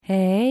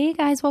Hey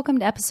guys, welcome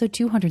to episode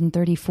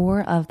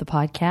 234 of the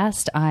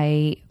podcast.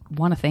 I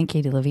want to thank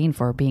Katie Levine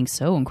for being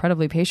so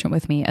incredibly patient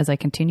with me as I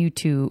continue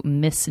to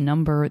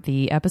misnumber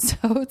the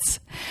episodes.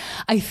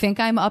 I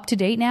think I'm up to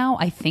date now.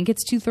 I think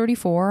it's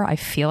 234. I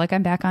feel like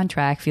I'm back on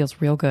track.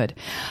 Feels real good.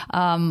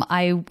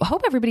 I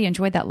hope everybody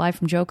enjoyed that Live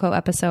from Joko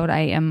episode.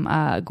 I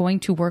am going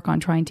to work on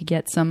trying to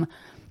get some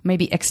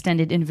maybe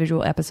extended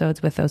individual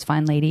episodes with those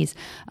fine ladies.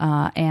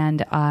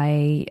 And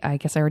I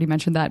guess I already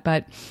mentioned that,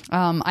 but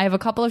I have a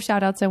couple of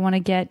shout outs I want to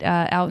get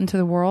out into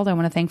the world. I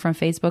want to thank from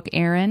Facebook,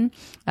 Aaron,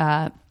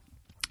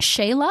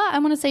 Shayla. I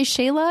want to say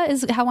Shayla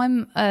is how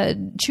I'm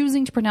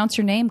choosing to pronounce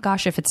your name.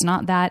 Gosh, if it's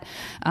not that,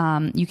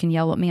 you can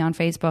yell at me on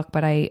Facebook,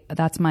 but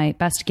that's my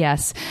best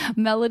guess.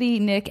 Melody,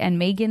 Nick, and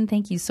Megan,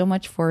 thank you so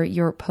much for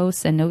your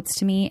posts and notes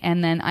to me.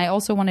 And then I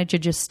also wanted to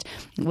just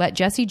let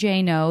Jessie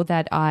J know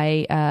that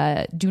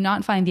I do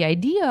not find the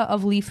idea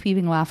of leaf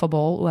peeping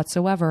laughable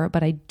whatsoever,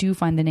 but I do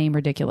find the name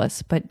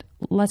ridiculous. But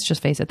let's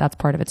just face it, that's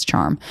part of its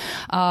charm.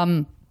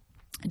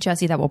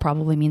 Jessie, that will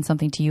probably mean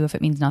something to you if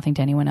it means nothing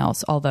to anyone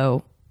else,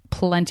 although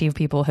plenty of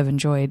people have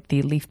enjoyed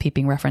the leaf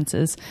peeping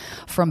references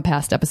from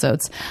past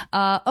episodes.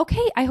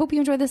 Okay, I hope you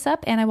enjoy this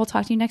up, and I will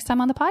talk to you next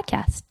time on the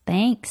podcast.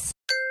 Thanks.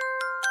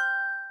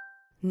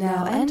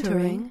 Now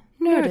entering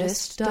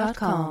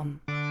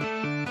Nerdist.com.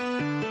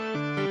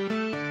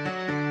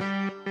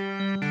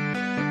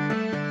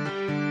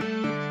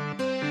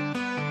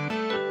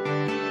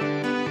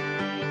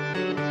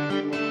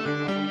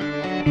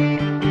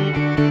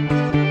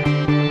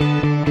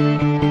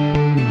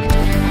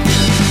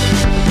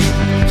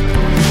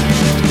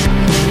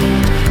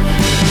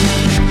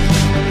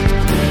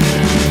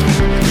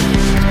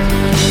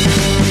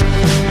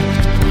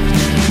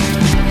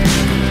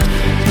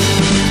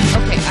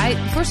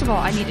 First of all,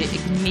 I need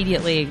to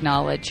immediately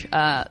acknowledge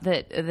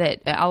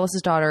that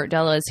Alice's daughter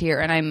Della is here,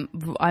 and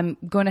I'm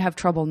going to have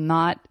trouble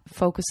not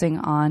focusing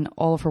on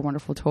all of her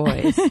wonderful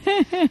toys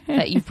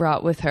that you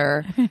brought with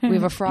her. We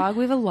have a frog,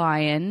 we have a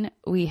lion,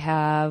 we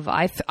have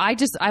I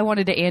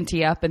wanted to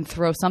ante up and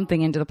throw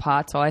something into the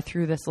pot, so I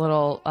threw this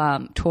little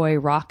toy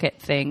rocket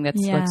thing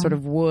that's like sort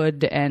of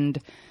wood, and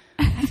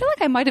I feel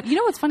like I might have, you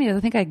know what's funny is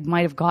I think I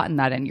might have gotten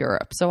that in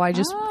Europe. So I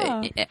just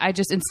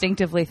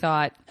instinctively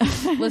thought,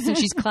 listen,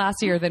 she's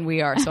classier than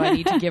we are, so I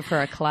need to give her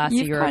a classy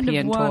You've European kind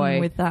of won toy.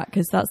 with that,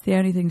 because that's the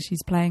only thing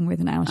she's playing with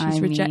now. She's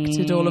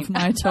rejected all of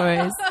my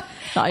toys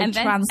that I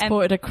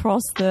transported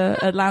across the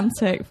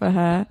Atlantic for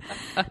her.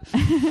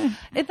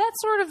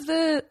 That's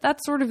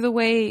sort of the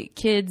way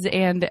kids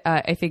and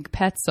I think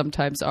pets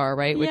sometimes are,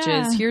 right? Which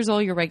is, here's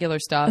all your regular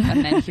stuff,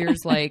 and then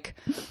here's like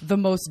the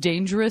most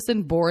dangerous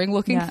and boring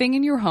looking thing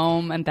in your home,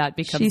 and that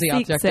becomes the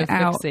object of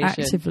fixation.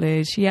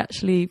 Actively, she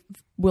actually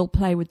will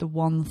play with the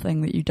one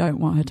thing that you don't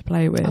want her to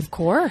play with. Of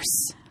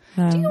course.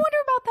 Do you wonder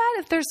about that?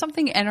 If there's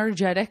something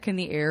energetic in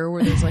the air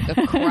where there's like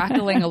a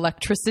crackling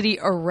electricity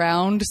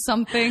around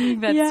something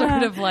that's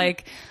sort of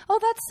like, oh,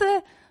 that's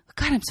the...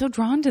 God, I'm so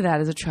drawn to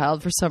that as a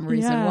child for some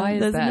reason. Why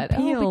is that?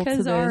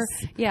 Because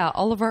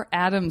all of our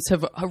atoms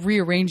have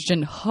rearranged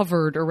and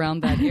hovered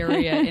around that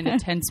area in a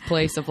tense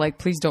place of like,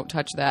 please don't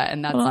touch that.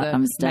 And that's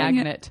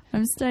magnet.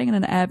 I'm staying in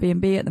an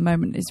Airbnb at the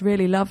moment. It's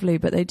really lovely,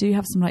 but they do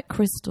have some like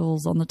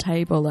crystals on the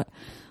table that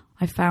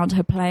I found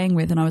her playing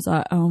with, and I was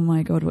like, oh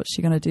my God, what's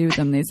she going to do with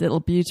them? These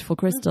little beautiful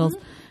crystals.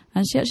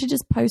 And she actually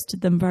just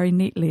posted them very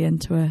neatly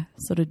into a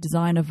sort of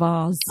designer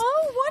vase.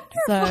 Oh,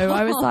 wonderful. So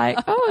I was like,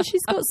 oh,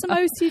 she's got some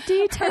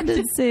OCD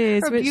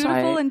tendencies. Her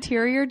beautiful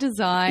interior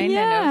design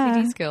and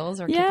OCD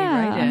skills are kicking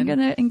right in. I'm going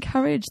to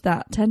encourage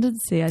that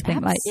tendency. I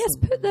think yes,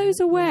 put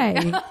those away.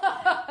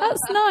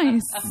 That's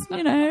nice.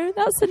 You know,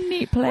 that's a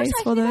neat place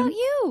for them. What about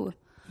you?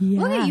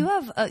 Yeah. Look at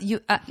you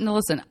have no,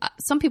 listen.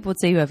 Some people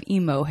would say you have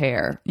emo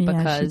hair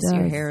because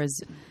your hair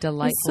is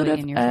delightfully sort of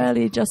in your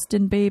early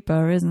Justin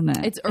Bieber, isn't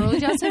it? It's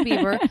early Justin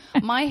Bieber.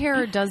 My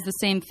hair does the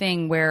same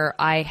thing where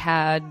I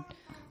had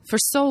for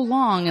so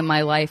long in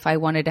my life I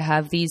wanted to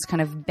have these kind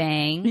of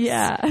bangs.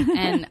 Yeah.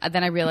 And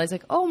then I realized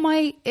like, oh,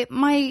 my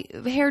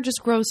hair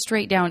just grows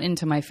straight down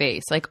into my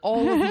face. Like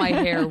all of my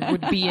hair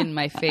would be in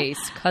my face,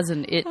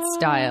 Cousin It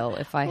style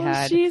if I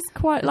had. She's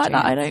quite like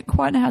that. I don't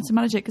quite know how to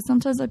manage it because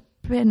sometimes I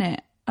pin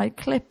it. I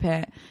clip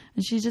it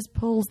and she just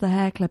pulls the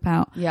hair clip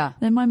out. Yeah.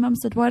 Then my mum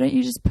said, why don't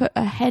you just put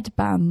a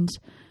headband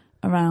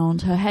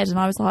around her head? And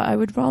I was like, I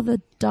would rather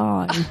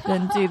die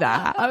than do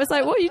that. I was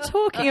like, what are you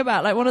talking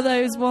about? Like one of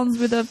those ones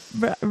with a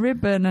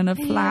ribbon and a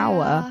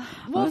flower. Yeah.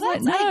 Well,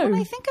 that's like, no. When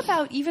I think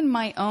about even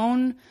my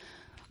own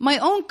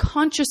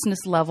consciousness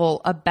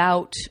level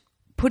about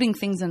putting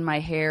things in my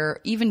hair,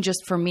 even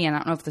just for me, and I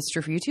don't know if this is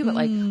true for you too, but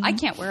like I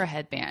can't wear a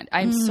headband.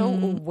 I'm so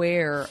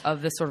aware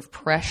of the sort of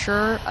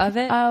pressure of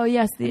it. Oh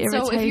yes, the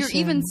irritation. So if you're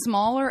even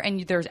smaller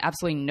and there's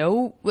absolutely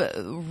no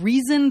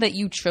reason that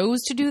you chose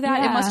to do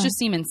that, it must just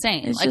seem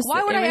insane. It's like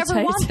why would I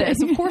ever want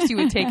this? Of course you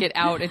would take it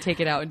out and take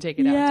it out and take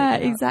it out. Yeah,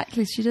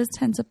 exactly. She does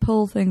tend to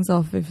pull things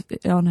off if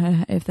they're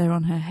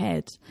on her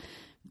head.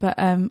 But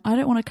I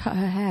don't want to cut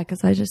her hair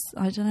because I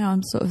don't know,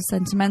 I'm sort of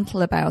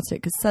sentimental about it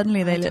because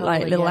suddenly they look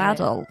like little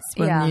adults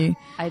when you...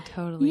 I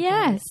totally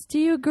Yes. Do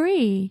you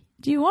agree?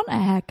 do you want a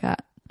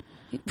haircut?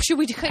 Should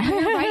we cut your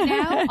hair right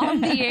now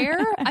on the air?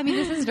 I mean,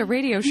 this isn't a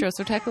radio show,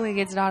 so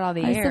technically it's not on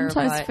the air. I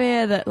sometimes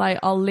fear that like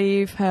I'll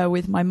leave her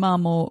with my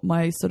mum or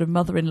my sort of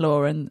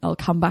mother-in-law, and I'll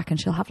come back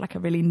and she'll have like a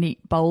really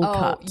neat bowl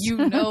cut. Oh, you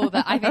know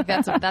that. I think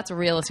that's a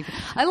realistic.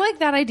 I like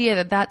that idea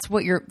that that's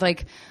what you're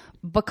like,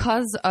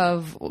 because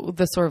of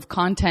the sort of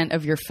content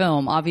of your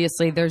film.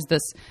 Obviously, there's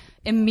this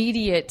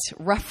immediate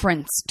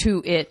reference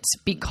to it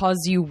because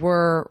you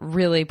were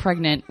really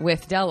pregnant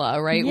with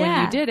Della, right? Yeah.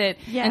 When you did it.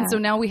 Yeah. And so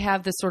now we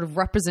have this sort of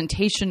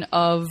representation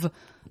of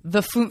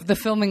the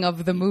filming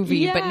of the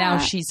movie, but now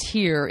she's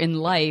here in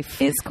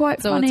life. It's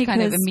quite so funny. So it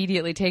kind of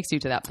immediately takes you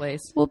to that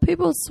place. Well,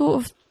 people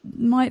sort of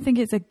might think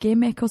it's a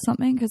gimmick or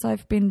something, because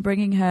I've been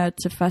bringing her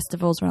to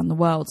festivals around the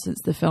world since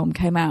the film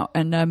came out.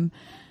 And,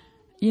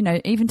 you know,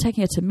 even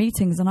taking her to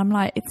meetings, and I'm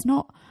like, it's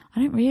not... I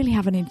don't really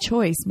have any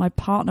choice. My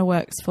partner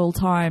works full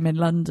time in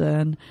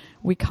London.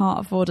 We can't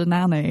afford a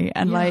nanny.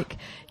 And like,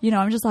 you know,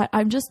 I'm just like,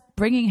 I'm just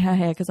bringing her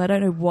here because I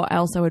don't know what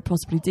else I would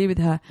possibly do with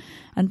her.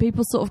 And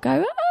people sort of go,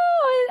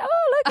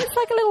 oh, look, it's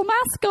like a little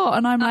mascot.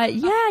 And I'm like,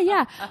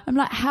 yeah. I'm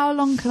like, how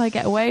long can I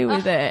get away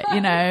with it?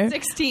 You know,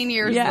 16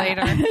 years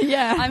later.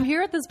 Yeah. I'm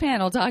here at this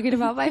panel talking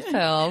about my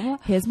film.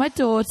 Here's my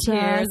daughter.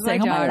 Here's my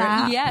on daughter. my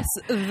lap. Yes,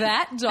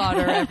 that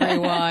daughter,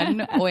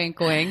 everyone. Wink,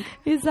 wink.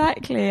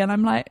 Exactly. And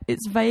I'm like,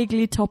 it's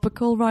vaguely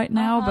topical right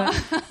now, but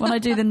when I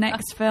do the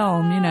next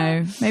film, you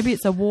know, maybe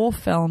it's a war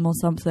film or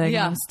something.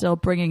 Yeah. And I'm still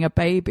bringing a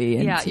baby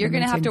into you're the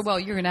going to have to,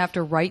 meetings. you're going to have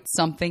to write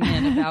something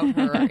in about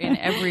her in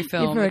every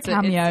film. Give her a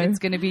cameo. It's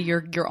going to be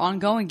your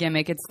ongoing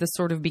gimmick. It's the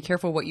sort of be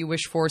careful what you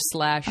wish for /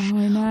 I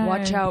know.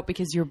 watch out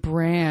because your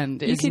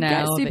brand is now.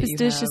 You could get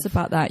superstitious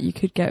about that. You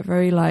could get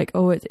very like,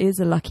 oh, it is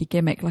a lucky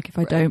gimmick. Like if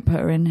I don't put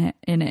her in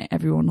it,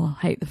 everyone will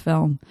hate the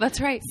film.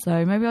 That's right.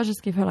 So maybe I'll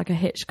just give her like a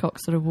Hitchcock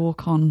sort of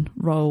walk-on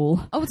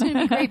role. Oh, it's going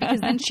to be great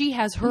because then she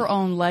has her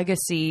own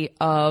legacy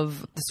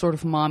of the sort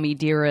of mommy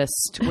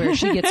dearest, where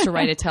she gets to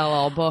write a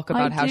tell-all book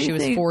about how she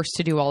was forced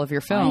to do all of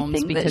your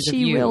films because of you. I think that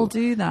she will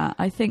do that.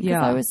 I think,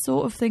 because I was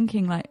sort of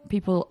thinking, like,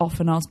 people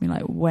often ask me,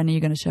 like, when are you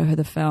going to show her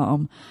the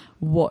film?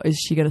 What is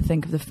she going to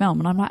think of the film?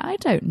 And I'm like, I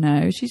don't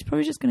know. She's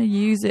probably just going to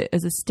use it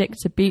as a stick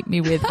to beat me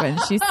with when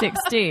she's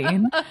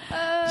 16.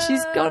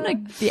 She's going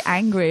to be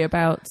angry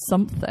about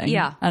something.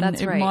 Yeah, and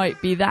that's right. It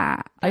might be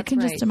that. I can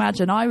just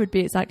imagine I would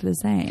be exactly the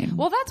same.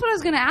 Well, that's what I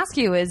was going to ask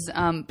you is,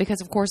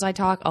 because of course I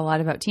talk a lot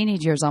about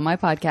teenage years on my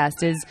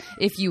podcast, is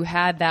if you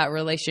had that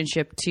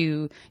relationship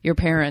to your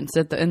parents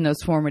in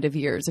those formative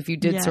years, if you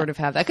did sort of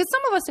have that. Because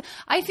some of us,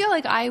 I feel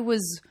like I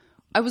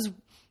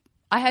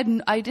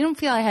didn't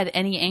feel I had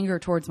any anger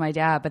towards my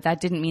dad, but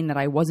that didn't mean that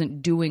I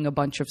wasn't doing a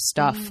bunch of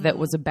stuff that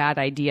was a bad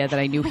idea that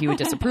I knew he would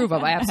disapprove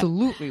of. I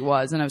absolutely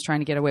was. And I was trying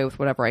to get away with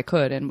whatever I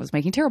could and was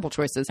making terrible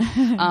choices.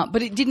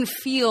 But it didn't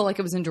feel like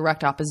it was in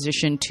direct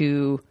opposition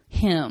to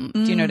him.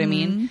 Do you know what I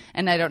mean?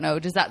 And I don't know.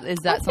 Is that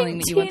something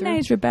that you went through?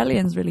 Teenage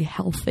rebellion is really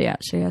healthy,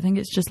 actually. I think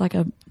it's just like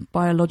a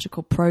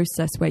biological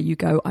process where you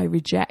go, I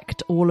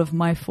reject all of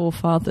my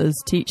forefathers'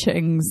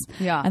 teachings.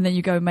 Yeah. And then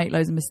you go make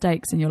loads of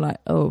mistakes and you're like,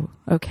 oh,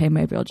 okay,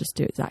 maybe I'll just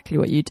do exactly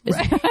what you did.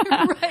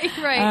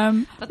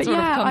 Right. That's sort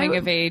of coming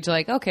of age,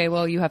 like, okay,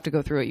 well, you have to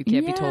go through it. You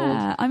can't be told.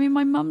 I mean,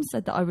 my mum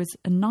said that I was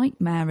a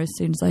nightmare as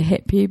soon as I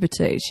hit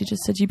puberty. She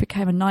just said you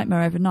became a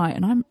nightmare overnight.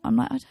 And I'm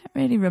like, I don't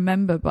really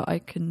remember, but I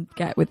can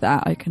get with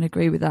that. I can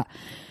agree with that.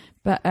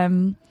 But I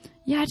don't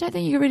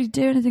think you can really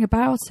do anything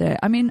about it.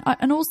 I mean,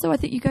 and also I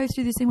think you go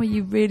through this thing where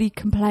you really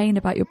complain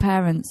about your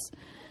parents,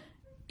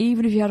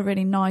 even if you had a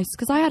really nice,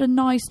 because I had a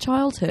nice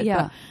childhood.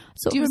 Yeah.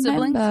 But do you have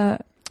siblings?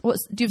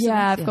 Do you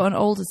have siblings? I've got an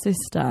older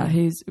sister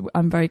who's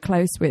I'm very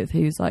close with,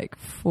 who's like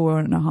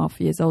 4.5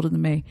 years older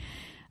than me.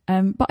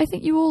 But I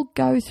think you all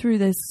go through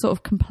this sort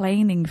of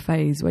complaining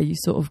phase where you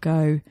sort of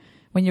go,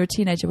 when you're a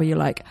teenager, where you're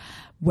like,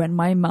 when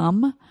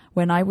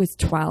I was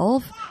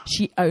 12,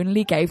 she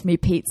only gave me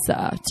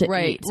pizza to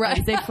eat. Right.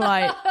 As if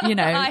like, you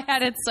know. I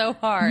had it so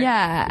hard.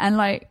 Yeah. And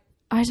like,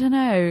 I don't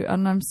know.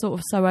 And I'm sort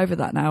of so over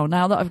that now.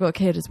 Now that I've got a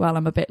kid as well,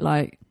 I'm a bit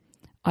like,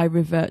 I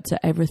revert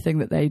to everything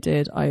that they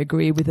did. I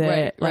agree with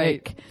it.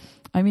 Like,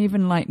 I'm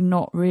even like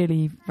not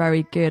really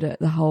very good at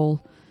the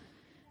whole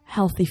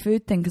healthy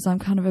food thing, because I'm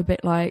kind of a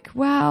bit like,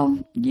 well,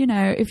 you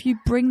know, if you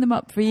bring them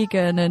up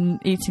vegan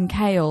and eating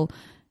kale,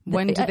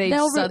 when do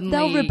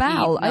they'll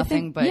rebel. Eat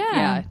nothing, I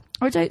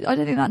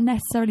don't think that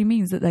necessarily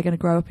means that they're going to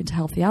grow up into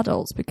healthy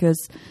adults,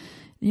 because,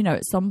 you know,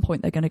 at some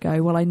point they're going to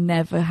go, well, I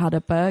never had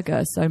a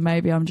burger, so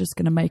maybe I'm just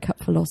going to make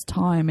up for lost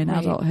time in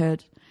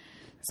adulthood.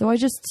 So I'm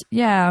just,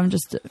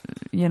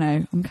 you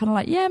know, I'm kind of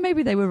like,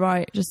 maybe they were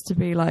right, just to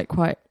be like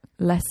quite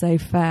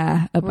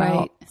laissez-faire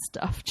about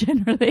stuff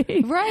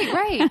generally.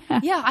 Right.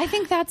 Yeah, I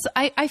think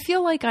I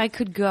feel like I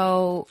could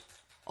go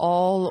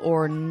all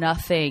or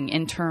nothing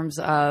in terms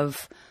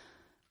of,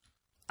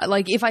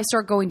 like, if I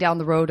start going down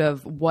the road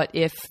of what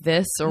if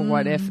this or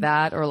what if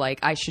that, or like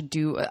I should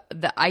do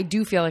that, I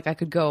do feel like I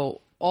could go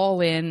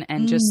all in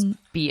and just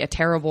be a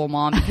terrible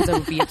mom because I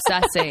would be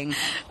obsessing.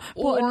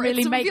 Or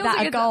really make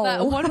that a goal.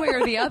 That one way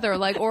or the other.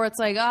 Like, or it's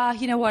like,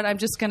 you know what? I'm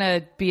just going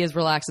to be as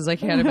relaxed as I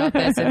can about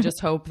this and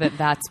just hope that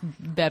that's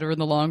better in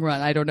the long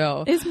run. I don't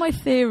know. It's my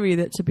theory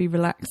that to be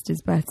relaxed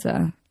is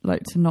better.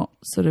 Like to not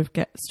sort of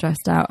get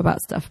stressed out about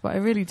stuff, but I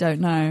really don't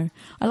know.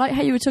 I like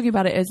how you were talking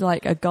about it as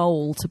like a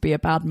goal to be a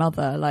bad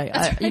mother. Like,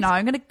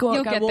 I'm going to go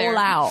all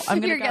out. I'm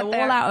going to go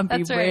all out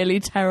and be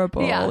really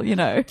terrible, you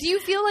know. Do you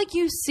feel like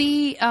you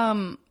see...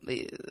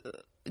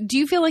 do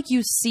you feel like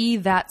you see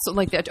that, so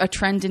like a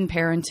trend in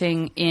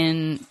parenting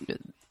in...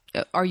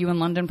 Are you in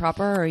London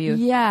proper? Or are you?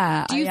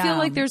 Yeah. Do you feel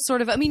like there's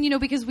sort of, I mean, you know,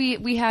 because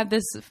we had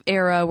this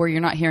era where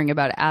you're not hearing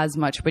about it as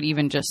much, but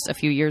even just a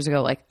few years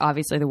ago, like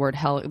obviously the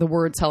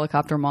words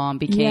helicopter mom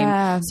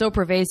became so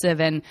pervasive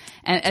and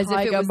as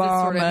if it was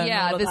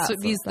this sort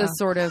of, this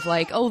sort of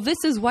like, oh, this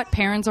is what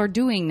parents are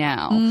doing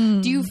now.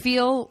 Do you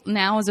feel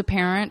now as a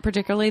parent,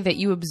 particularly, that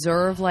you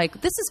observe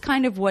like, this is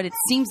kind of what it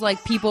seems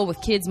like people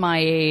with kids my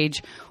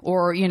age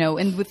or, you know,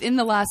 and within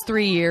the last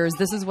 3 years,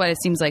 this is what it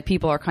seems like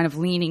people are kind of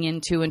leaning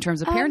into in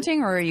terms of parenting?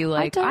 Or are you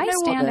like, I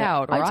stand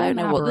out, or I don't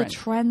know what the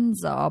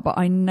trends are, but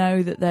I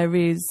know that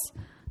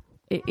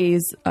it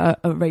is a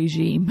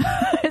regime.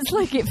 It's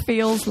like, it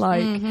feels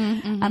like,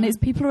 and it's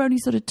people are only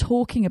sort of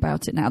talking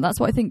about it now. That's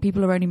what I think.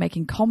 People are only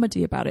making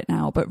comedy about it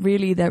now, but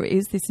really there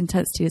is this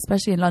intensity,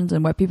 especially in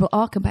London, where people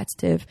are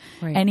competitive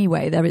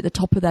anyway. They're at the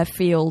top of their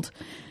field,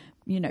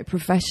 you know,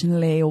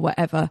 professionally or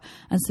whatever.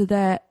 And so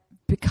they're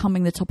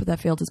becoming the top of their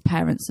field as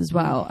parents as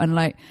well. And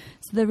like,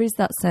 so there is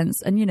that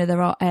sense. And, you know,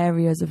 there are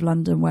areas of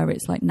London where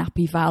it's like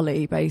Nappy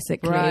Valley,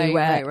 basically,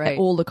 where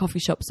all the coffee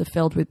shops are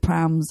filled with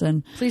prams.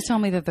 And please tell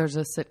me that there's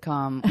a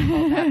sitcom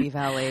called Nappy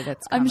Valley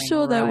that's coming. I'm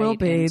sure there will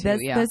be. There's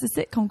a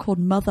sitcom called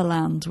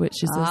Motherland,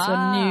 which is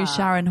a new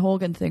Sharon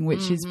Horgan thing,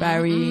 which is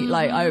very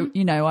like,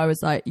 I was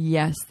like,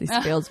 yes, this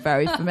feels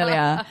very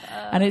familiar.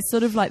 And it's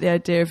sort of like the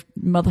idea of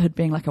motherhood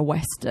being like a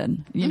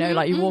Western, you know,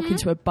 like you walk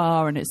into a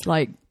bar and it's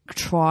like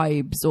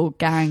tribes or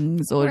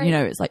gangs or you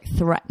know, it's like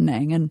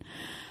threatening. And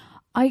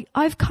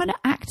I've kind of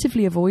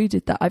actively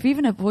avoided that. I've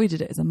even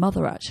avoided it as a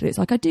mother, actually. It's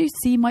like I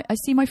see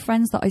my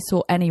friends that I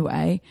saw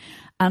anyway,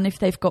 and if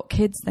they've got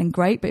kids then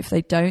great, but if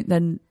they don't,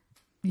 then,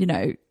 you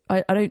know,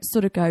 I don't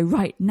sort of go,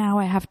 right, now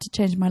I have to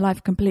change my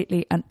life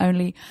completely and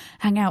only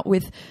hang out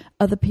with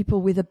other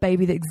people with a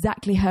baby that's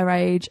exactly her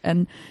age.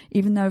 And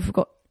even though I've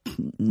got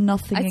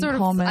nothing in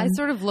common. I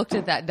sort of looked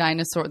at that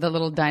dinosaur, the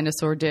little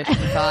dinosaur dish, and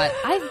thought,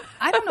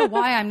 I don't know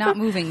why I'm not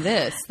moving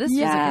this. This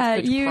feels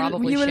like it would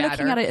probably you were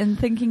shatter. Looking at it and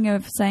thinking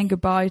of saying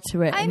goodbye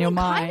to it in your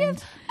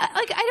mind.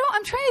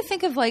 I'm trying to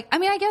think of like, I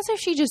mean, I guess if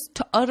she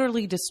just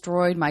utterly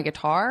destroyed my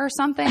guitar or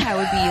something, I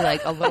would be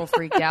like a little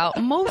freaked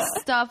out. Most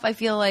stuff, I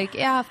feel like,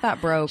 if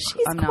that broke,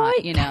 I'm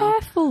not, you know.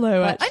 Careful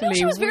though, actually. I know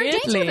she was very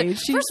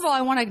dangerous. First of all,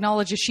 I want to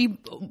acknowledge that she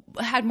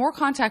had more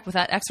contact with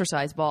that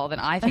exercise ball than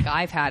I think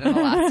I've had in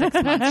the last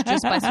 6 months,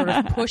 just by sort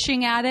of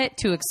pushing at it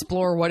to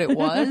explore what it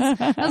was.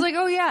 I was like,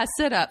 oh yeah,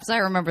 sit-ups. I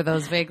remember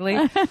those vaguely.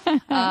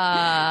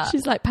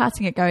 She's like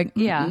patting it, going,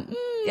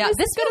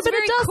 this feels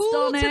very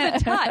cool to the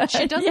touch.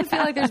 It doesn't feel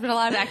like there's been a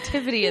lot of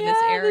activity in this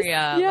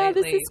area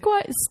lately. This is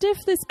quite stiff,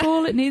 this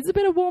ball. It needs a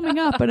bit of warming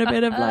up and a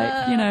bit of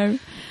like, you know,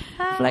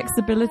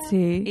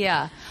 flexibility.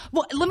 Yeah.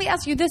 Well, let me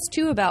ask you this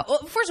too about,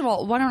 well, first of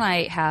all, why don't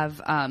I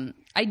have, I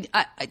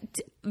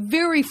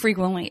very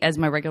frequently, as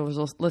my regular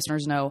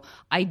listeners know,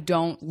 I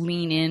don't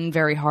lean in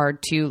very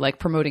hard to like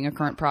promoting a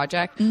current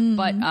project,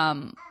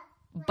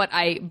 but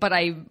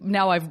I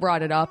now I've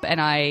brought it up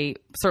and I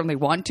certainly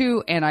want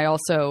to, and I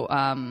also,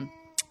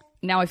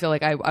 now I feel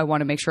like I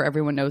want to make sure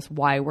everyone knows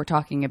why we're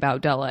talking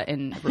about Della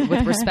and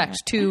with respect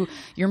to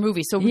your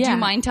movie. So would you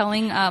mind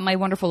telling my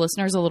wonderful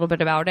listeners a little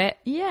bit about it?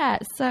 Yeah.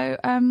 So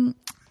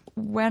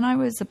when I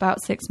was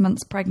about 6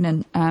 months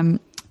pregnant,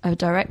 a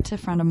director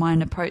friend of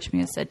mine approached me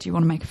and said, do you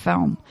want to make a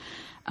film?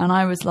 And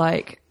I was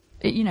like,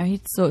 you know,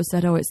 he sort of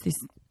said, oh, it's this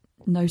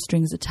no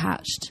strings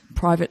attached,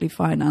 privately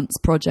financed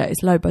project.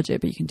 It's low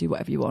budget, but you can do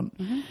whatever you want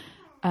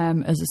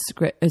as a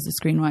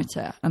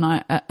screenwriter,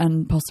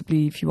 and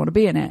possibly if you want to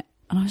be in it.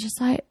 And I was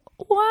just like,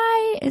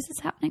 why is this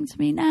happening to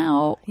me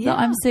now that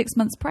I'm 6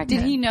 months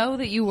pregnant? Did he know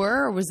that you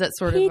were, or was that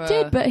sort of... He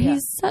did, but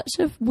he's such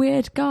a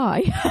weird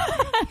guy.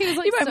 He was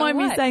like, you won't mind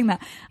me saying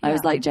that. I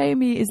was like,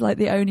 Jamie is like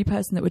the only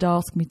person that would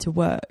ask me to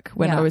work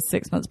when I was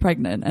 6 months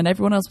pregnant, and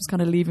everyone else was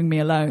kind of leaving me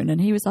alone.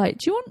 And he was like,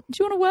 do you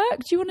want to work?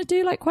 Do you want to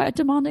do like quite a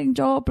demanding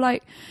job?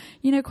 Like,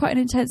 you know, quite an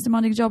intense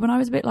demanding job. And I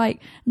was a bit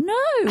like,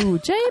 no,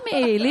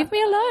 Jamie, leave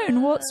me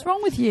alone. What's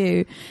wrong with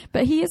you?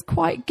 But he is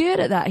quite good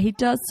at that. He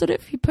does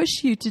he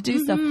push you to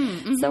do stuff.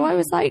 So I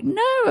was like,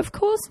 no, of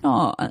course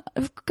not.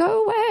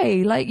 Go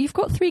away. Like, you've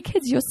got 3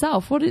 kids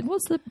yourself. What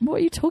are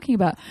you talking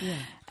about? Yeah.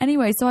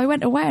 Anyway, so I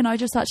went away and I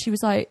just actually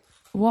was like,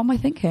 what am I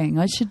thinking?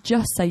 I should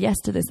just say yes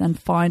to this and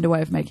find a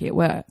way of making it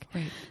work.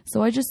 Right.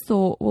 So I just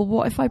thought, well,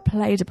 what if I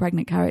played a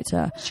pregnant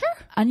character? Sure.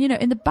 And, you know,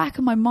 in the back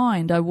of my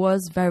mind, I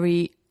was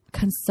very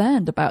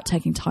concerned about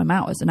taking time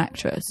out as an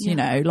actress. You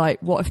know,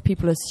 like, what if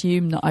people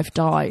assume that I've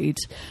died,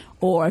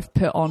 or I've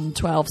put on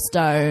 12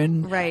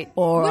 stone. Right.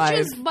 Or Which I've,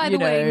 is, by the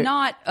way,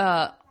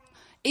 not...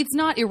 it's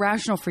not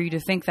irrational for you to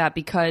think that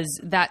because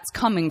that's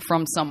coming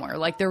from somewhere.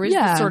 Like there is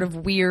this sort of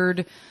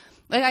weird...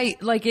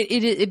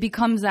 It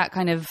becomes that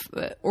kind of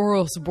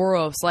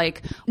Ouroboros.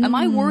 Like, am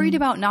I worried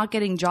about not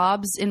getting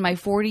jobs in my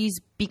 40s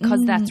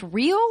because that's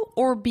real,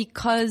 or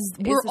because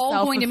we're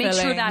all going to make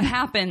sure that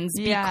happens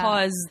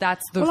because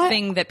that's the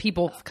thing that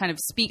people kind of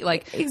speak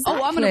like,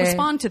 oh, I'm going to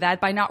respond to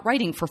that by not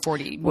writing for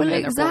 40 women. Well,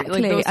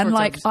 exactly. Like and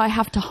like, I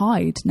have to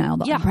hide now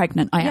that I'm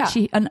pregnant. I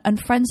actually, and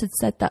friends had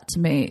said that to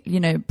me, you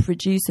know,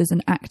 producers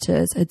and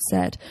actors had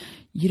said,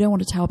 you don't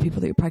want to tell people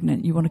that you're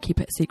pregnant. You want to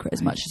keep it a secret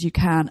as much as you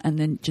can, and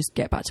then just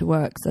get back to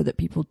work so that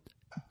people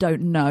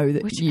don't know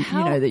that you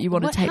know that you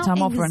want to take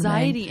time off or anything.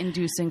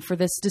 Anxiety-inducing for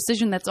this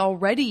decision that's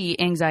already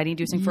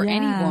anxiety-inducing for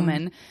any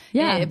woman,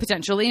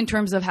 potentially in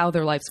terms of how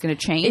their life's going to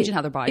change and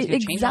how their body's going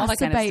to change, all that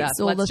kind of stuff.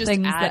 All the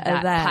things that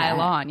are there.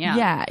 Pile on,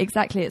 yeah,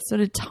 exactly. It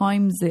sort of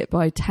times it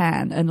by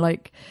 10, and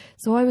like,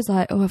 so I was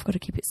like, oh, I've got to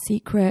keep it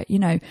secret, you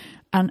know.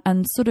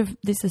 And sort of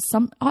this is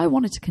I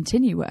wanted to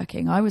continue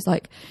working. I was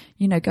like,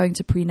 you know, going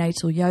to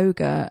prenatal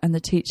yoga, and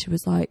the teacher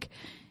was like,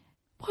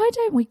 why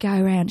don't we go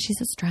around,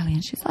 she's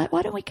Australian, she's like,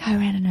 why don't we go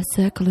around in a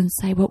circle and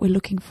say what we're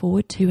looking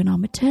forward to in our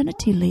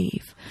maternity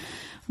leave?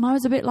 And I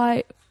was a bit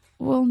like,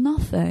 well,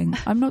 nothing.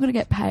 I'm not going to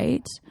get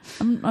paid.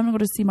 I'm not going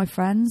to see my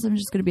friends. I'm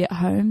just going to be at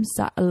home,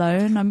 sat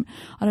alone. I'm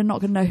not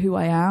going to know who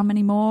I am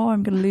anymore.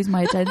 I'm going to lose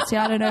my identity.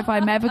 I don't know if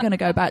I'm ever going to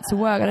go back to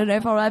work. I don't know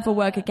if I'll ever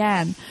work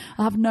again.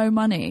 I'll have no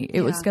money.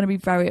 It was going to be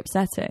very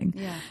upsetting.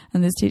 Yeah.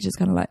 And this teacher's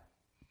kind of like,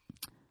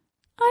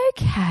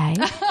 okay,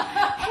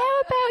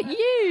 how about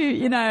you?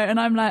 You know, and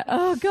I'm like,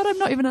 oh God, I'm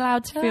not even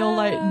allowed to feel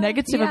like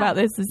negative about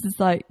this. This is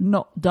like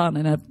not done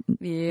in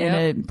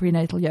a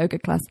prenatal yoga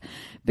class.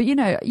 But you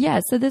know,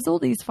 so there's all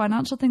these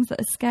financial things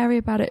that are scary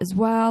about it as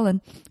well.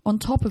 And on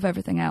top of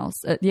everything else,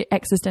 the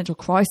existential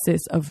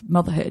crisis of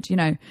motherhood, you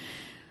know.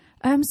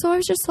 So I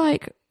was just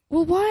like,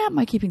 well, why am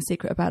I keeping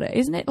secret about it?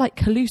 Isn't it like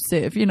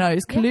collusive? You know,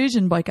 it's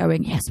collusion by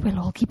going, yes, we'll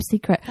all keep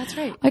secret. That's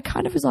right. I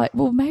kind of was like,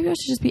 well, maybe I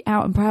should just be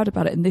out and proud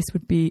about it. And this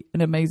would be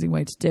an amazing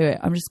way to do it.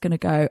 I'm just going to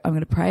go, I'm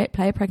going to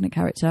play a pregnant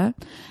character.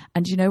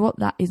 And you know what?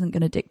 That isn't going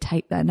to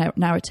dictate their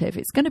narrative.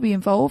 It's going to be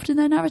involved in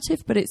their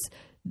narrative, but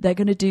they're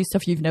going to do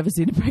stuff you've never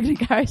seen a pregnant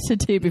character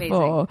do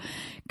before.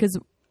 Because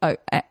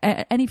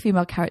any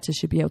female character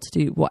should be able to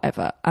do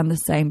whatever. And the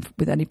same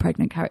with any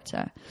pregnant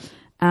character.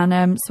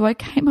 And so I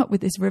came up with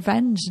this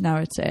revenge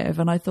narrative,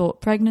 and I thought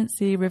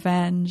pregnancy,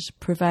 revenge,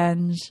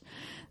 prevenge,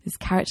 this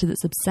character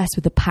that's obsessed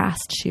with the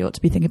past. She ought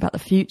to be thinking about the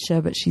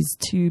future, but she's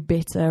too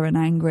bitter and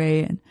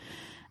angry.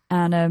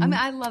 And I mean,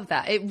 I love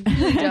that. It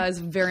really does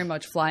very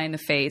much fly in the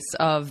face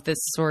of this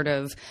sort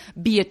of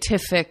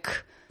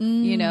beatific...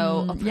 you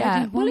know, a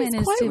pregnant woman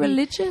it's quite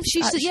religious.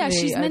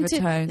 She's meant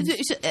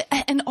to,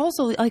 and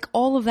also like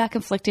all of that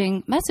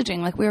conflicting messaging,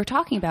 like we were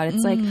talking about.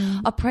 It's like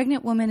a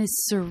pregnant woman is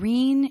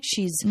serene.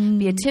 She's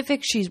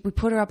beatific. We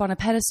put her up on a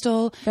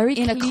pedestal, very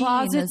in a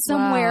closet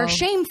somewhere,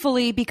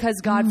 shamefully, because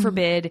God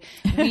forbid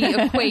we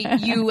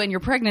equate you and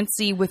your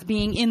pregnancy with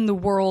being in the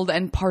world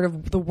and part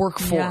of the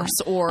workforce,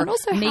 or and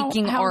also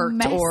making how art,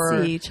 messy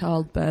or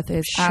childbirth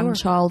is, and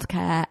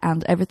childcare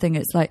and everything.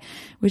 It's like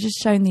we're just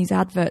showing these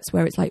adverts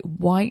where it's like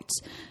white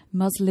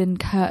muslin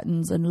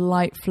curtains and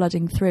light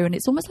flooding through, and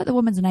it's almost like the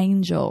woman's an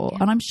angel.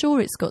 And I'm sure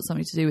it's got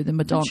something to do with the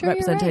Madonna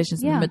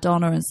representations of the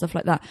Madonna and stuff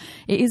like that.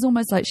 It is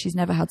almost like she's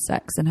never had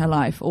sex in her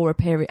life or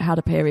had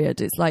a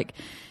period. It's like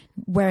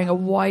wearing a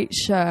white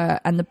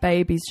shirt and the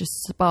baby's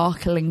just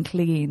sparkling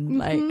clean,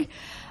 like,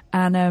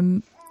 and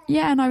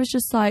and I was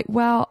just like,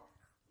 well,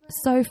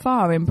 so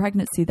far in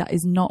pregnancy that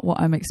is not what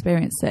I'm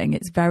experiencing.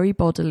 It's very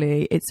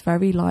bodily. It's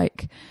very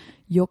like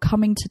you're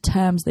coming to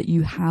terms that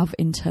you have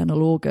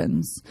internal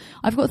organs.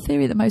 I've got a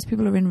theory that most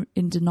people are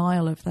in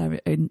denial of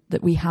that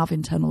we have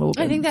internal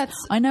organs.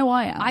 I know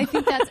I am. I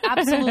think that's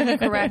absolutely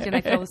correct, and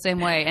I feel the same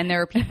way. And there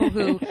are people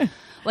who,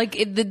 like,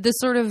 the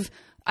sort of,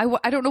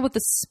 I don't know what the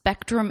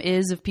spectrum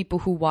is of people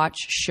who watch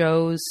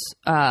shows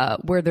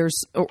where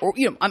there's, or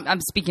you know,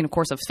 I'm speaking, of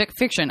course, of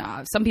fiction.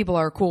 Some people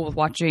are cool with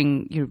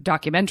watching, you know,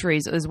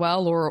 documentaries as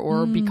well,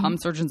 or become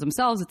surgeons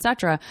themselves,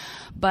 etc.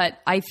 But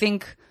I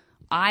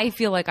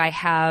feel like I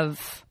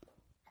have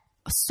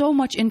so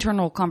much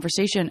internal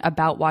conversation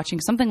about watching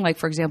something like,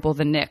 for example,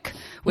 The Nick,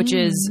 which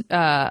is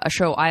a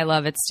show I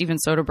love. It's Steven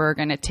Soderbergh,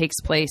 and it takes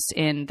place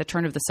in the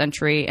turn of the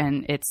century,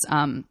 and it's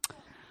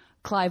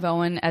Clive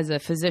Owen as a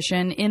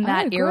physician in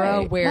that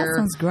era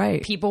where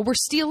people were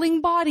stealing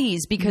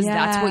bodies because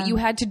that's what you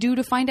had to do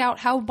to find out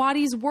how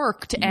bodies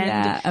worked.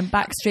 And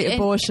backstreet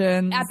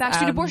abortion.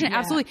 Backstreet abortion,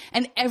 absolutely.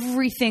 And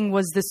everything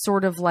was this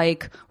sort of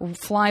like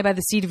fly by the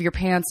seat of your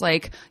pants,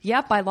 like,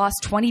 yep, I lost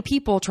 20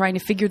 people trying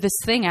to figure this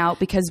thing out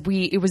because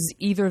it was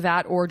either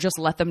that or just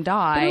let them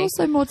die. But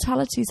also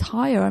mortality is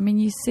higher. I mean,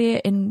 you see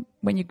it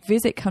when you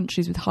visit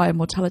countries with higher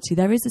mortality,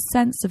 there is a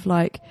sense of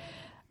like,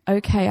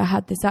 okay, I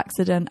had this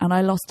accident and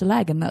I lost a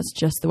leg, and that's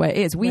just the way it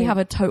is. We have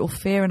a total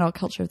fear in our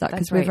culture of that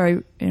because we're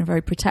very in a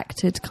very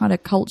protected kind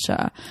of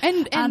culture,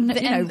 and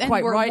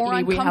quite we're rightly more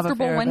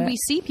uncomfortable when we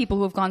see people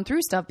who have gone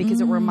through stuff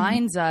because it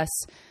reminds us.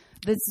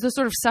 The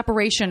sort of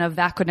separation of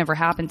that could never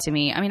happen to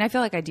me. I mean, I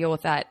feel like I deal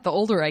with that. The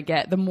older I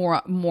get, the more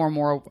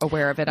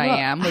aware of it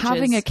I am.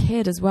 Having a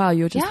kid as well,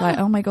 you're just like,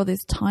 oh my God,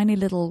 this tiny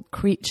little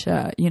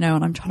creature, and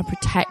I'm trying to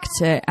protect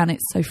it, and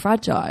it's so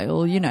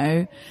fragile, And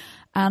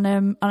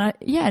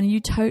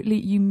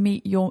you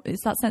meet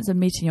it's that sense of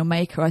meeting your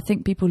maker. I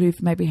think people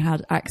who've maybe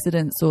had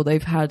accidents or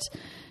they've had,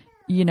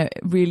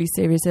 really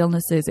serious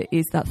illnesses, it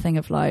is that thing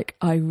of like,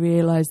 I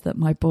realized that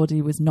my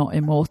body was not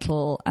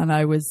immortal and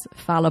I was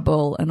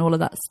fallible and all of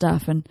that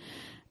stuff. And,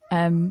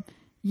 and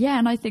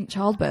I think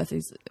childbirth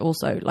is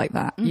also like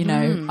that,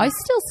 I'm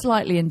still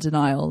slightly in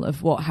denial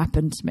of what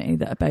happened to me,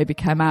 that a baby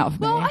came out of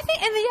me. Well, I think,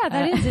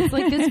 that is, it's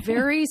like this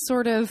very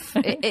sort of,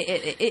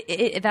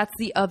 that's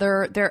the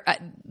other,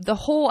 the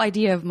whole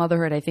idea of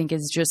motherhood, I think,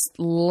 is just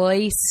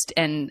laced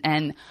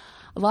and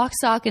lock,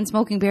 stock, and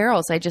smoking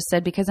barrels. I just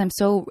said because I'm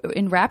so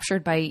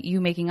enraptured by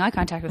you making eye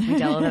contact with me,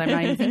 Della, that I'm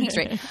not even thinking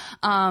straight.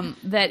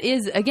 That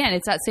is, again,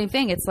 it's that same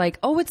thing. It's like,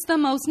 oh, it's the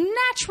most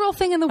natural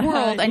thing in the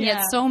world. And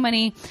yet so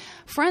many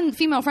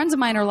female friends of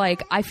mine are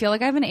like, I feel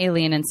like I have an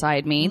alien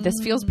inside me. This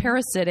feels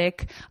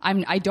parasitic.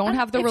 I don't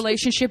have the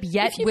relationship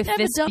yet with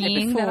this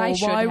being that I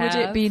should have. Why would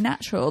it be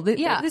natural? This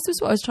was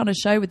what I was trying to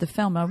show with the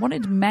film. I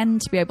wanted men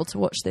to be able to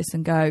watch this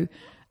and go,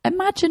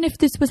 imagine if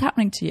this was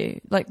happening to you.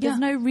 Like, there's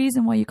no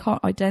reason why you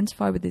can't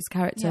identify with this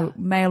character,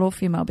 male or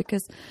female,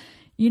 because,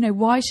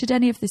 why should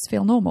any of this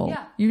feel normal?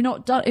 Yeah. You've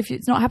not done, if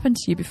it's not happened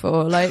to you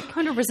before, like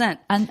 100%.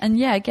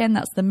 And again,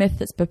 that's the myth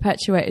that's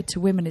perpetuated to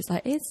women. It's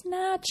like, it's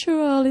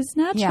natural.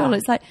 Yeah.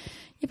 It's like,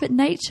 yeah, but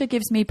nature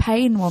gives me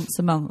pain once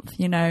a month.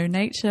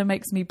 Nature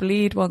makes me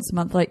bleed once a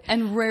month. Like,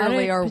 and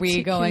rarely are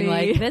we going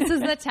like, this is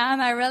the time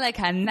I really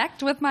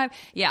connect with my,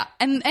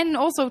 And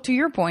also to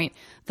your point,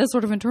 the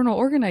sort of internal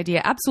organ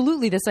idea.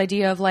 Absolutely. This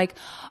idea of like,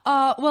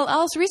 well,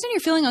 Alice, the reason you're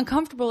feeling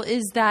uncomfortable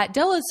is that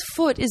Della's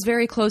foot is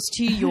very close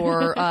to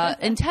your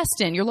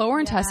intestine, your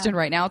lower intestine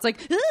right now. It's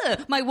like,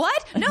 my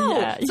what?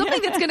 No,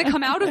 something that's going to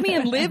come out of me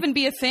and live and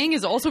be a thing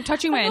is also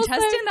touching my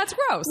intestine. That's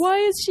gross. Why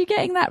is she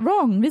getting that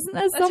wrong? Isn't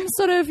there some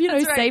sort of,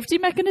 safety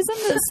mechanism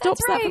that stops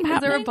that from happening?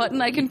 Is there a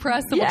button I can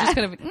press that will just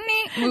kind of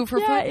move her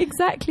foot? Yeah,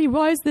 exactly.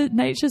 Why is the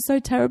nature so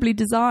terribly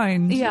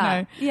designed?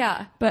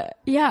 Yeah. But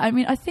I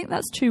mean, I think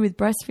that's true with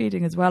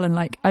breastfeeding as well. And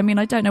like, I mean,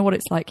 I don't know what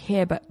it's like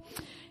here, but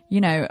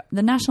the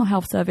National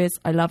Health Service,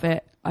 I love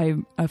it.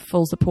 I'm a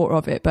full supporter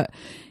of it, but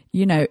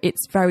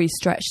it's very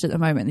stretched at the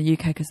moment in the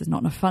UK because there's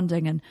not enough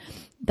funding, and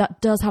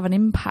that does have an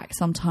impact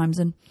sometimes.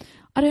 And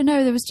I don't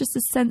know, there was just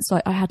a sense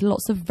like I had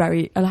loads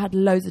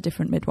of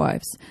different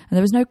midwives and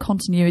there was no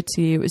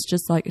continuity. It was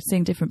just like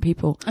seeing different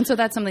people. And so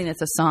that's something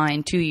that's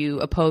assigned to you,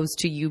 opposed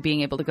to you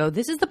being able to go,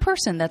 this is the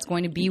person that's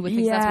going to be with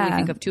me. That's what we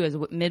think of too as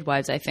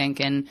midwives, I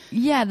think. And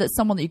that's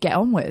someone that you get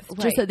on with.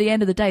 Right. Just at the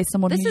end of the day,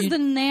 someone this is the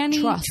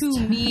nanny trust. To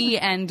me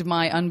and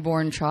my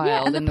unborn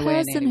child. And the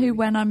person who,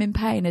 when I'm in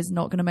pain, is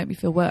not going to make me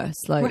feel worse.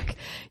 Like,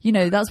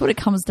 that's what it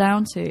comes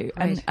down to.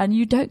 Right. And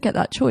you don't get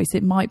that choice.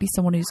 It might be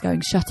someone who's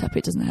going, shut up,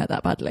 it doesn't hurt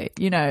that badly.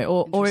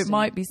 Or it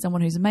might be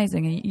someone who's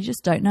amazing and you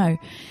just don't know.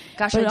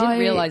 Gosh, I didn't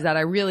realize that.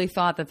 I really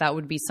thought that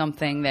would be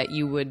something that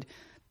you would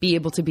be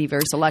able to be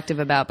very selective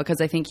about, because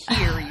I think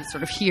here you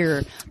sort of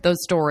hear those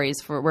stories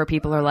where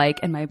people are like,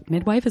 and my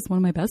midwife is one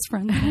of my best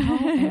friends now.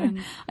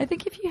 And I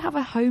think if you have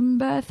a home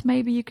birth,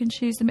 maybe you can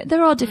choose them.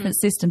 There are different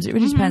systems. It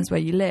really depends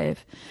where you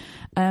live.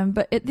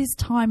 But at this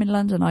time in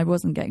London, I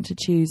wasn't getting to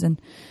choose.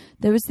 And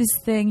there was this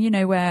thing,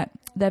 where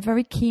they're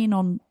very keen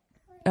on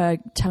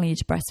telling you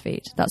to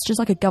breastfeed. That's just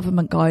like a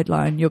government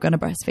guideline. You're going to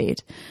breastfeed,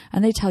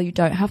 and they tell you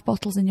don't have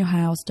bottles in your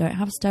house, don't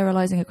have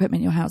sterilizing equipment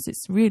in your house.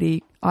 It's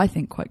really, I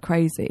think, quite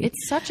crazy.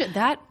 It's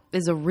that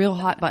is a real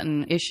hot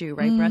button issue,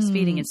 right?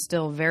 Breastfeeding is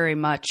still very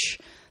much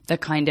the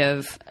kind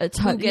of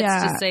who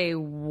gets to say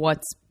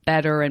what's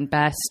better and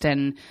best,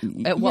 and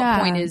at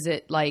what point is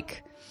it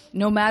like,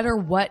 no matter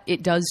what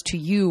it does to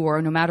you,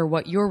 or no matter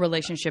what your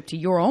relationship to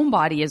your own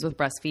body is with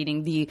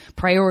breastfeeding, the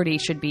priority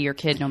should be your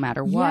kid no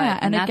matter what. Yeah,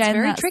 and that's again,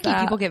 very tricky.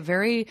 People get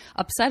very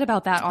upset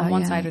about that on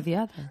one side or the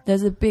other.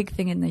 There's a big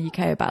thing in the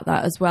UK about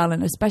that as well,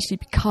 and especially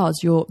because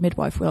your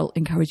midwife will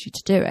encourage you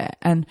to do it.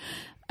 And,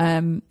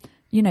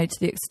 to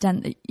the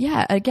extent that,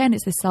 again,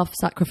 it's this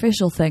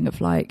self-sacrificial thing of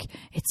like,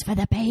 it's for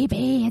the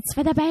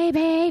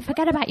baby,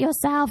 forget about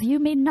yourself, you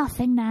mean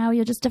nothing now,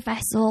 you're just a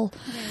vessel.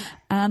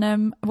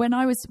 And when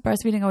I was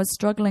breastfeeding, I was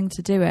struggling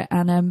to do it,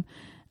 and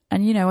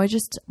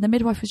the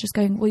midwife was just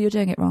going, well, you're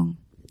doing it wrong,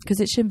 because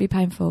it shouldn't be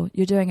painful,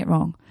 you're doing it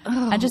wrong.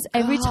 And just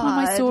every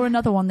time I saw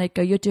another one, they'd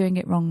go, you're doing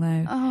it wrong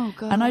though. Oh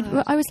God. And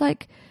I was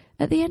like,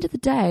 at the end of the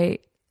day,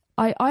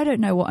 I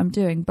don't know what I'm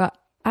doing, but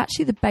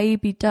actually the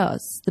baby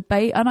does.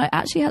 And I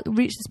actually had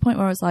reached this point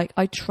where I was like,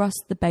 I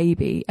trust the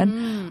baby.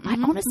 And I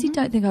honestly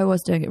don't think I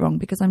was doing it wrong,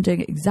 because I'm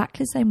doing it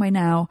exactly the same way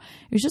now.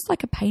 It was just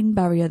like a pain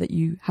barrier that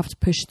you have to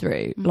push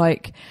through.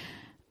 Like,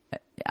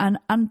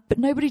 But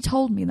nobody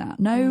told me that.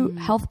 No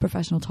health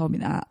professional told me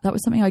that. That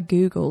was something I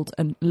Googled,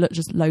 and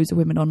just loads of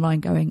women online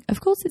going,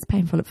 of course it's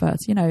painful at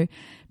first. You know,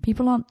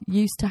 people aren't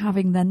used to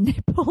having their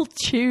nipple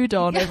chewed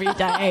on every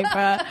day.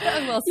 But,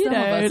 well, some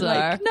of us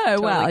are. No,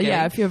 totally well, kidding.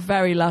 Yeah, if you're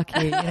very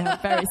lucky, you know,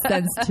 very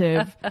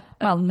sensitive,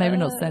 well, maybe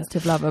not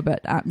sensitive lover,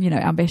 but, you know,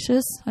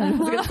 ambitious. I was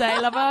going to say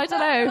lover, I don't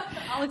know.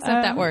 I'll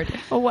accept that word.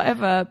 Or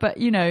whatever. But,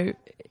 you know,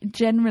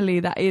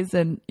 generally that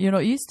isn't, you're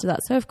not used to that,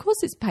 so of course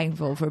it's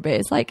painful for a bit.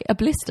 It's like a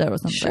blister or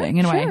something.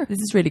 Anyway, this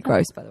is really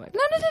gross, by the way.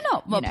 No.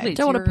 Well, please,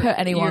 don't want to put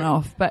anyone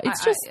off, but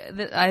it's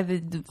I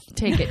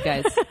take it,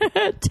 guys.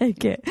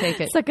 take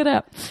it, suck it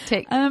up.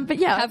 But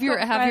yeah, have your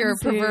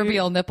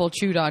proverbial nipple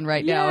chewed on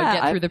right now and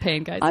get through the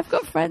pain, guys. I've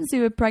got friends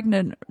who are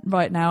pregnant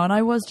right now, and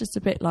I was just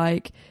a bit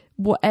like,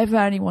 whatever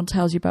anyone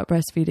tells you about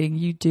breastfeeding,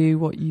 you do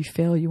what you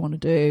feel you want to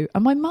do.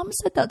 And my mum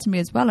said that to me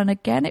as well. And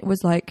again, it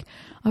was like,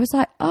 I was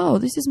like, oh,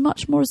 this is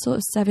much more sort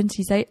of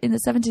 70s. In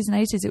the 70s and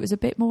 80s, it was a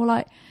bit more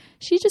like,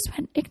 she just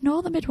went,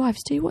 ignore the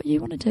midwives, do what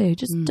you want to do.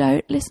 Just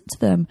don't listen to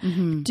them.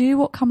 Mm-hmm. Do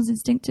what comes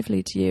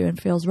instinctively to you and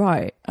feels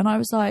right. And I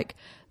was like,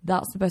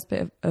 that's the best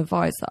bit of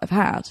advice that I've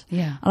had.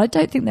 Yeah. And I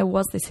don't think there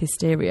was this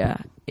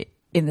hysteria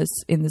in the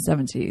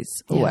 70s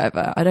or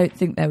whatever. I don't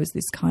think there was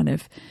this kind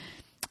of,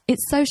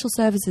 it's social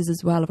services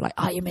as well of like,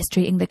 oh, you're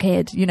mistreating the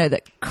kid, you know,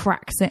 that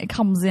cracks it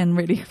comes in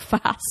really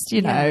fast,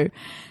 you know,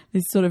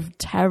 this sort of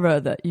terror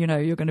that, you know,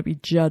 you're going to be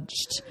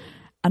judged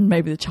and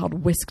maybe the child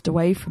whisked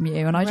away from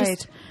you. And I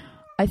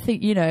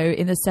think, you know,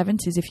 in the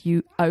 70s, if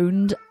you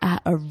owned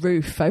a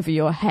roof over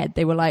your head,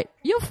 they were like,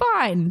 you're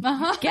fine,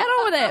 get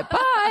on with it,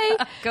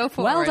 bye, go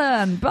for it, well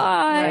done,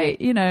 bye,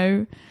 you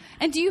know.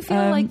 And do you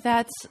feel like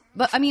that's,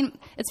 but I mean,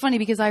 it's funny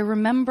because I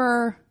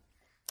remember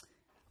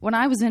when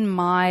I was in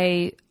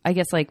my, I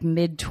guess, like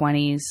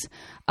mid-20s,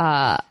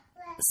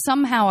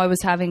 somehow I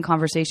was having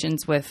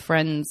conversations with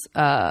friends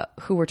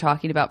who were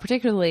talking about,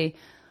 particularly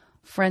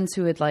friends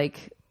who had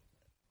like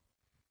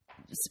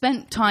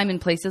spent time in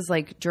places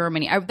like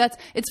Germany.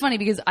 It's funny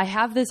because I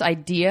have this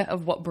idea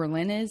of what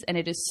Berlin is, and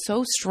it is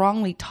so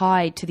strongly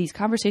tied to these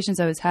conversations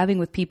I was having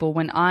with people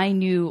when I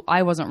knew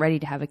I wasn't ready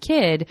to have a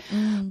kid.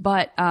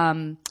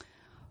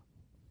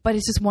 But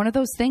it's just one of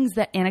those things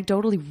that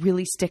anecdotally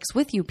really sticks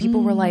with you.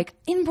 People were like,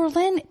 in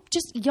Berlin,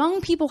 just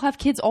young people have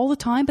kids all the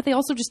time, but they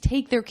also just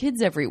take their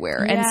kids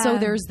everywhere. Yeah. And so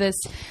there's this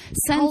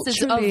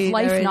sense of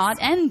life not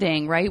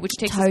ending, right? Which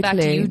takes us back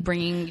to you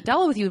bringing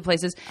Della with you to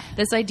places.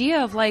 This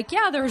idea of like,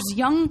 there's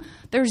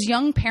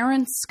young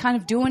parents kind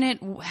of doing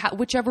it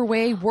whichever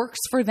way works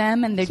for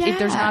them. And there's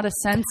not a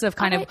sense of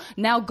kind of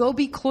now go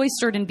be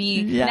cloistered and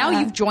be, now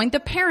you've joined the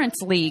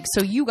parents league.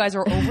 So you guys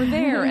are over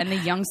there and the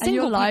young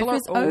single people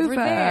are over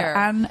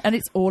there. And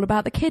it's all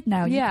about the kid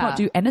now. You can't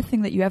do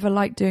anything that you ever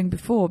liked doing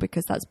before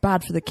because that's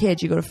bad for the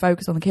kid. You've got to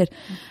focus on the kid.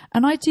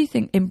 And I do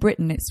think in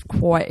Britain it's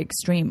quite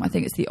extreme. I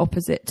think it's the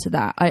opposite to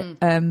that.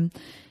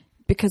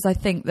 Because I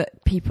think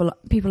that people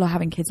are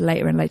having kids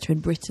later and later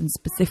in Britain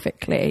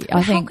specifically.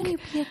 How can you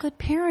be a good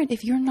parent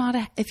if you're not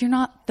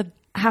the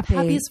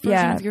happiest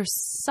version of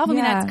yourself? I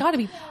mean, that's got to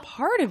be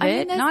part of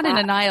it, not in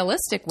a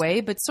nihilistic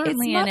way, but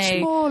certainly it's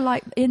much more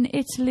like in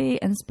Italy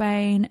and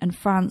Spain and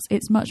France.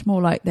 It's much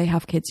more like they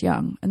have kids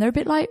young, and they're a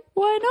bit like,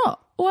 why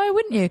not? Why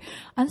wouldn't you?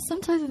 And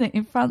sometimes I think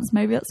in France,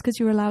 maybe that's because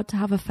you're allowed to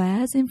have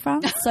affairs in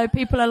France. So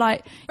people are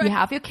like, you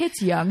have your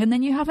kids young and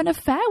then you have an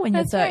affair when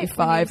you're 35.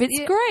 Right.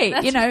 It's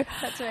great, you know.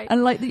 That's right.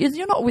 And like,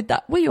 you're not with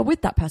that, well, you're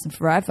with that person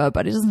forever,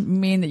 but it doesn't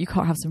mean that you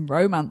can't have some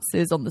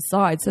romances on the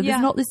side. So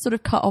there's not this sort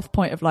of cut off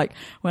point of like,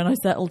 when I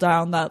settle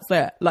down, that's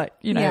it. Like,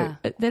 you know,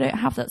 they don't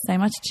have that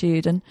same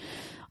attitude. And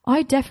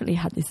I definitely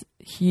had this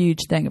huge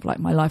thing of like,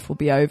 my life will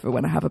be over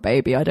when I have a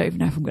baby. I don't even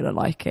know if I'm going to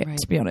like it,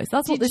 to be honest.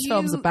 That's what this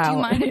film's about. Do you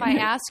mind if I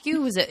ask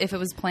you, if it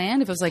was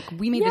planned? If it was like,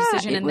 we made the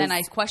decision and then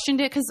I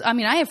questioned it? Because I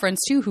mean, I have friends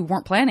too who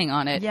weren't planning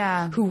on it,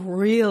 who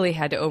really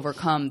had to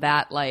overcome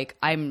that. Like,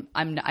 I'm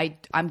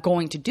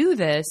going to do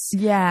this,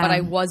 but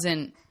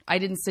I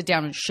didn't sit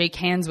down and shake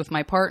hands with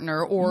my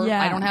partner, or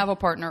I don't have a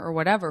partner or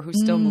whatever, who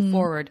still moved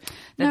forward.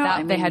 They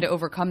had to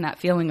overcome that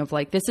feeling of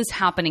like, this is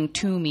happening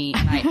to me,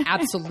 and I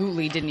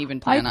absolutely didn't even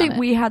plan on it. I think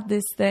we had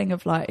this thing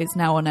of like, it's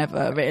now or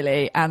never,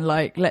 really, and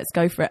like, let's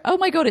go for it. Oh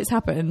my God, it's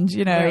happened,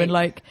 you know, and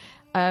like,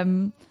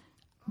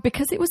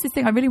 because it was this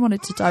thing, I really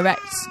wanted to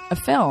direct a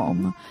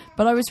film,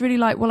 but I was really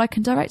like, well, I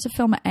can direct a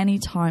film at any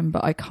time,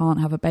 but I can't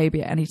have a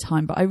baby at any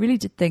time. But I really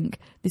did think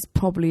this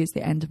probably is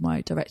the end of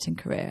my directing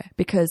career,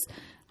 because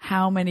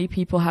how many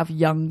people have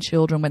young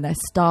children when they're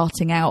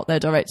starting out their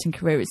directing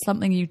career? It's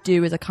something you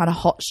do as a kind of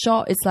hot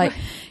shot. It's like,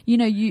 you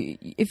know,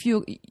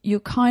 you're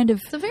kind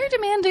of... It's a very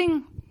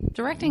demanding...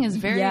 Directing is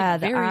very, very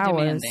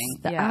demanding.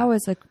 The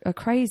hours are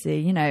crazy,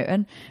 you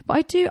know.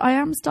 But I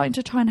am starting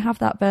to try and have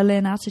that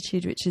Berlin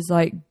attitude, which is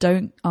like,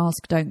 don't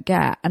ask, don't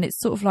get. And it's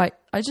sort of like,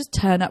 I just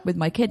turn up with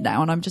my kid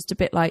now and I'm just a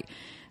bit like,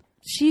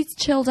 she's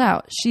chilled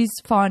out. She's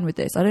fine with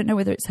this. I don't know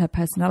whether it's her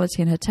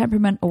personality and her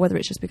temperament or whether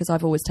it's just because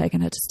I've always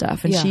taken her to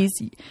stuff. And she's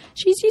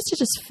used to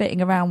just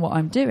fitting around what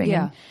I'm doing.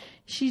 Yeah.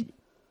 And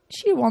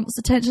she wants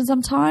attention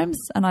sometimes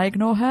and I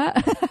ignore her.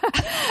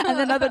 And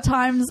then other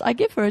times I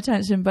give her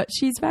attention, but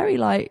she's very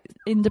like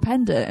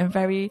independent and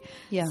very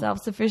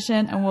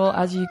self-sufficient and will,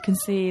 as you can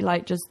see,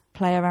 like just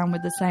play around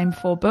with the same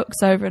 4 books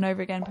over and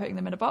over again, putting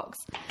them in a box.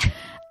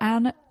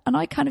 And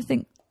I kind of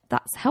think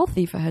that's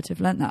healthy for her to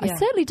have learnt that. I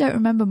certainly don't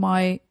remember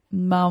my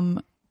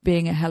mum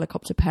being a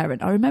helicopter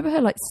parent. I remember her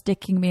like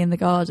sticking me in the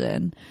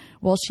garden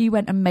while she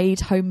went and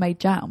made homemade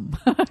jam,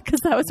 because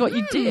that was what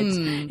you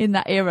did in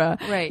that era,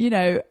 right? You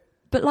know,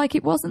 but like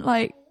it wasn't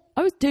like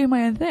I was doing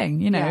my own thing,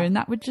 you know, and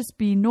that would just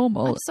be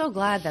normal. I'm so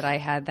glad that I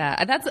had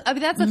that. That's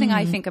the thing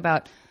I think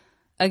about,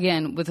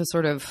 again, with a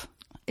sort of,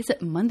 is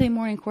it Monday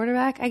morning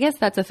quarterback? I guess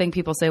that's a thing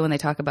people say when they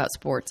talk about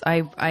sports.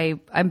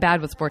 I'm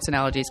bad with sports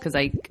analogies because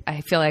I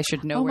feel I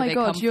should know where they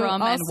come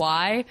from and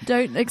why.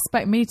 Don't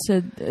expect me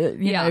to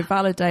know,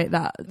 validate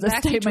that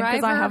statement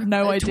because I have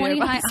no idea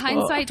about sport.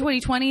 Hindsight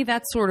 2020,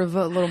 that's sort of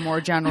a little more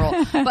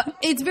general. But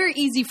it's very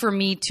easy for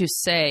me to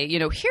say, you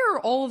know, here are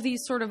all of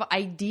these sort of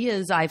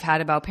ideas I've had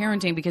about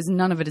parenting because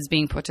none of it is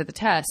being put to the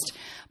test.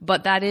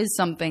 But that is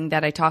something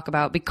that I talk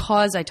about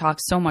because I talk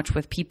so much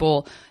with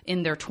people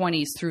in their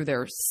 20s through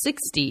their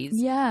 60s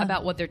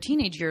about what their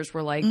teenage years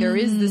were like. There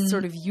is this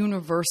sort of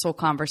universal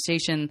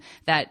conversation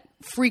that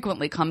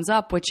frequently comes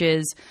up, which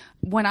is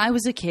when I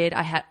was a kid,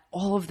 I had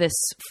all of this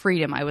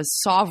freedom. I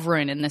was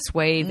sovereign in this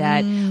way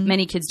that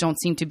many kids don't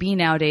seem to be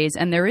nowadays.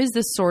 And there is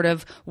this sort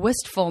of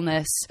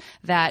wistfulness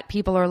that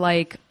people are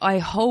like, I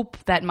hope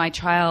that my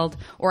child,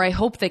 or I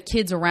hope that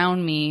kids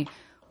around me,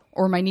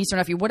 or my niece or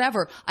nephew,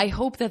 whatever, I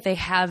hope that they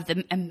have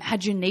the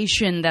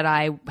imagination that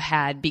I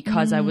had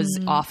because I was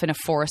off in a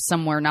forest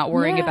somewhere not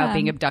worrying about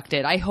being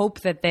abducted. I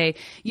hope that they,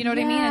 you know what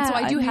I mean? And so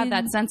I do have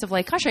that sense of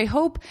like, gosh, I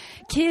hope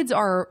kids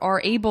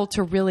are able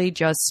to really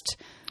just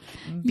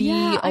be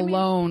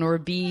alone or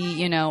be,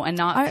 you know, and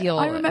not feel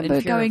I remember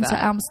going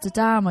to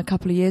Amsterdam a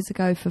couple of years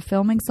ago for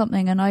filming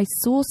something, and I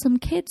saw some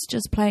kids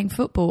just playing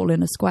football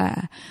in a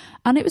square.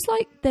 And it was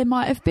like there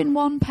might have been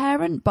one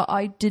parent, but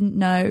I didn't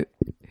know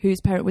whose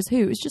parent was who.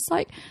 It was just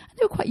like,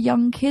 they were quite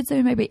young kids. They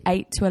were maybe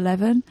 8 to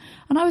 11.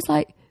 And I was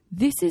like,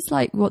 this is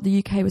like what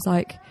the UK was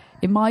like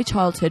in my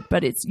childhood,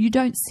 but you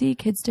don't see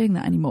kids doing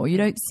that anymore. You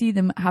don't see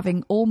them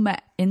having all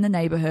met in the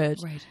neighborhood,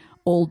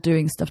 all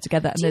doing stuff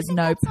together, and there's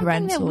no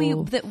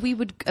parental... That we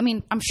would, I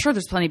mean, I'm sure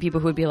there's plenty of people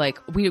who would be like,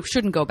 we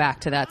shouldn't go back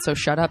to that, so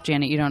shut up,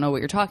 Janet, you don't know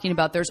what you're talking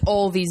about. There's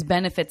all these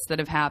benefits that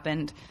have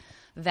happened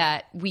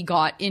that we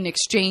got in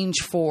exchange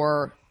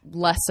for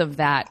less of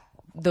that,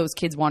 those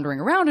kids wandering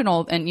around and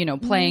all, and, you know,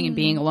 playing and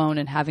being alone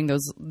and having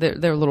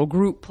their little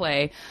group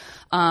play.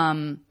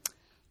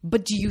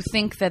 But do you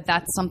think that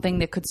that's something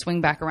that could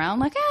swing back around?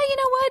 Like, you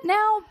know what?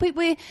 Now,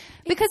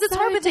 because it's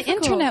hard with the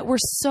internet. We're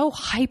so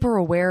hyper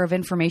aware of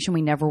information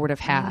we never would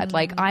have had.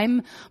 Like,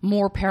 I'm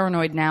more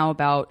paranoid now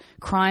about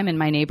crime in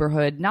my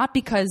neighborhood, not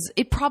because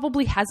it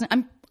probably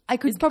hasn't. I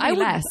would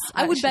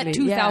bet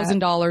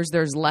 $2,000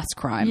 there's less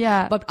crime.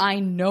 Yeah. But I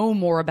know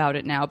more about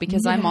it now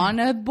because I'm on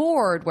a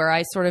board where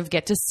I sort of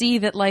get to see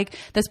that, like,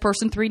 this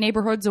person 3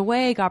 neighborhoods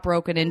away got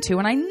broken into,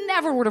 and I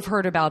never would have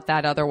heard about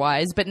that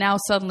otherwise. But now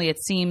suddenly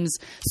it seems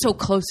so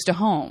close to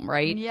home,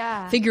 right?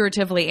 Yeah.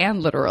 Figuratively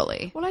and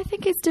literally. Well, I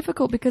think it's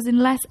difficult because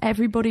unless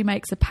everybody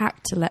makes a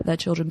pact to let their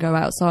children go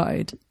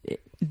outside,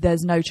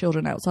 there's no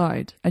children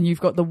outside, and you've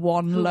got the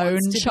one lone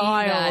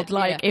child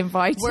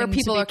inviting where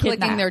people are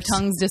clicking their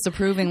tongues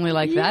disapprovingly,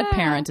 like that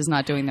parent is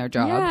not doing their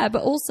job. Yeah,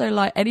 but also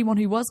like anyone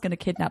who was going to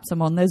kidnap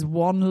someone, there's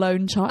one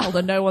lone child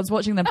and no one's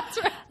watching them.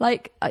 That's right.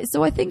 Like,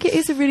 so I think it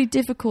is a really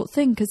difficult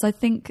thing because I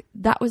think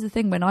that was the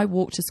thing when I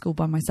walked to school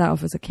by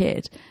myself as a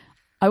kid.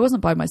 I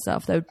wasn't by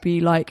myself. There would be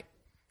like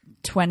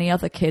 20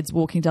 other kids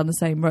walking down the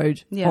same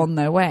road on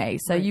their way,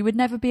 so you would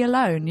never be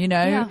alone, you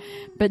know.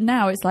 But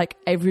now it's like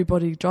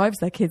everybody drives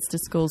their kids to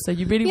school, so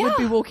you really would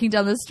be walking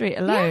down the street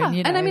alone,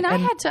 you know. And I mean, I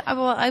had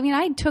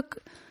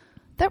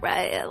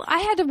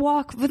to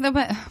walk with them.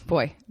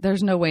 Boy,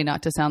 there's no way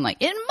not to sound like,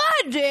 in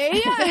my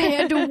day I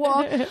had to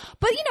walk.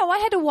 But, you know, I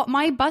had to walk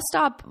my bus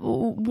stop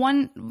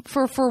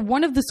for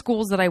one of the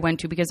schools that I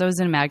went to, because I was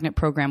in a magnet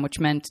program, which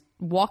meant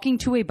walking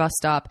to a bus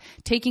stop,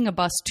 taking a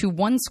bus to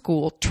one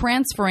school,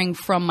 transferring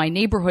from my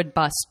neighborhood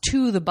bus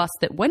to the bus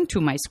that went to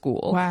my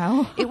school.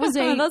 Wow. It was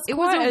an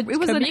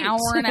hour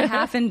and a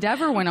half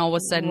endeavor when all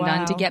was said and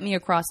done to get me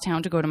across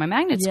town to go to my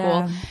magnet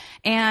school.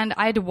 And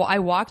I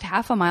walked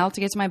half a mile to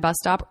get to my bus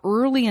stop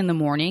early in the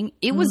morning.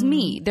 It was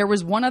me. There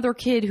was one other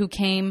kid who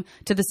came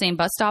to the same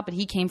bus stop, but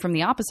he came from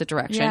the opposite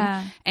direction.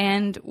 Yeah.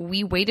 And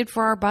we waited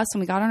for our bus, and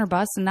we got on our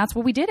bus, and that's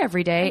what we did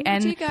every day.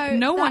 And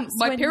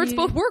my parents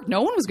both worked.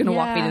 No one was going to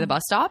walk me to the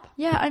bus stop.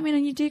 Yeah, I mean,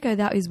 and you do go,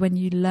 that is when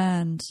you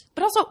learned.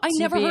 But also, I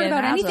never heard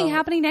about anything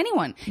happening to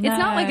anyone. It's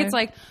not like it's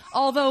like,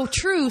 although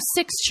true,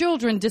 6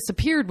 children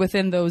disappeared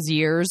within those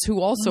years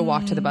who also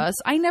walked to the bus.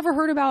 I never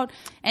heard about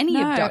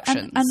any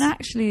abductions. And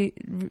actually,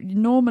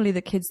 normally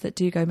the kids that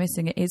do go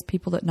missing, it is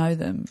people that know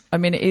them. I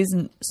mean, it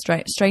isn't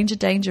stranger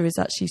danger is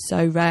actually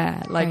so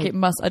rare. Like it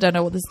must, I don't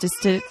know what the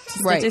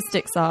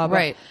statistics are.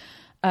 But,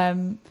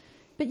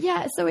 But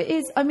yeah, so it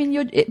is. I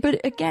mean,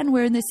 but again,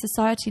 we're in this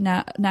society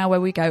now where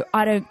we go,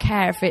 I don't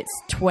care if it's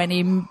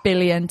 20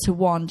 billion to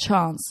 1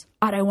 chance.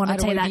 I don't want to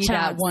take that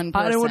chance.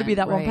 I don't want to be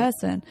that one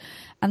person.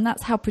 And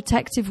that's how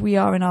protective we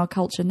are in our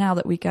culture now,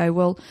 that we go,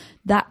 well,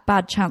 that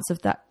bad chance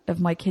of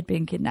my kid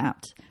being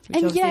kidnapped, which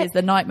and obviously is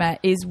the nightmare,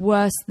 is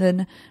worse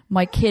than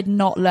my kid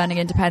not learning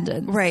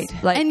independence. Right.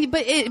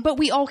 But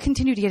we all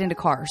continue to get into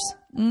cars.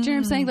 Do you know what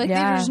I'm saying? Like,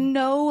 there's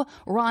no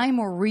rhyme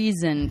or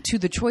reason to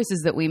the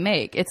choices that we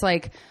make. It's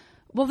like,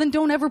 well, then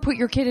don't ever put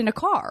your kid in a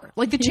car.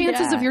 Like, the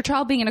chances of your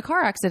child being in a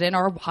car accident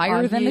are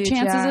higher than the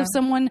chances of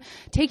someone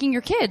taking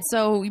your kid.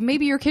 So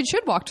maybe your kid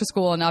should walk to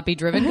school and not be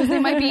driven, because they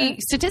might be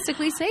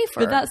statistically safer.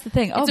 But that's the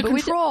thing. It's a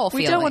control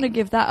we don't want to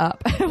give that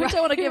up. We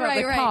don't want to give up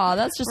the car.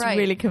 That's just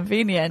really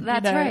convenient.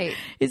 That's right.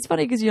 It's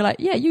funny because you're like,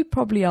 yeah, you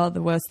probably are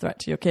the worst threat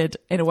to your kid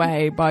in a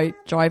way by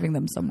driving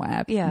them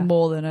somewhere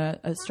more than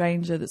a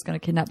stranger that's going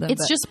to kidnap them.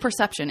 It's just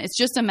perception. It's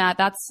just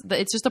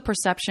it's just a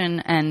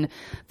perception and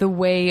the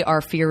way our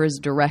fear is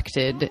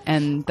directed.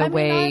 And the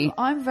way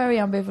I'm very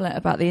ambivalent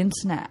about the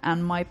internet,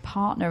 and my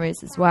partner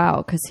is as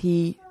well, because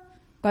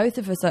both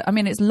of us are, I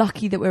mean, it's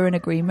lucky that we're in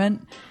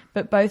agreement,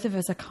 but both of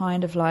us are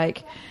kind of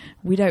like,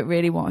 we don't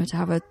really want her to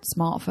have a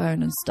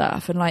smartphone and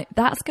stuff, and like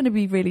that's going to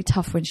be really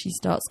tough when she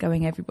starts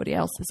going, everybody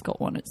else has got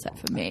one except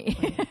for me.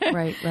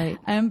 right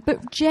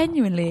But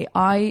genuinely,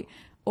 I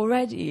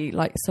already,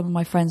 like, some of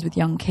my friends with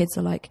young kids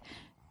are like,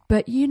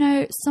 but, you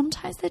know,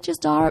 sometimes they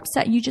just are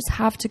upset. You just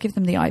have to give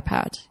them the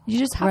iPad. You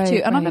just have to.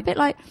 And I'm a bit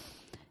like,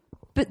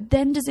 but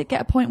then does it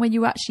get a point where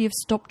you actually have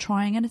stopped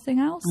trying anything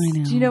else? I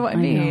know. Do you know what I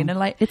mean? Know. And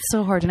like, it's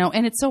so hard to know.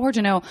 And it's so hard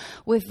to know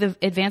with the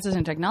advances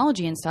in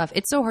technology and stuff.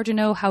 It's so hard to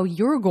know how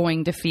you're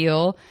going to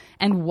feel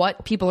and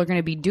what people are going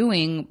to be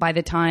doing by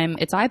the time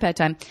it's iPad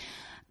time.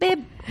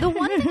 Babe, the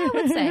one thing I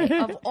would say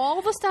of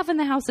all the stuff in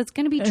the house that's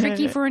going to be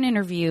tricky for an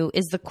interview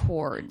is the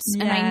cords.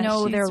 Yeah, and I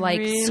know they're like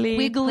really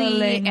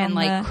squiggly and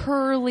like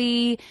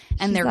curly,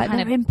 and they're like,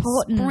 kind of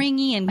important,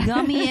 springy and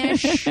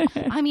gummy-ish.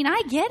 I mean,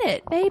 I get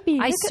it. Baby,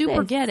 I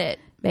super get it.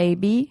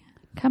 Baby,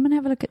 come and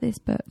have a look at this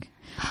book.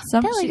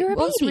 Della, you're a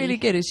what's baby. really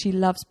good is she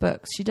loves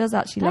books. She does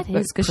actually love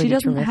books because she pretty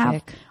doesn't have.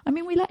 terrific. I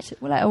mean, we let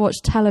her watch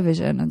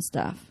television and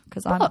stuff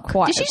because I'm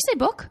quite. Did she say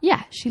book?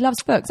 Yeah, she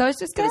loves books. I was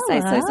just going to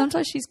say. So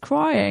sometimes she's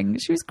crying.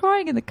 She was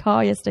crying in the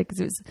car yesterday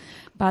because it was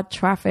bad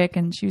traffic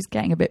and she was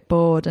getting a bit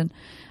bored and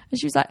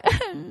she was like,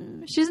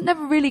 she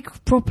never really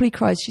properly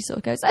cries. She sort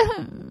of goes,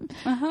 and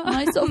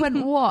I sort of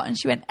went, what? And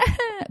she went,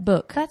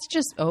 book. That's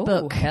just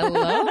book.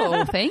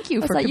 Hello, thank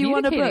you for like, you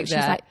want a book? That. She's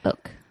like,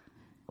 book.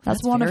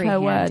 That's one of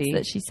her words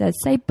that she says.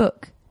 Say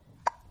book.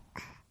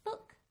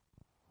 Book.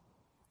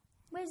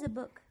 Where's the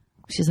book?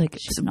 She's like,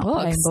 she's a not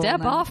book.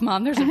 Step off,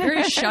 Mom. There's a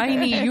very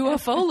shiny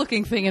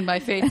UFO-looking thing in my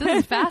face.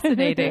 This is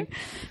fascinating.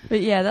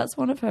 But yeah, that's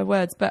one of her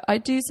words. But I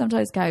do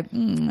sometimes go,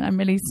 I'm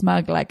really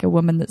smug, like a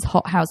woman that's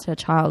hothoused her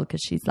child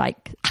because she's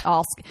like,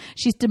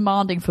 she's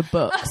demanding for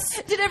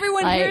books. Did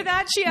everyone hear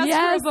that? She asked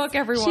for a book,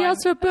 everyone. She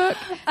asked for a book.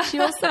 She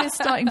also is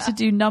starting to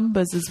do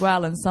numbers as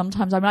well. And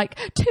sometimes I'm like,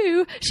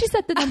 2. She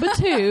said the number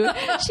 2.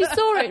 She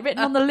saw it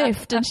written on the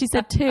lift and she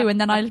said 2.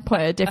 And then I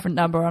put a different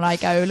number and I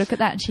go, look at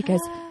that. And she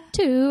goes,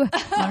 2.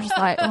 And I'm just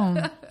like,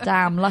 oh,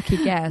 damn, lucky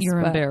guess.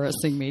 You're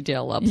embarrassing me,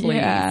 Della.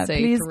 Please say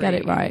please 3. get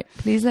it right.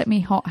 Please let me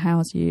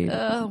hothouse you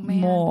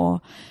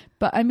more.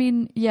 But I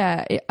mean,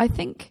 yeah, I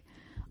think,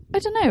 I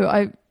don't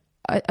know.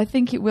 I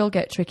think it will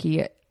get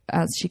tricky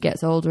as she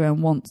gets older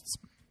and wants,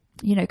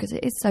 you know, because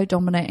it is so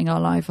dominating our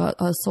life, our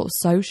sort of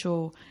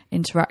social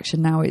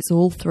interaction now. It's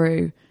all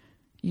through,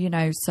 you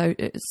know,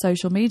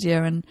 social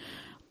media, and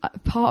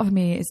part of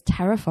me is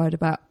terrified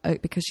about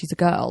because she's a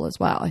girl as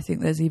well. I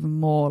think there's even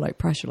more like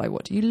pressure, like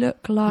what do you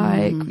look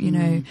like, you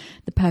know,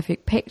 the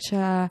perfect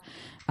picture.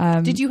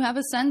 Did you have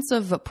a sense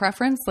of a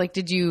preference? Like,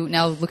 did you,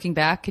 now looking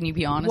back, can you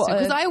be honest?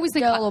 Because I always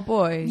think girl or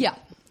boy. Yeah.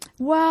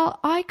 Well,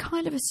 I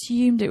kind of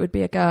assumed it would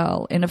be a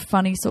girl in a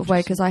funny sort of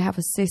way because I have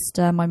a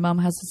sister, my mum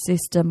has a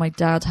sister, my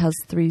dad has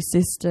 3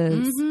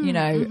 sisters, you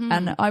know,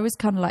 and I was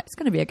kind of like, it's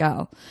going to be a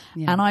girl.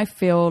 Yeah. And I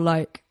felt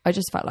like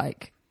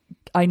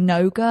I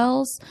know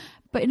girls,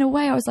 but in a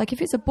way I was like,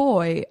 if it's a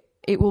boy,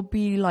 it will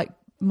be like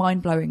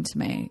mind-blowing to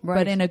me,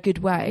 but in a good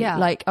way. Yeah.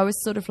 Like I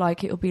was sort of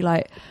like, it'll be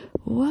like,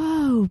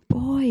 whoa,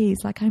 boys,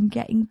 like I'm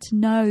getting to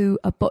know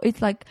a boy.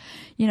 It's like,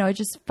 you know, I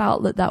just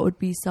felt that would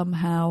be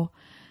somehow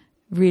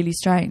really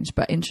strange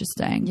but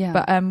interesting. Yeah.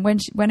 But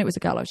when it was a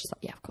girl, I was just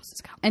like, yeah, of course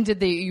it's a girl. And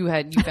did you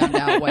found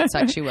out what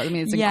sex she was? I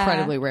mean, it's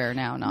incredibly rare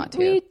now not to.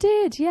 We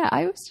did, yeah.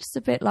 I was just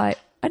a bit like,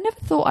 I never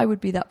thought I would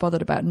be that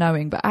bothered about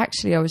knowing, but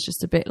actually I was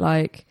just a bit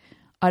like,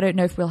 I don't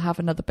know if we'll have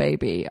another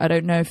baby. I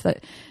don't know if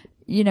that,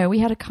 you know, we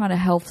had a kind of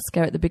health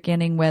scare at the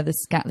beginning where they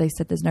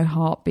said there's no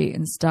heartbeat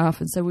and stuff.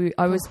 And so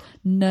I was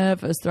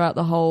nervous throughout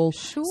the whole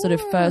sort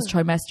of first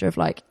trimester of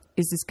like,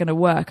 is this going to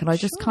work? And I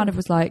just kind of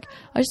was like,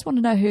 I just want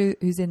to know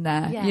who's in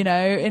there, you know?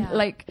 And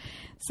like,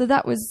 so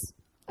that was,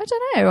 I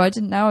don't know. I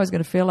didn't know I was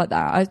going to feel like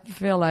that. I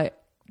feel like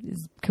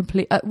it's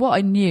complete. What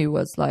I knew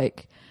was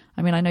like,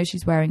 I mean, I know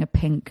she's wearing a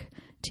pink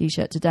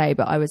t-shirt today,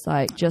 but I was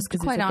like, just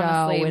because it's a girl,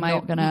 honestly, we're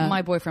not gonna.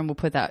 My boyfriend will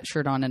put that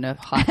shirt on in a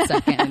hot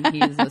second, and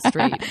he's a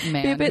straight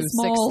man Be a bit who's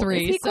small. 6'3".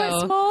 Is he quite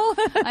So small?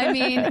 I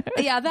mean,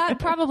 yeah, that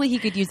probably he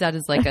could use that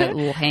as like a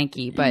little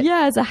hanky, but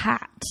yeah, as a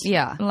hat.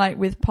 Yeah. Like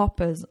with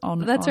poppers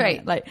on. That's on right.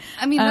 It. Like,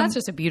 I mean, that's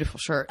just a beautiful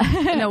shirt.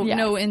 No, Yeah.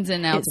 no ins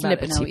and outs it's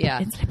about Liberty. it. No, yeah,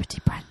 It's Liberty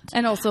brand.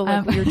 and also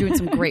like you're doing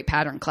some great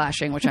pattern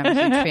clashing, which I'm a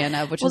huge fan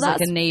of, which is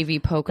like a navy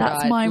polka dot.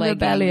 That's my legging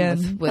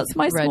rebellion. with That's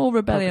my red small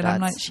rebellion. polka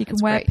I'm like, dots. she can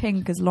That's wear great.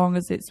 pink as long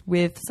as it's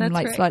with some That's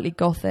like right. slightly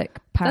gothic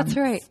pants. That's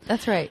right.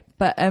 That's right.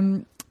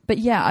 But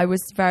yeah, I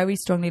was very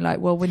strongly like,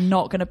 well, we're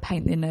not going to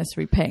paint the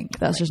nursery pink.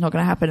 That's just not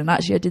going to happen. And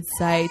actually, I did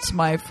say to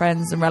my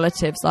friends and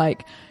relatives,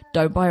 like,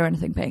 don't buy her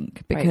anything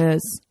pink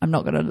because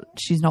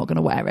she's not going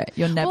to wear it.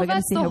 You're never going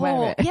to see her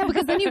wear it. Yeah,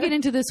 because then you get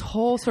into this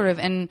whole sort of,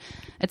 and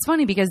it's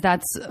funny because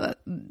that's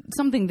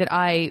something that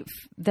I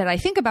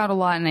think about a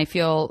lot, and I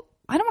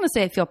don't want to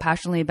say I feel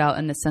passionately about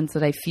in the sense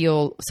that I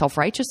feel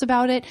self-righteous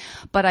about it,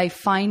 but I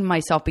find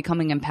myself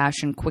becoming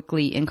impassioned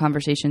quickly in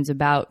conversations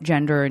about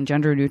gender and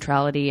gender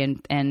neutrality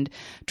and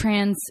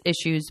trans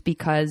issues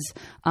because,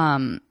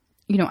 I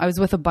was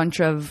with a bunch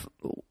of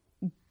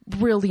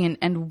brilliant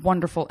and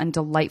wonderful and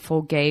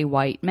delightful gay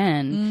white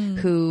men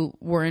who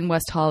were in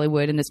West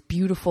Hollywood, in this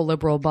beautiful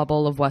liberal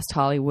bubble of West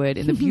Hollywood,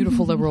 in the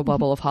beautiful liberal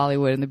bubble of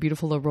Hollywood, in the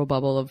beautiful liberal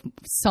bubble of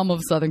some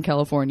of Southern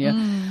California.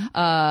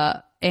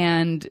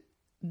 And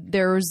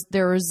there's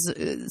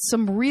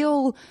some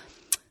real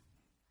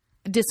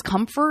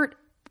discomfort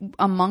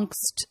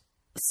amongst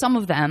some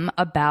of them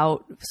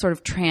about sort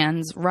of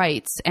trans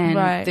rights and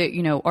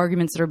the,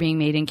 arguments that are being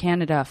made in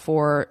Canada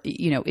for,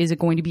 is it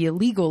going to be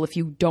illegal if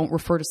you don't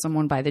refer to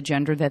someone by the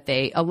gender that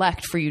they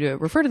elect for you to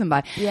refer to them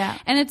by? Yeah.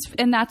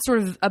 And that's sort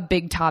of a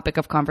big topic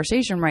of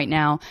conversation right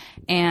now.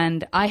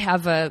 And I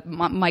have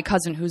my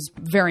cousin who's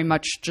very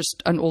much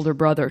just an older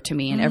brother to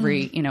me in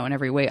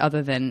every way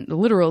other than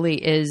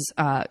literally is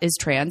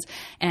trans.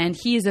 And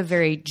he is a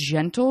very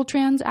gentle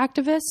trans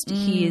activist.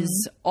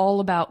 He's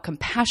all about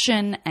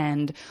compassion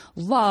and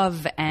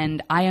love,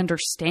 and I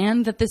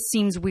understand that this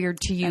seems weird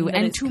to you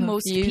and to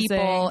most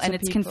people, and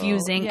it's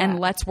confusing, and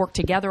let's work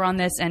together on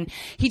this. And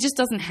he just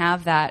doesn't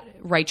have that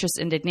righteous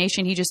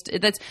indignation.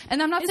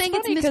 And I'm not saying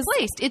it's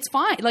misplaced. It's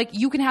fine. Like,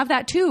 you can have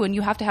that too, and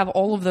you have to have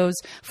all of those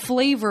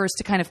flavors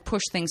to kind of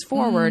push things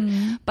forward.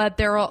 But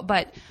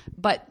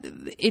but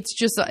it's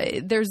just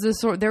there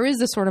is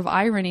this sort of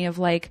irony of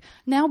like,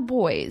 now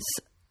boys,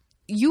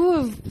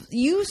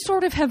 you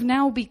sort of have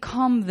now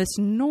become this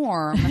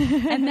norm,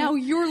 and now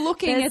you're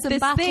looking at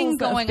this thing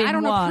going, I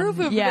don't approve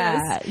of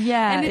this.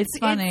 Yeah, and it's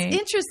funny. It's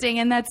interesting,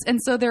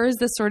 and so there is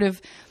this sort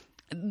of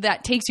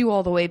that takes you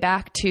all the way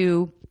back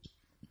to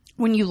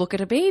when you look at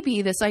a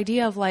baby, this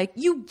idea of like,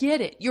 you get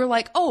it. You're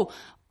like, oh.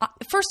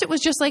 First, it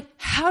was just like,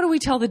 how do we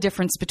tell the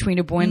difference between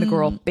a boy and a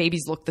girl?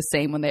 Babies look the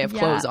same when they have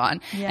clothes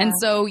on. Yeah. And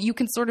so you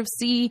can sort of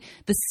see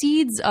the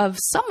seeds of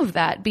some of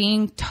that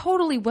being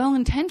totally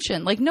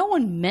well-intentioned. Like, no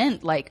one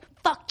meant like,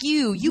 fuck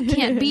you, you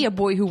can't be a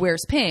boy who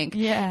wears pink.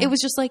 Yeah. It was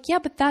just like, yeah,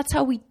 but that's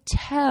how we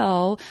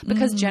tell,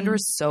 because gender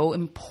is so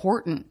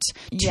important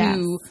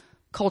to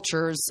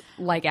cultures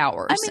like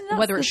ours. I mean,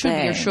 whether it should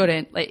be or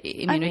shouldn't. Like,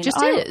 it just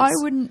is. I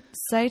wouldn't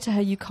say to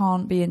her, you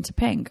can't be into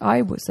pink.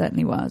 I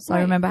certainly was. Right.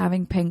 I remember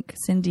having pink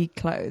Cindy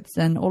clothes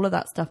and all of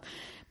that stuff.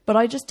 But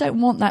I just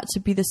don't want that to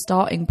be the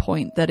starting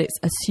point, that it's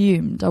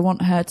assumed. I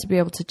want her to be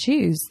able to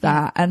choose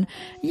that. And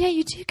yeah,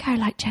 you do go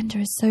like, gender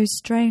is so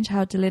strange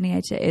how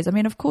delineated it is. I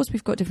mean, of course,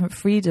 we've got different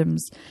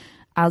freedoms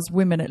as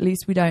women. At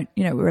least we don't,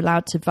 we're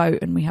allowed to vote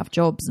and we have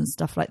jobs and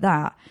stuff like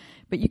that.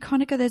 But you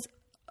kind of go, there's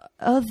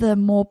other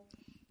more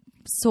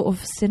sort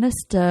of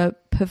sinister,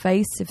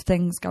 pervasive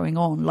things going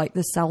on, like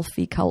the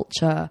selfie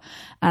culture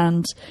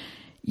and,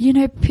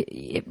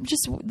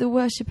 just the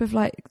worship of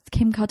like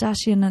Kim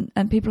Kardashian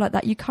and people like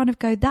that. You kind of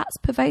go, that's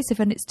pervasive,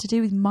 and it's to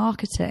do with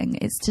marketing.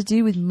 It's to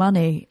do with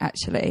money,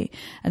 actually.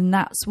 And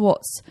that's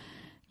what's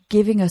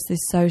giving us this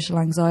social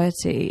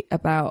anxiety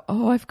about,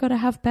 I've got to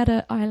have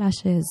better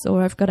eyelashes,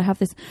 or I've got to have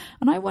this.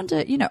 And I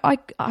wonder,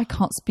 I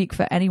can't speak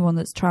for anyone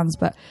that's trans,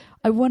 but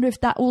I wonder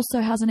if that also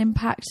has an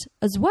impact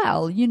as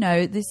well.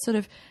 This sort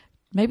of,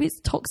 maybe it's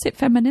toxic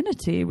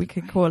femininity, we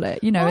could call it,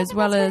 as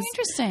well as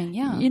interesting.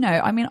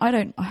 Yeah. I mean,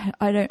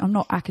 I'm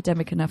not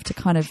academic enough to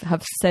kind of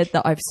have said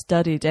that I've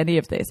studied any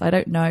of this. I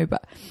don't know,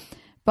 but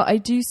I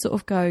do sort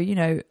of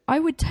go, I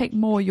would take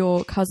more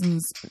your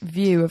cousin's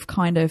view of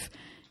kind of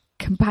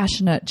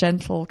compassionate,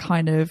 gentle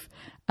kind of,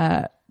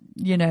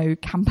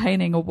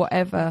 campaigning or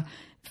whatever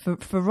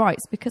for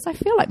rights, because I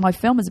feel like my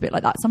film is a bit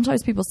like that.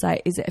 Sometimes people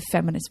say, is it a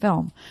feminist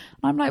film?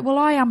 And I'm like, well,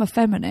 I am a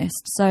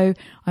feminist, so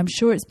I'm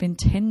sure it's been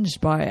tinged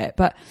by it.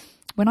 But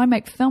when I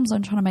make films,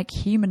 I'm trying to make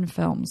human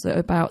films that are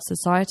about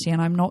society,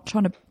 and I'm not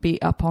trying to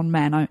beat up on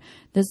men.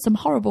 There's some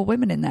horrible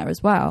women in there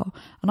as well.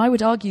 And I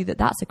would argue that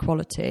that's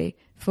equality,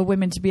 for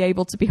women to be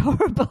able to be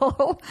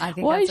horrible. I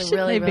think that's a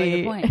really,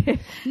 really good point.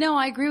 No,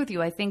 I agree with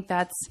you. I think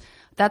that's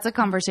a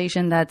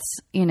conversation that's,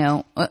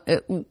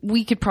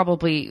 we could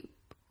probably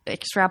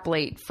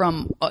extrapolate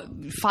from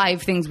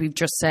 5 things we've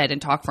just said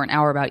and talk for an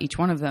hour about each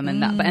one of them.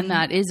 And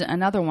that is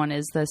another one,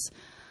 is this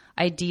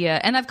idea.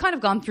 And I've kind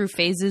of gone through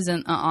phases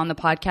on the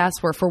podcast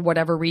where, for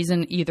whatever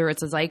reason, either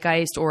it's a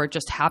zeitgeist or it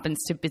just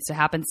it's a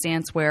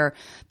happenstance, where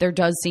there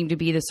does seem to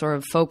be this sort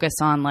of focus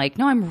on like,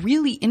 no, I'm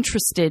really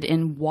interested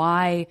in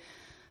why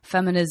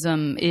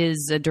feminism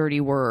is a dirty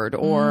word,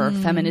 or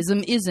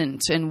feminism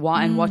isn't, and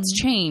why, and what's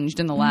changed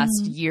in the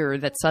last year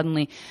that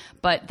suddenly,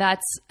 but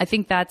I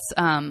think that's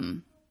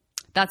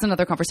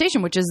another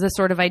conversation, which is this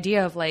sort of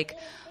idea of like,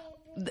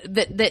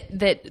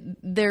 that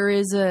there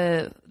is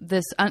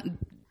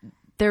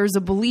there's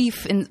a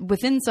belief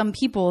within some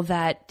people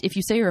that if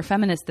you say you're a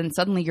feminist, then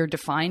suddenly you're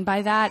defined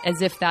by that,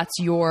 as if that's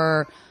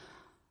your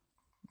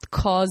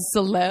cause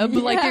celeb.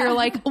 Like, you're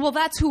like, well,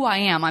 that's who I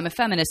am. I'm a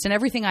feminist, and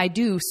everything I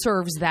do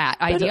serves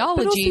that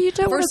ideology.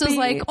 Versus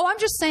like, oh, I'm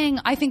just saying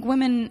I think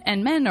women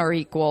and men are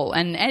equal,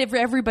 and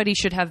everybody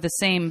should have the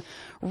same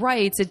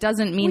rights. It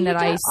doesn't mean that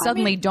I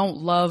suddenly don't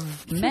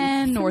love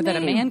men, or that a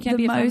man can't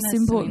be a feminist. The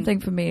most important thing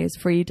for me is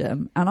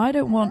freedom, and I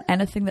don't want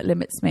anything that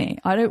limits me.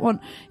 I don't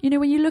want,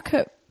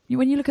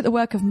 when you look at the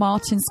work of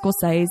Martin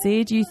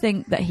Scorsese, do you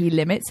think that he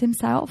limits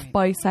himself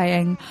by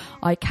saying,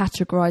 I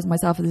categorize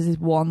myself as this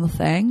one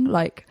thing?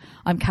 Like,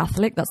 I'm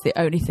Catholic, that's the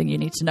only thing you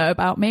need to know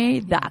about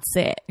me. That's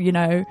it,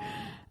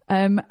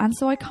 And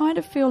so I kind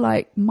of feel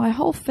like my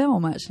whole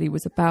film actually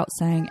was about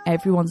saying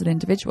everyone's an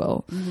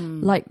individual.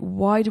 Like,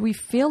 why do we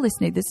feel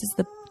this need? This is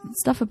the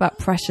stuff about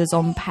pressures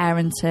on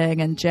parenting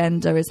and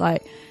gender, is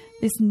like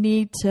this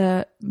need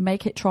to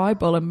make it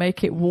tribal and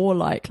make it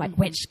warlike. Like,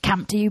 which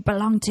camp do you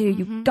belong to?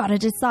 You've got to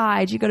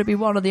decide. You've got to be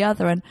one or the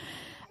other. And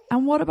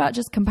what about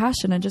just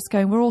compassion and just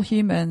going, we're all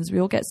humans. We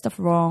all get stuff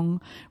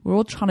wrong. We're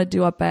all trying to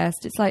do our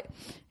best. It's like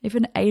if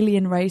an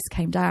alien race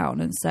came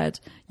down and said,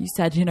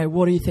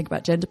 what do you think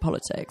about gender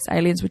politics?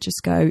 Aliens would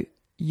just go,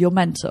 you're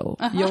mental.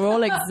 You're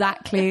all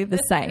exactly the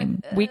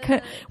same. We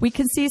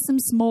can see some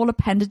small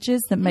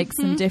appendages that make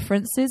some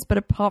differences, but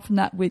apart from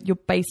that, you're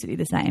basically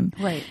the same.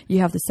 Right. You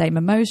have the same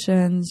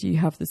emotions. You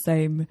have the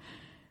same,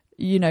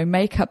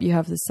 makeup. You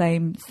have the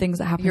same things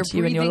that happen to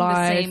you in your life.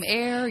 You're breathing the same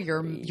air.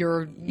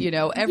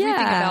 You're everything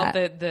about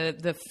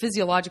the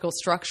physiological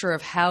structure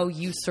of how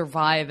you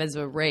survive as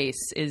a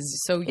race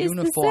is so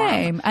uniform. The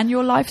same, and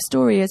your life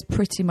story is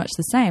pretty much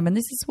the same. And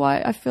this is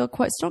why I feel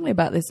quite strongly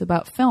about this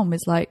about film.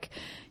 Is like,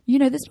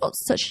 there's not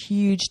such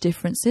huge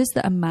differences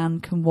that a man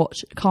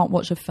can't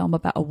watch a film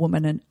about a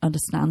woman and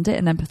understand it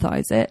and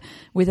empathize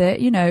with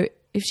it.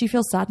 If she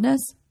feels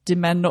sadness, do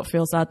men not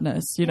feel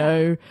sadness?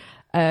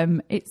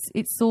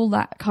 It's all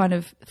that kind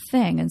of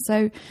thing. And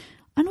so,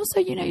 and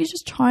also, you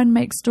just try and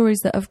make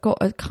stories that have got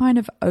a kind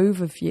of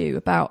overview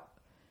about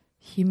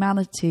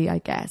humanity, I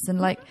guess.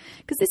 And like,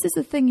 because this is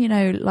the thing,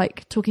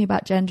 like talking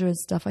about gender and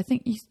stuff, I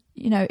think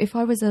if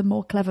I was a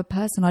more clever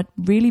person, I'd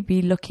really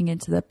be looking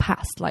into the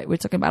past. Like, we're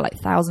talking about like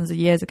thousands of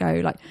years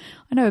ago. Like,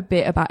 I know a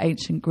bit about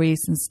ancient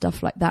Greece and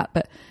stuff like that,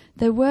 but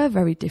there were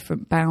very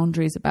different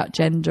boundaries about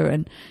gender.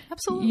 And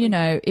absolutely,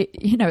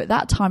 at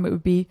that time it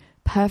would be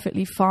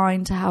perfectly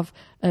fine to have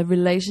a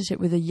relationship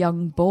with a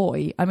young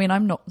boy. I mean,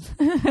 I'm not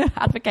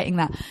advocating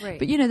that, right.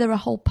 But there are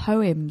whole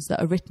poems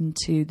that are written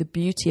to the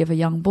beauty of a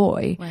young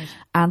boy, right.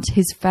 And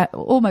his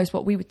almost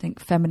what we would think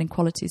feminine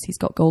qualities. He's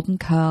got golden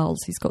curls,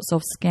 he's got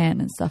soft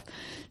skin and stuff.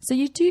 So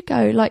you do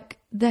go like,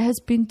 there has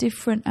been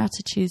different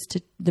attitudes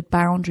to the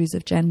boundaries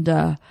of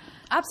gender,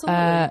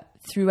 absolutely,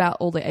 throughout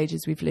all the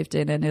ages we've lived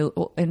in,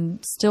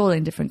 and still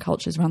in different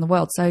cultures around the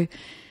world. So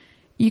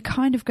you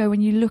kind of go,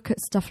 when you look at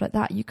stuff like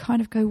that, you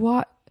kind of go,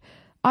 what?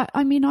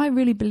 I mean, I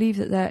really believe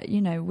that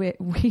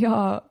we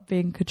are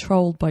being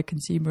controlled by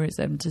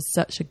consumerism to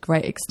such a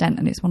great extent.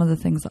 And it's one of the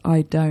things that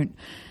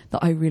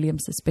I really am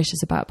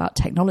suspicious about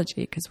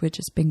technology, because we're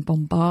just being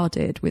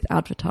bombarded with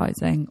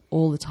advertising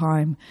all the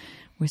time.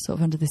 We're sort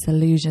of under this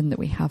illusion that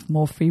we have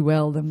more free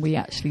will than we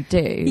actually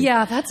do.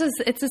 Yeah,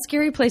 it's a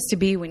scary place to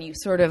be when you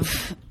sort of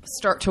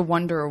start to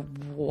wonder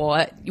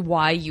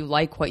why you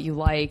like what you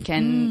like,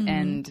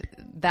 and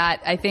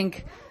that, I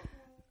think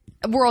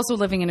we're also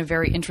living in a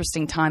very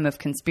interesting time of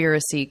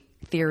conspiracy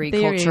theories,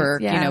 culture,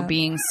 yeah.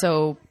 Being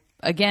so,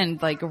 again,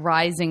 like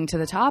rising to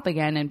the top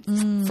again,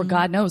 and for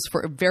God knows,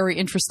 for very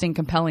interesting,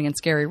 compelling, and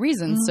scary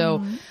reasons.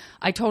 So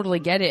I totally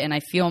get it, and I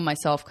feel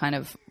myself kind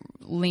of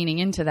leaning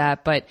into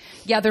that. But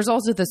yeah, there's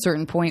also the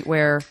certain point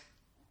where,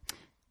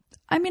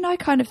 I mean, I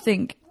kind of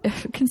think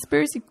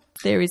conspiracy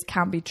theories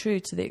can be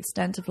true to the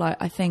extent of, like,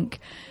 I think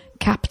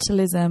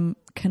capitalism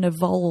can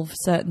evolve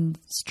certain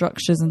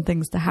structures and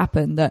things to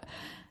happen that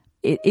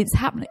it's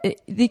happening.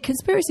 The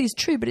conspiracy is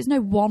true, but it's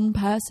no one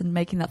person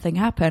making that thing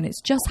happen.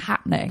 It's just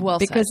happening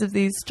because of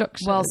these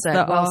structures. Well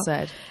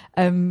said.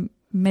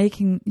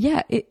 Making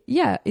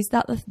is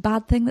that the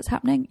bad thing that's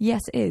happening?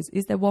 Yes, it is.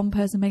 Is there one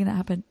person making that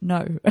happen?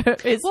 No. I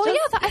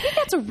think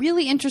that's a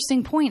really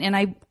interesting point,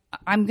 and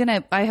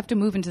I have to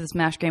move into this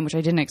MASH game, which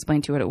I didn't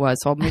explain to you what it was.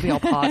 So maybe I'll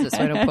pause it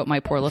so I don't put my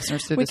poor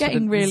listeners through we're this.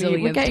 Getting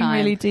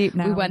really deep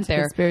now. We went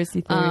there.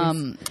 Conspiracy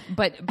theories.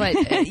 But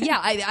yeah,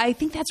 I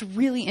think that's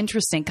really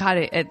interesting.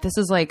 God, this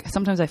is like,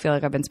 sometimes I feel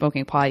like I've been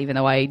smoking pot, even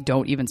though I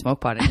don't even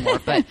smoke pot anymore.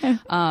 But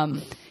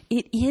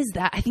it is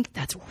that, I think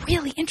that's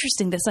really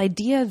interesting. This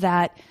idea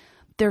that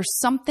there's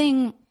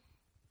something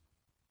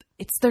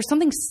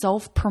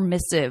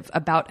self-permissive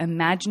about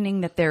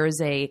imagining that there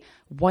is a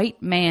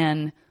white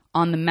man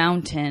on the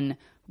mountain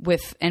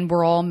and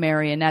we're all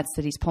marionettes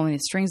that he's pulling the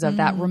strings of.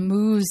 That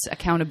removes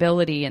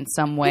accountability in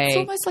some way. It's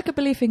almost like a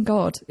belief in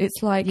God.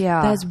 It's like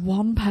there's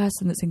one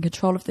person that's in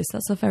control of this.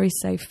 That's a very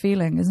safe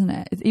feeling, isn't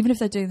it? Even if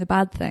they're doing the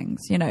bad things,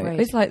 right.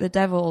 It's like the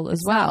devil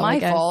as well. It's not my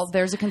fault.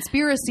 There's a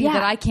conspiracy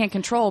that I can't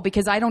control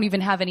because I don't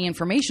even have any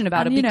information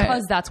about it,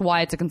 because that's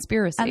why it's a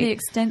conspiracy. And the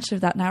extension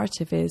of that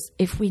narrative is,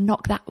 if we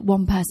knock that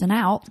one person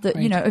out, that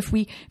if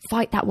we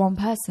fight that one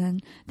person,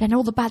 then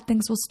all the bad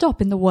things will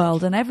stop in the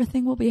world and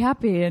everything will be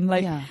happy. And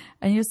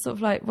and you're sort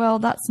of like, well,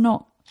 that's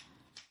not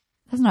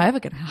ever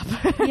going to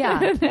happen.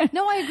 Yeah.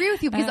 No, I agree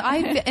with you, because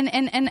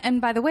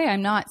and by the way,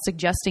 I'm not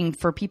suggesting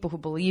for people who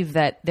believe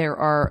that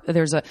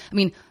there's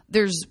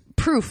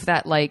proof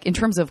that, like, in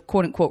terms of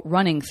quote unquote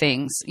running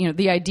things,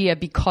 the idea,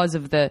 because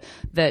of the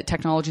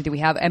technology that we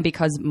have and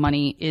because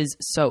money is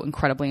so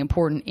incredibly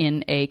important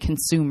in a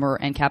consumer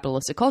and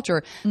capitalistic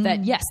culture,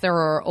 that yes, there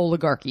are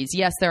oligarchies.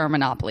 Yes, there are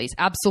monopolies.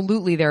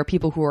 Absolutely. There are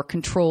people who are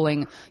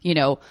controlling,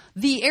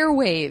 the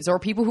airwaves, or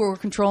people who are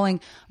controlling.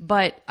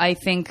 But I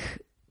think,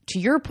 to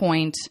your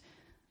point,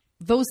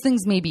 those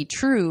things may be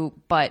true,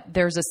 but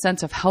there's a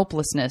sense of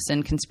helplessness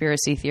in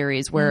conspiracy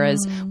theories. Whereas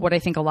what I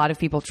think a lot of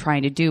people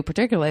trying to do,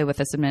 particularly with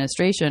this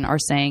administration, are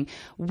saying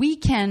we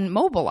can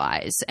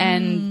mobilize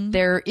and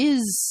there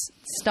is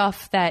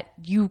stuff that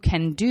you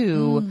can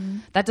do.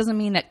 That doesn't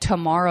mean that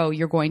tomorrow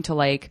you're going to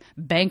like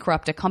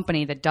bankrupt a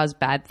company that does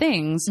bad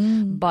things,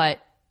 but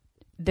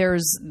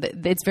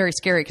it's very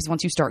scary, because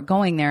once you start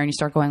going there and you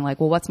start going like,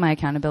 well, what's my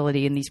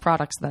accountability in these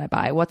products that I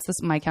buy? What's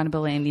my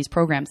accountability in these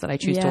programs that I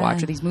choose to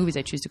watch, or these movies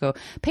I choose to go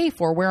pay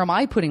for? Where am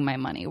I putting my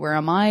money? Where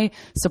am I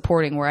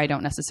supporting where I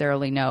don't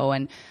necessarily know?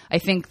 And I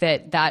think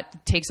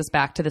that takes us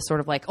back to this sort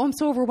of like, oh, I'm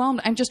so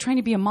overwhelmed. I'm just trying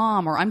to be a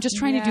mom, or I'm just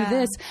trying to do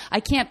this. I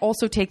can't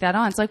also take that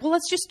on. It's like, well,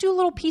 let's just do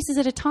little pieces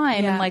at a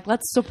time and like,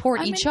 let's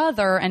support each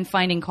other and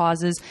finding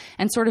causes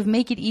and sort of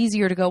make it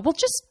easier to go, well,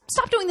 just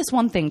stop doing this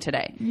one thing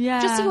today.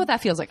 Yeah. Just see what that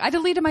feels like. I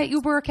deleted my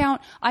Uber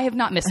account. I have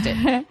not missed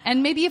it.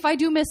 And maybe if I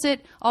do miss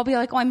it, I'll be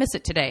like, oh, I miss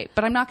it today.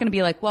 But I'm not going to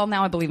be like, well,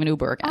 now I believe in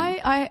Uber again.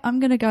 I'm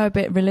going to go a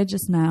bit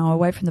religious now,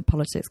 away from the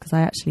politics, because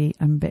I actually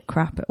am a bit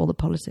crap at all the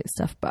politics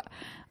stuff. But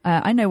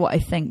I know what I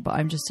think, but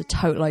I'm just a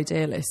total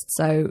idealist.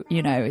 So,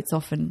 it's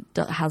often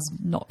has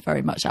not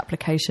very much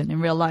application in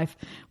real life,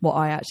 what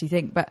I actually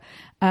think. But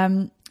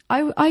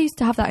I used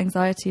to have that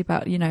anxiety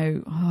about,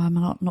 I'm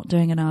not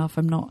doing enough.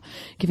 I'm not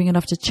giving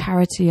enough to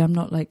charity. I'm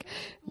not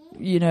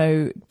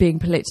being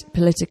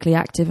politically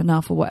active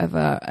enough or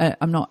whatever.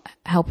 I'm not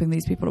helping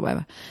these people or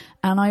whatever.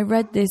 And I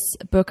read this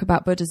book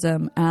about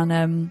Buddhism,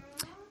 and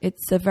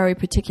it's a very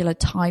particular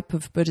type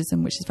of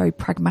Buddhism, which is very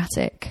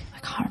pragmatic. I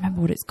can't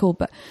remember what it's called,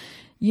 but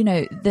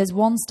there's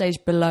one stage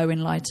below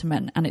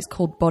enlightenment, and it's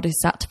called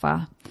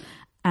bodhisattva.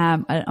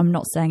 I'm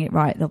not saying it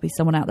right. There'll be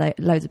someone out there,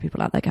 loads of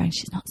people out there going,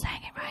 she's not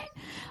saying it right.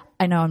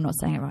 I know I'm not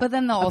saying it right. But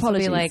then they'll also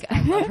be like,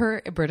 I love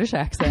her British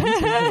accent,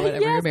 or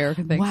whatever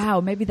American thinks. Wow,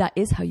 maybe that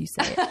is how you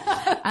say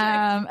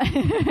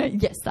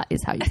it. Yes, that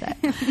is how you say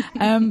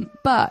it.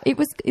 But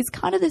it's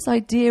kind of this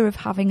idea of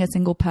having a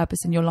single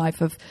purpose in your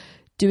life, of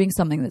doing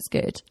something that's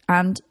good.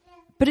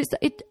 But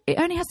it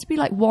only has to be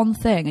like one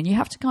thing, and you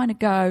have to kind of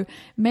go,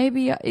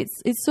 maybe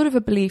it's sort of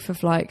a belief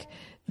of like,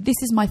 this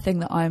is my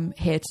thing that I'm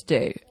here to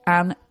do.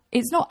 And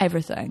it's not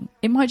everything.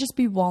 It might just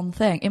be one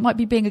thing. It might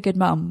be being a good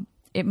mum.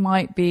 It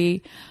might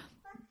be,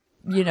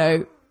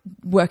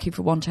 working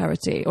for one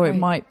charity, or it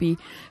might be,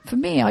 for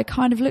me, I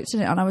kind of looked at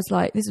it and I was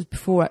like, this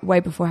was way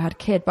before I had a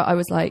kid, but I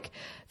was like,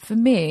 for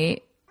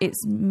me,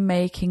 it's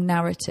making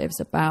narratives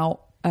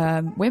about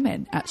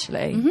women,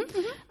 actually.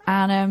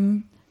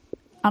 And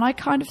I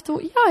kind of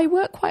thought, I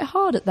work quite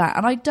hard at that.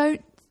 And I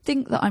don't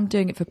think that I'm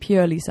doing it for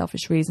purely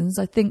selfish reasons.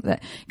 I think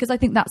because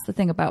that's the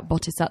thing about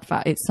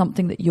bodhisattva. It's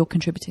something that you're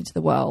contributing to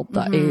the world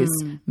that is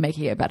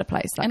making it a better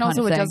place. And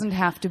also, it doesn't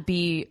have to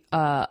be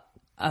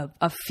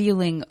a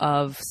feeling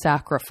of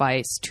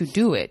sacrifice to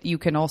do it. You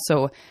can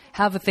also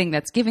have a thing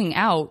that's giving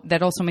out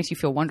that also makes you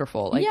feel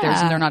wonderful. Like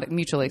they're not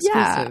mutually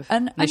exclusive.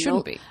 And they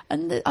shouldn't be.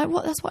 And that's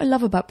what I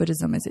love about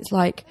Buddhism, is it's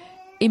like,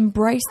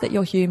 embrace that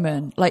you're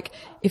human. Like,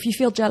 if you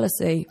feel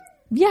jealousy,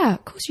 yeah,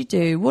 of course you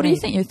do. What do you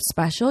think? You're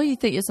special? You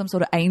think you're some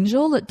sort of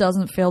angel that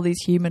doesn't feel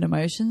these human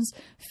emotions?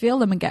 Feel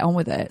them and get on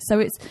with it. So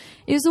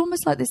it's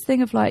almost like this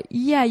thing of like,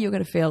 yeah, you're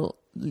going to feel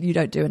you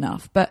don't do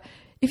enough, but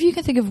if you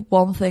can think of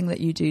one thing that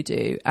you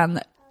do and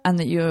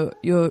that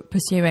you're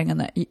pursuing,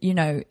 and that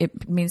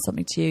it means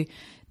something to you,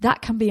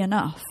 that can be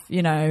enough.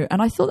 And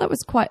I thought that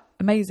was quite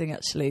amazing,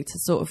 actually, to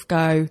sort of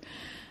go,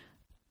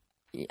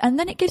 and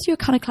then it gives you a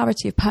kind of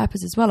clarity of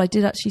purpose as well. I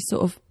did actually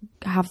sort of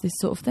have this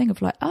sort of thing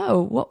of like,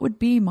 oh, what would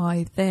be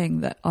my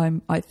thing that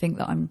I think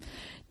that I'm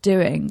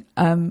doing?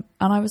 And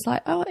I was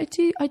like, oh,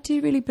 I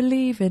do really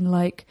believe in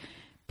like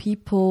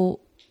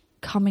people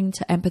coming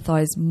to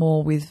empathize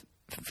more with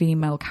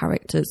female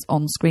characters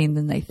on screen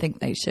than they think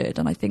they should.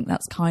 And I think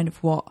that's kind of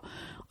what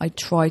I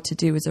try to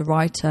do as a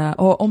writer,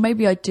 or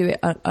maybe I do it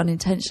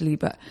unintentionally,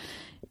 but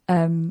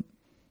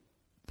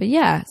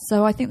yeah,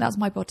 so I think that's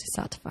my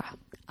bodhisattva.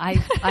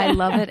 I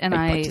love it, and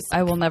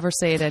I will never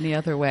say it any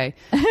other way.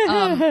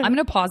 I'm going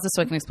to pause this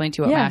so I can explain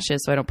to you what MASH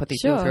is, so I don't put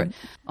these people through it.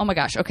 Oh my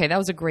gosh. Okay, that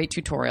was a great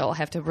tutorial. I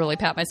have to really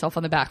pat myself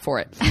on the back for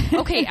it.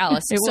 Okay,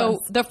 Alice. So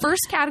the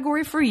first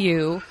category for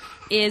you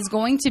is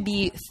going to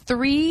be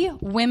 3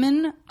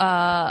 women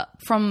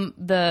from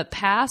the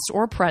past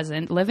or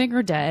present, living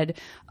or dead,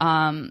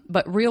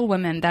 but real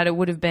women that it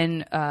would have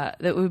been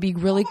that would be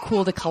really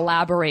cool to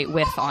collaborate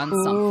with on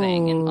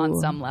something and on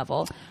some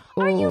level.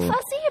 Are you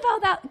fussy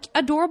about that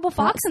adorable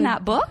fox in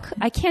that book?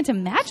 I can't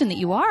imagine that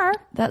you are.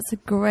 That's a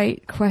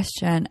great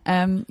question.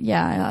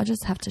 Yeah, I'll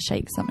just have to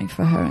shake something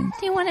for her.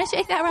 Do you want to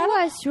shake that, Rattle?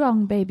 What's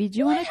wrong, baby? Do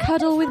you want to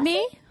cuddle with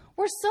me?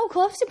 We're so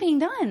close to being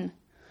done.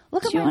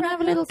 Look at Do you want to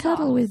have a little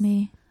cuddle with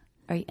me?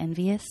 Are you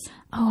envious?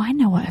 Oh, I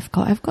know what I've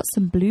got. I've got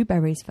some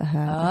blueberries for her.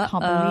 I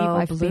can't believe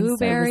I've been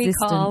so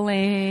resistant.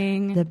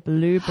 Calling. The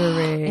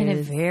blueberries. And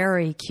it's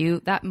very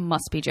cute. That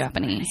must be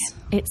Japanese.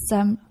 It's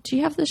do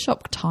you have the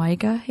shop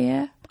Tiger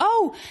here?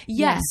 Oh,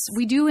 yes.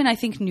 We do in, I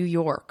think, New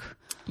York.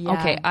 Yeah,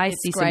 okay, I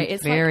see great. some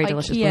it's very like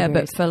delicious IKEA,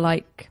 blueberries. but for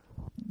like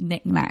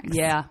knick-knacks.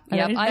 Yeah. I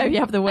don't know if you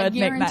have the word I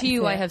knick-knacks. guarantee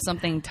you here. I have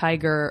something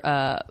Tiger,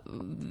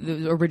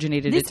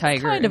 originated This a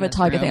Tiger. is kind of a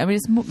Tiger thing. I mean,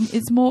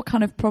 it's more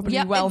kind of probably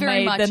Yeah, it well very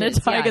made much than a is.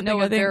 Tiger Yeah, thing. no,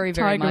 I it think very,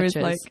 very Tiger much is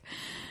is. like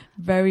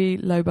very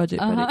low budget,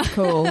 but it's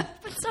cool. But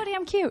it's so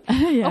damn cute.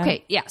 Yeah.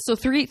 Okay, yeah. So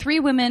three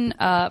women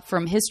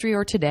from history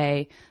or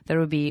today that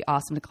would be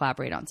awesome to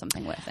collaborate on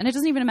something with. And it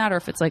doesn't even matter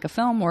if it's like a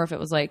film or if it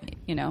was like,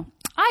 you know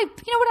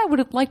what, I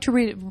would like to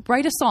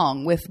write a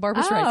song with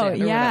Barbara Streisand.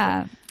 Or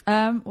yeah.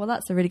 Well,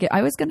 that's a really good.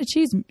 I was going to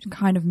choose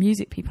kind of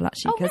music people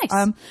actually because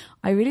nice.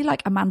 I really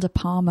like Amanda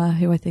Palmer,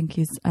 who I think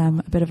is a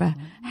bit of a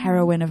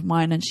heroine of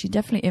mine, and she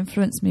definitely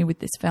influenced me with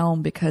this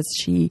film because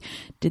she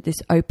did this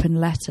open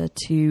letter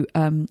to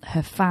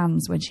her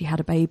fans when she had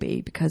a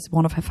baby, because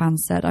one of her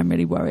fans said, "I'm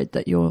really worried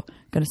that you're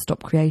going to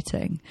stop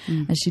creating,"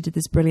 and she did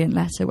this brilliant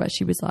letter where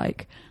she was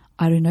like,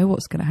 "I don't know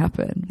what's going to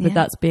happen, but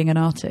that's being an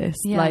artist."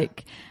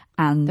 Like.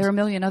 And there are a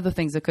million other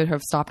things that could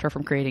have stopped her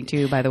from creating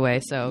too, by the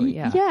way. So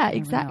yeah,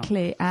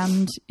 exactly.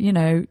 And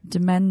do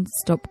men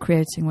stop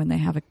creating when they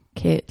have a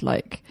kid?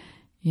 Like,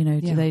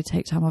 do they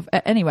take time off?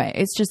 Anyway,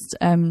 it's just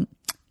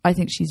I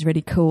think she's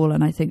really cool,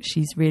 and I think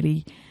she's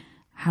really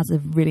has a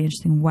really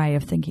interesting way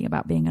of thinking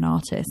about being an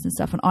artist and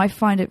stuff. And I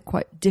find it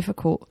quite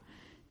difficult.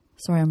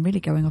 Sorry, I'm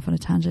really going off on a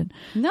tangent.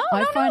 No.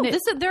 I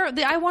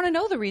want to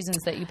know the reasons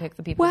that you pick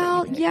the people.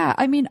 Well, yeah.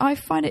 I mean, I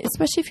find it,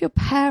 especially if your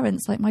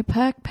parents, like my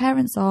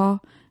parents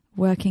are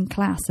working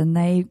class and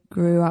they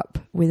grew up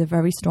with a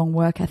very strong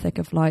work ethic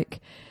of like,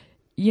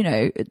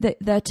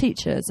 they're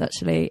teachers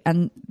actually,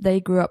 and they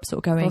grew up sort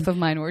of going. Both of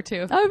mine were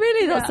too. Oh,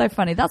 really? That's so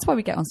funny. That's why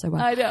we get on so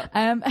well. I know.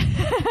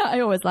 I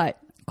always like,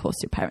 of course,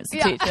 your parents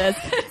are teachers.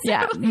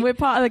 Yeah, we're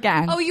part of the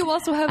gang. Oh, you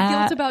also have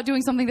guilt about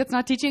doing something that's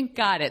not teaching?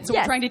 Got it. So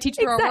we're trying to teach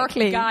through our work?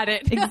 Got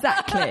it.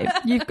 Exactly.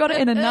 You've got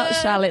it in a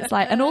nutshell. It's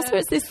like, and also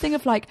it's this thing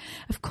of like,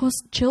 of course,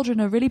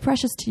 children are really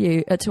precious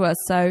to us.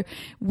 So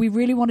we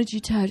really wanted you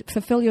to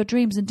fulfill your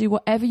dreams and do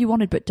whatever you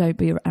wanted, but don't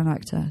be an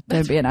actor.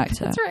 Don't be an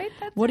actor. That's right.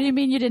 What do you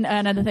mean you didn't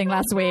earn anything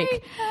last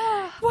week?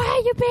 Why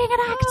are you being an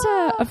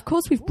actor? Of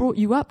course, we've brought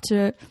you up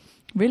to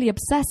really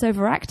obsess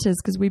over actors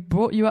because we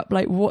brought you up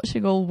like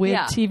watching all weird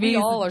TV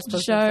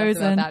shows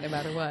and that no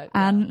matter what,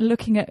 and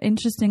looking at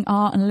interesting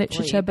art and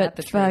literature.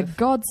 But for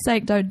God's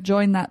sake, don't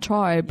join that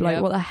tribe.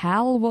 Like, what the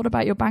hell? What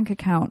about your bank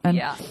account?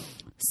 And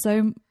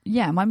so,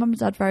 yeah, my mum and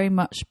dad very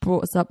much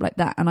brought us up like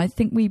that. And I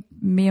think me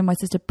and my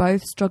sister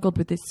both struggled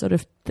with this sort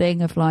of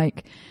thing of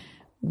like,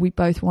 we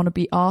both want to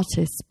be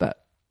artists, but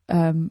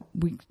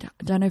we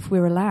don't know if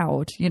we're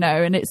allowed,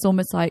 and it's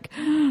almost like,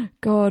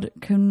 God,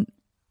 and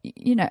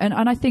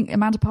I think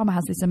Amanda Palmer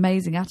has this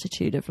amazing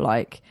attitude of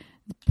like,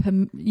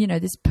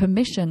 this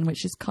permission,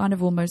 which is kind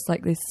of almost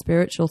like this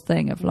spiritual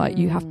thing of like,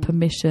 you have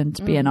permission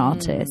to be an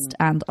artist,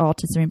 and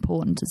artists are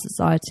important to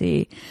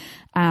society,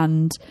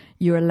 and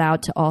you're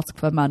allowed to ask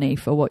for money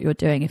for what you're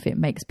doing if it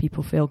makes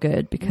people feel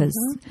good, because,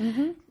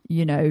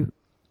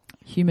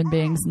 human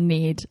beings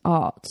need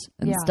art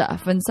and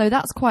stuff. And so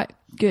that's quite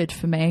good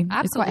for me.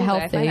 Absolutely. It's quite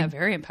healthy. I find that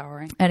very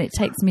empowering. And it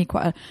takes me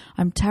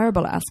I'm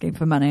terrible at asking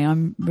for money.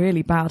 I'm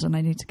really bad, and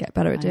I need to get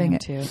better at doing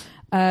it. Too.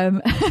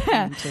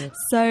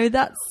 So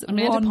that's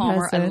Amanda one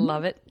Palmer. person. I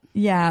love it.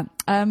 Yeah.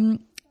 I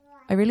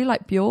really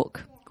like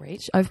Bjork.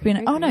 Great. I've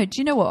been. No. Do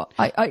you know what?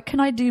 Can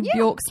I do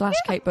Bjork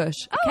 / Kate Bush?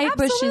 Kate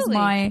Bush is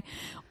my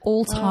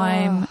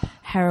all-time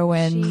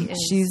heroine.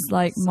 She's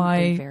like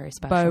my very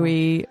special.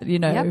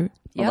 Bowie.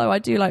 Although I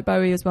do like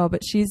Bowie as well,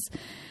 but she's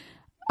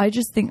I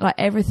just think like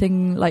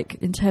everything, like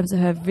in terms of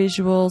her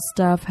visual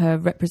stuff, her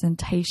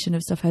representation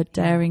of stuff, her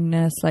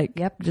daringness, like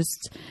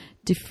just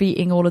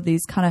defeating all of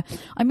these kind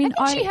of, I mean,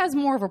 I think she has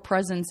more of a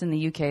presence in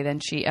the UK than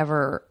she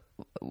ever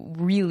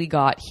really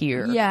got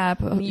here. Yeah,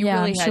 but you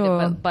really had sure.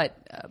 to,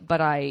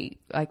 but I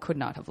could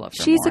not have loved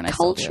her She's more, a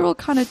cultural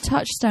kind of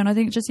touchstone. I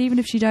think just even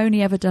if she'd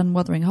only ever done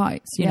Wuthering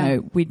Heights, you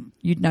know,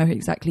 you'd know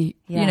exactly,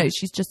 you know,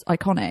 she's just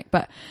iconic.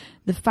 But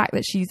the fact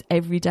that she's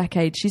every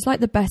decade, she's like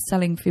the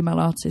best-selling female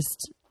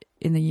artist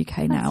in the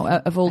UK now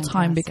of all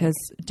time, because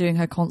doing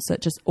her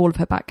concert, just all of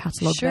her back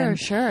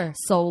catalogue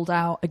sold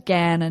out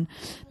again, and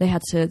they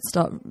had to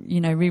start,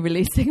 you know,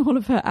 re-releasing all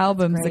of her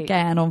albums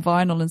again on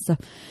vinyl and stuff.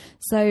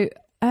 So,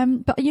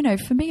 but you know,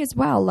 for me as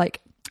well,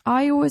 like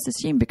I always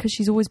assume because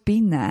she's always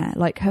been there,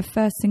 like her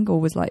first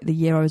single was like the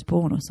year I was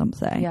born or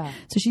something. Yeah.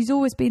 So she's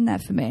always been there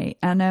for me,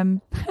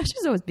 and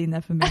she's always been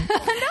there for me. No,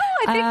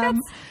 I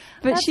think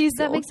but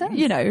that makes sense.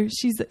 You know,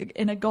 she's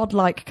in a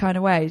godlike kind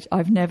of way.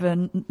 I've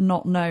never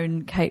not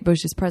known Kate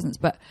Bush's presence,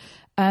 but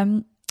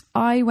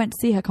I went to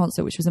see her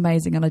concert, which was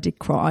amazing, and I did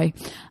cry.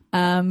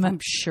 I'm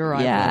sure I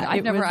would.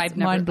 I've never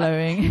mind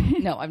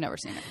blowing. No, I've never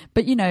seen it.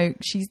 But you know,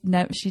 she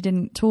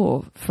didn't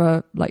tour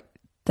for like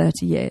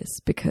 30 years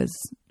because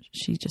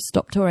she just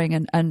stopped touring,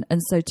 and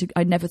so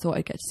I never thought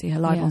I'd get to see her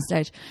live on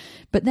stage.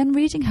 But then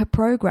reading her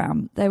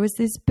program, there was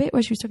this bit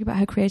where she was talking about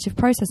her creative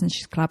process, and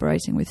she's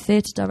collaborating with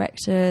theatre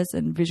directors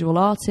and visual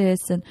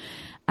artists,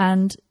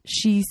 and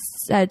she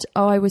said,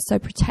 I was so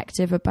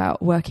protective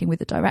about working with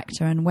the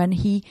director, and when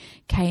he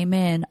came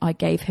in, I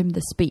gave him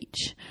the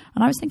speech.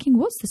 And I was thinking,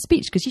 what's the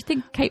speech? Because you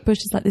think Kate Bush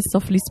is like this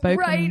softly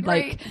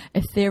spoken,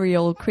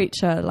 ethereal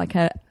creature, like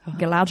a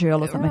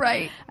Galadriel or something.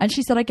 Right. And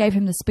she said, I gave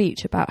him the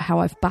speech about how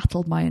I've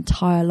battled my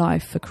entire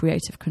life for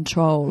creative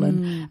control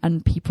and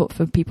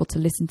for people to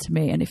listen to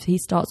me. And if he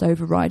starts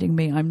overriding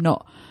me, I'm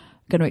not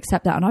going to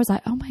accept that. And I was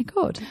like, oh my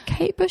God,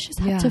 Kate Bush has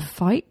had to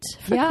fight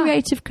for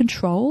creative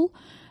control.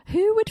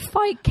 Who would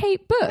fight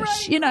Kate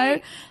Bush? You know,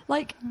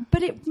 like,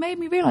 but it made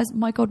me realize,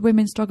 my God,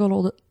 women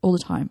struggle all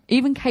the time.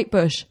 Even Kate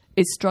Bush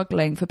is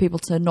struggling for people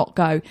to not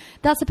go,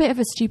 that's a bit of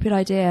a stupid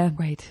idea.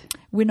 Right.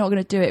 We're not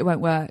going to do it. It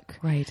won't work.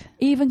 Right.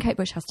 Even Kate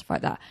Bush has to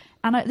fight that.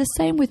 And the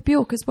same with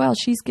Bjork as well.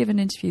 She's given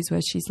interviews where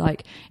she's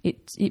like,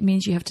 it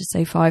means you have to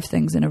say 5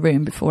 things in a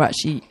room before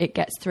actually it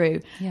gets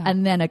through. Yeah.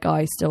 And then a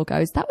guy still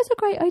goes, that was a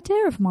great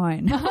idea of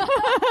mine.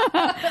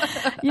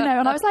 You know,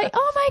 and I was like,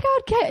 oh my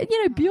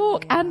God,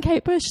 Bjork and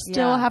Kate Bush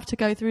still have to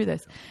go through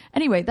this.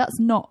 Anyway, that's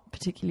not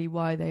particularly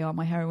why they are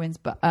my heroines,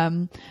 but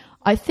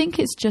I think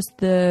it's just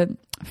the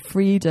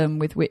freedom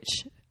with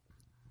which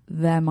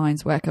their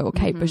minds work, or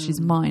Kate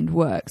Bush's mind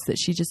works, that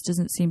she just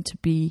doesn't seem to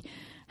be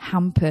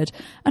hampered.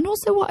 And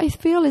also what I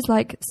feel is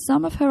like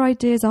some of her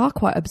ideas are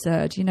quite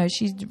absurd. You know,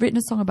 she's written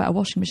a song about a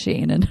washing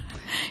machine, and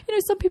you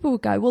know, some people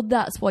would go, well,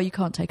 that's why you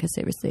can't take her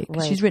seriously,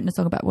 because she's written a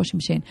song about a washing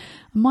machine.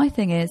 And my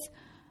thing is,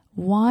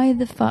 why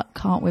the fuck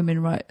can't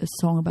women write a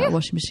song about a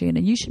washing machine?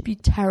 And you should be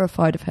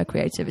terrified of her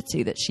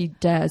creativity, that she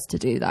dares to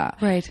do that.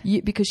 Right.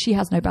 Because she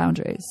has no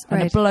boundaries.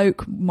 And a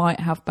bloke might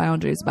have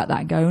boundaries about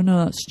that and go, oh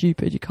no, that's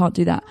stupid, you can't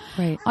do that.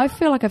 Right. I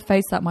feel like I've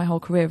faced that my whole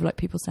career, of like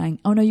people saying,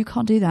 oh no, you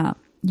can't do that.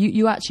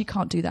 You actually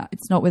can't do that.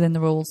 It's not within the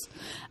rules.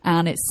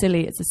 And it's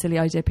silly. It's a silly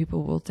idea.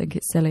 People will think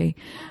it's silly.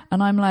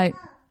 And I'm like,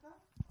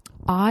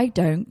 I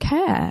don't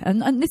care.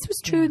 And this was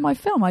true in my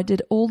film. I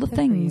did all the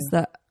things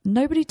that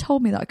nobody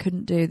told me that I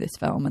couldn't do this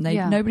film. And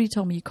nobody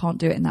told me you can't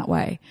do it in that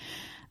way.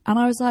 And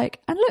I was like,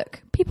 and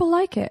look, people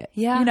like it.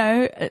 Yeah. You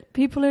know,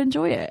 people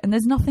enjoy it. And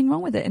there's nothing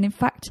wrong with it. And in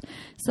fact,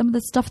 some of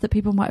the stuff that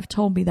people might have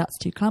told me that's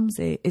too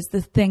clumsy is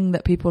the thing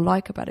that people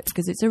like about it,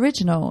 because it's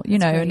original, you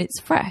know, and it's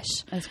fresh.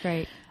 That's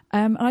great.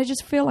 And I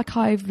just feel like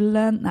I've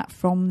learned that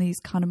from these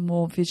kind of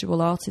more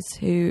visual artists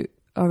who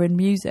are in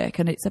music,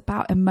 and it's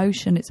about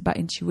emotion, it's about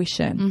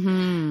intuition.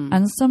 Mm-hmm.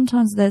 And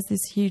sometimes there's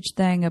this huge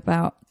thing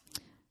about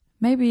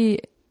maybe,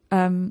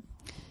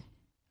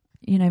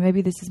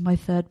 maybe this is my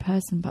third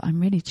person, but I'm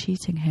really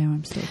cheating here.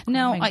 I'm still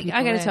I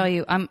got to tell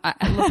you,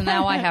 listen,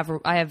 now I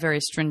have very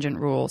stringent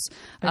rules.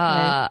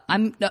 Okay.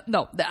 I'm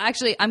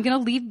going to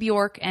leave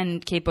Bjork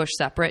and Kate Bush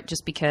separate,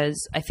 just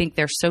because I think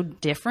they're so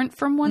different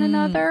from one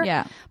another.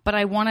 Yeah. But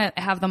I want to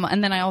have them,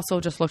 and then I also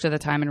just looked at the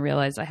time and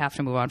realized I have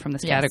to move on from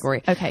this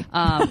category. Okay.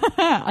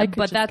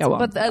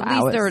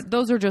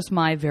 Those are just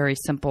my very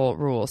simple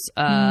rules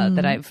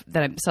that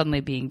I'm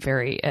suddenly being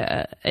very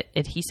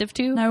adhesive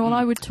to. No, well,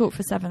 I would talk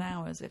for 7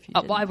 hours if you.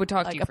 Well, I would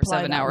talk to you for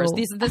 7 hours.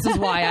 This is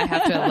why I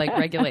have to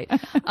regulate.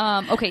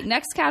 Okay,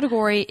 next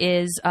category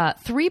is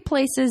 3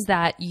 places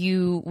that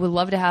you would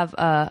love to have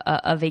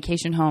a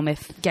vacation home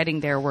if getting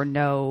there were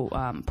no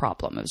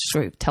problem. It was just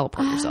sort of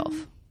teleport yourself.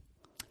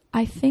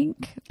 I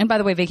think. And by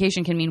the way,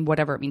 vacation can mean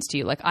whatever it means to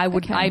you. Like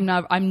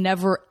I'm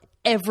never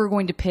ever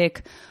going to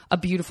pick a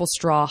beautiful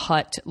straw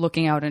hut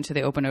looking out into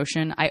the open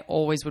ocean. I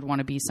always would want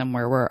to be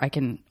somewhere where I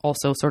can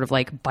also sort of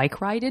like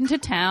bike ride into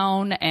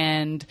town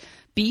and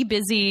be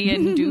busy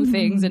and do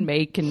things and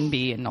make and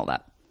be and all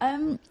that.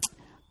 I'm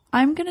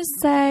going to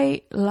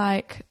say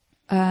like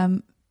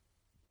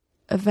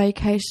a a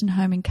vacation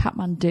home in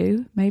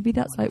Kathmandu. Maybe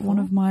that's like one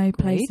of my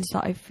places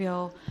that I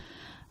feel...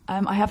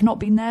 I have not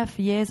been there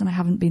for years, and I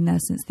haven't been there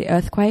since the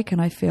earthquake,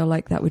 and I feel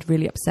like that would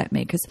really upset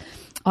me because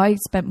I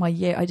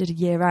did a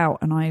year out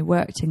and I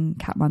worked in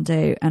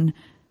Kathmandu, and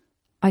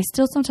I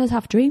still sometimes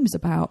have dreams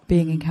about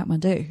being in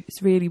Kathmandu.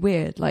 It's really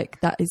weird. Like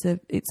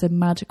it's a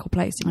magical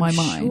place in my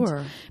mind.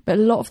 Sure. But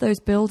a lot of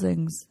those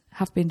buildings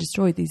have been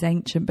destroyed, these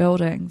ancient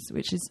buildings,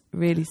 which is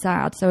really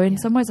sad. So in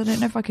some ways, I don't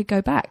know if I could go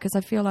back because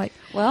I feel like...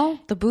 Well,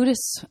 the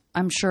Buddhists,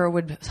 I'm sure,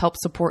 would help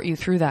support you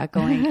through that,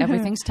 going,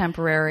 everything's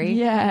temporary.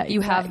 Yeah,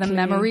 You have the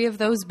memory of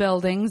those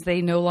buildings.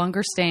 They no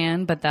longer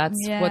stand, but that's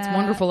what's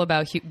wonderful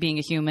about being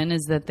a human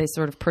is that they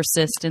sort of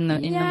persist in the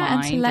mind.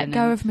 And to let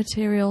go of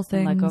material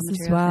things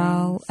as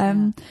well.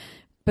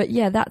 But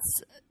yeah,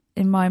 that's,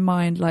 in my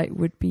mind, like,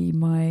 would be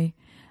my...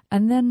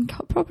 And then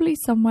probably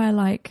somewhere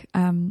like...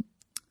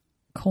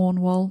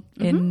 Cornwall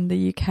in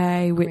the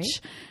UK,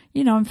 which,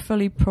 you know, I'm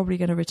fully probably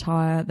going to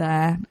retire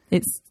there.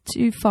 It's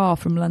too far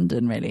from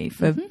London, really,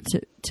 for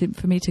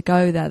me to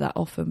go there that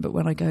often. But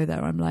when I go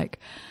there, I'm like,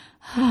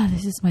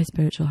 this is my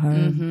spiritual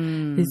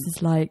home. This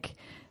is like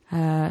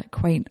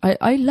quaint.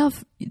 I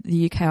love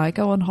the UK. I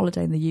go on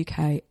holiday in the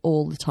UK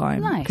all the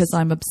time because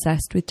I'm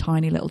obsessed with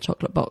tiny little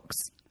chocolate box.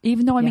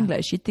 Even though I'm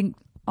English, you'd think,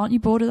 aren't you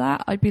bored of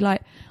that? I'm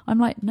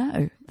like,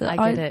 no.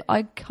 I get it.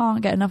 I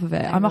can't get enough of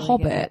it. I'm really a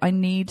hobbit. I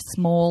need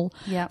small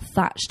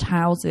thatched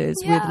houses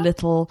with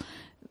little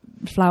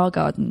flower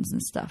gardens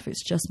and stuff.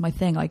 It's just my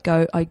thing. I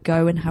go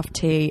and have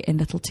tea in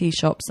little tea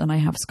shops, and I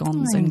have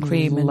scones and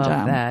cream and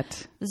jam.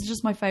 That. This is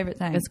just my favourite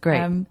thing. It's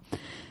great.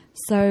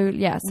 So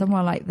yeah,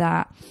 somewhere like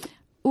that.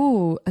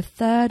 Ooh, a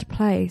third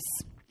place.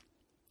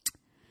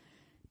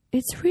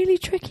 It's really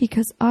tricky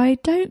because I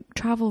don't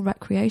travel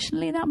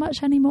recreationally that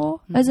much anymore.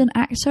 As an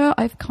actor,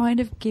 I've kind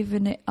of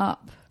given it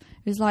up.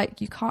 It's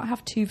like you can't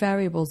have two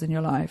variables in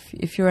your life.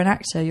 If you're an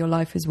actor, your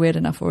life is weird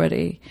enough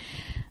already.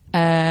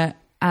 And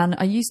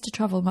I used to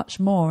travel much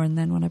more. And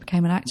then when I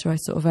became an actor, I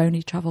sort of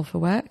only travel for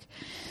work.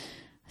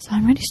 So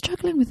I'm really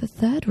struggling with the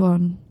third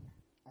one.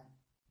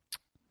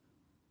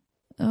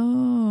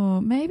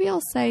 Oh, maybe I'll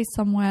say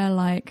somewhere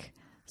like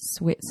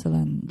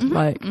Switzerland,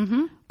 like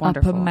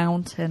up a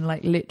mountain,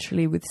 like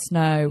literally with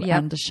snow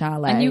and a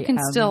chalet. And you can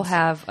still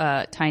have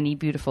tiny,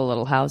 beautiful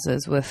little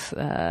houses with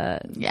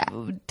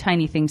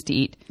tiny things to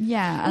eat.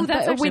 Yeah,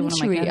 that's a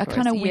wintry, a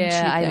kind of wintry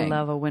thing. I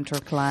love a winter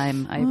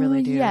climb. I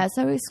really do. Yeah,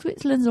 so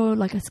Switzerland's or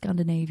like a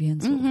Scandinavian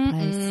sort of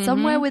place.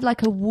 Somewhere with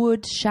like a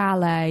wood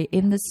chalet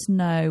in the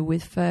snow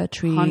with fir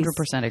trees.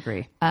 100%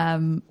 agree.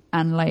 And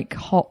like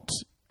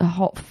a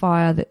hot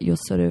fire that you're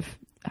sort of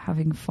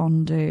having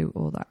fondue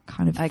or that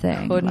kind of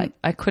thing.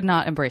 I could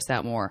not embrace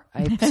that more.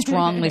 I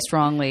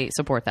strongly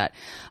support that.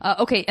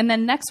 Okay, and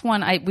then next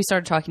one, we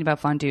started talking about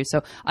fondue,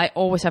 so I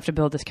always have to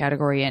build this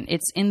category in.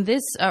 It's in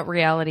this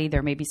reality,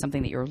 there may be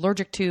something that you're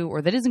allergic to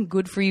or that isn't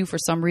good for you for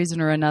some reason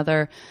or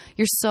another.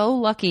 You're so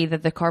lucky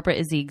that the carpet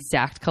is the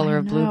exact color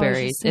of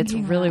blueberries. It's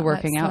really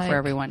working out for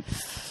everyone.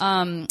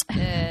 So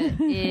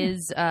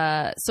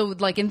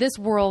like in this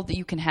world,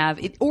 you can have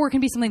it, or it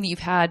can be something that you've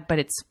had, but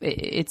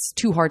it's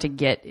too hard to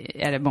get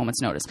at a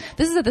moment's notice.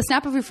 This is at the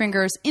snap of your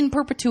fingers in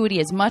perpetuity,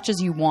 as much as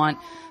you want.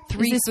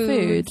 3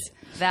 foods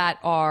that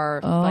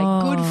are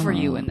like good for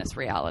you in this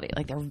reality.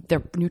 Like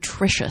they're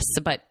nutritious,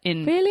 but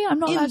really, I'm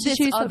not allowed to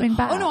choose something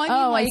bad. Oh no,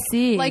 I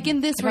see. Like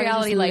in this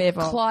reality, like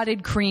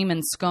clotted cream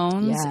and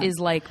scones is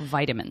like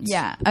vitamins.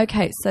 Yeah.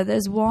 Okay. So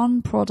there's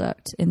one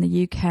product in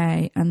the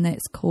UK, and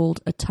it's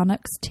called a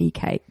Tunnocks tea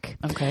cake.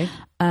 Okay.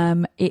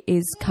 It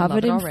is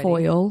covered in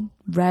foil,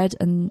 red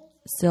and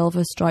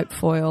silver striped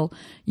foil.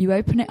 You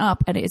open it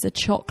up and it is a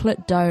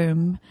chocolate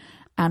dome,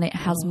 and it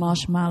has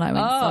marshmallow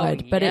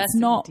inside. But it's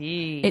not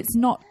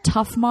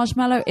tough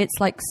marshmallow. It's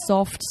like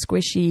soft,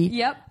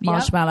 squishy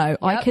marshmallow. Yep.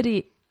 I could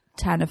eat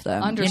 10 of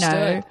them.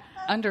 Understood.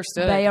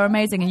 They are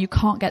amazing, and you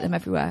can't get them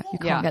everywhere.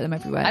 I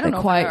don't know.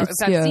 If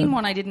I've seen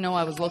one, I didn't know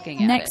I was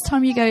looking at Next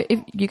time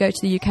if you go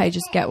to the UK,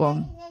 just get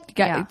one.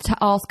 To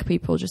ask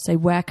people, just say,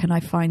 where can I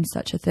find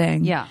such a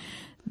thing? Yeah.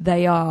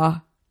 They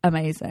are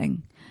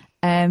amazing.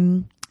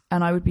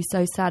 And I would be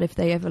so sad if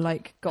they ever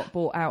like got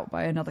bought out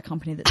by another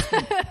company that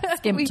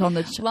skimped on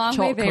the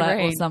chocolate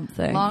or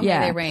something. Long may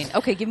they reign.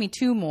 Okay, give me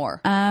 2 more.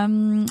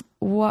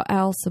 What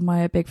else am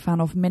I a big fan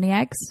of? Mini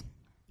eggs.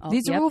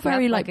 These are all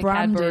very like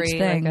branded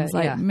things.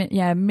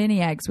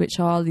 Mini eggs, which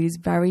are these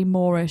very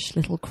Moorish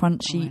little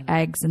crunchy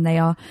eggs, and they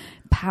are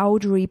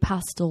powdery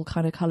pastel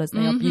kind of colours.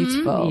 They are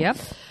beautiful. Yep.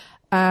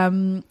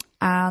 And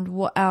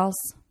what else?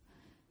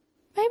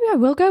 Maybe I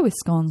will go with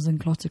scones and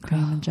clotted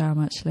cream and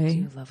jam, actually. I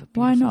do love a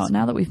why not? Scone.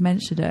 Now that we've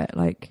mentioned it,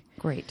 like...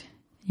 Great.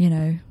 You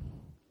know,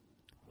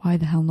 why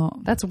the hell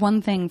not? That's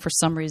one thing, for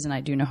some reason,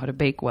 I do know how to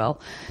bake well.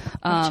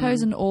 I've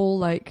chosen all,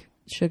 like,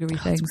 sugary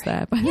things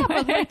there. Yeah,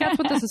 but like, that's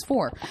what this is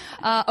for.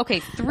 Okay,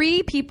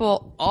 3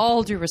 people,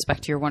 all due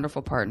respect to your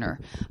wonderful partner,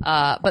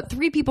 but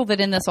 3 people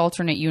that in this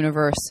alternate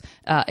universe,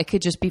 it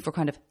could just be for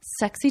kind of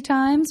sexy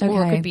times,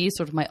 or it could be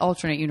sort of my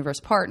alternate universe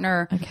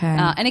partner. Okay.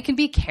 And it can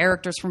be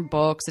characters from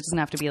books. It doesn't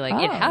have to be like,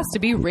 it has to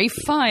be Ralph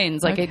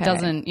Fiennes. Like, it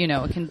doesn't,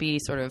 it can be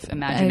sort of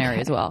imaginary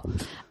as well.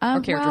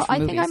 Or characters from I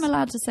movies. think I'm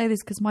allowed to say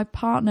this because my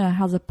partner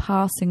has a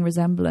passing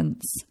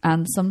resemblance,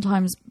 and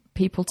sometimes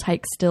people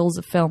take stills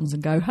of films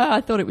and go,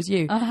 I thought it was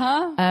you.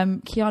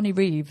 Keanu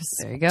Reeves.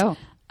 There you go.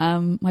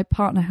 My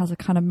partner has a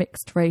kind of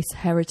mixed race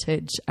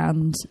heritage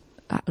and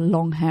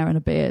long hair and a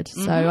beard.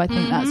 So I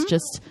think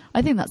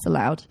that's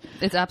allowed.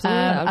 It's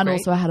absolutely allowed. And Great.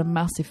 also I had a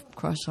massive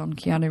crush on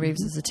Keanu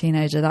Reeves as a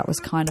teenager. That was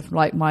kind of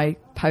like my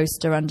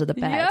poster under the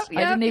bed.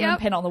 I didn't even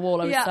pin it on the wall.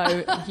 I was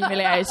so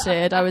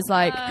humiliated. I was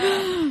like,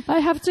 I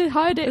have to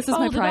hide it. This is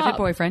my private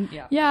boyfriend.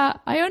 Yeah,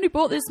 I only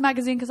bought this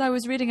magazine because I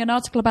was reading an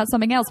article about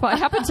something else, but I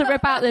happened to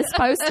rip out this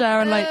poster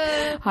and like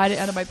hide it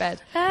under my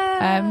bed.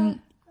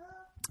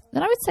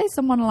 Then I would say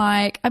someone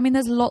like,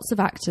 there's lots of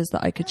actors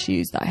that I could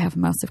choose that I have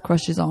massive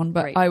crushes on,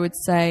 but I would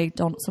say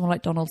someone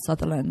like Donald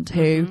Sutherland,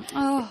 who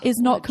is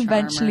not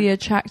conventionally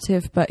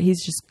attractive, but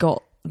he's just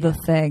got the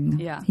thing.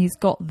 Yeah. He's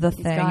got the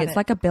thing. It's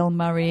like a Bill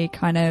Murray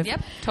kind of.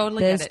 Yep,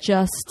 totally. There's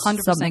just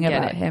something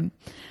about him.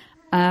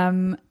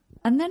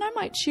 And then I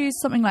might choose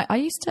something like, I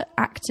used to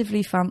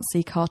actively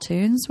fancy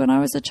cartoons when I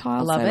was a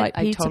child. Love so it. like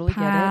I Peter totally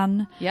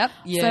Pan. Get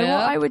it. So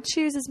what I would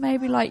choose is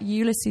maybe like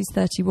Ulysses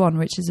 31,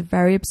 which is a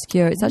very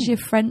obscure, it's actually a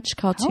French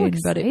cartoon,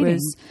 but it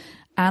was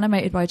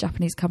animated by a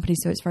Japanese company.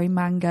 So it's very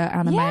manga,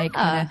 anime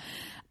kind of.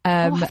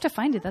 I'll have to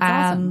find it. That's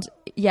awesome.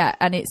 Yeah,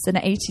 and it's an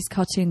 80s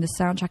cartoon. The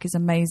soundtrack is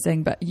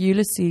amazing, but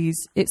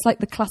Ulysses, it's like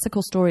the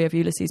classical story of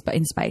Ulysses, but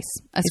in space.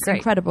 It's great.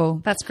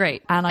 Incredible. That's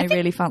great. And I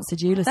really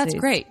fancied Ulysses. That's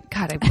great.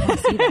 God, I want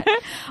to see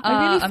that.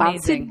 I really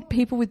fancied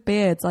people with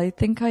beards. I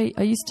think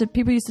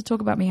people used to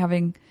talk about me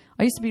having,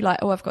 I used to be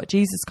like, I've got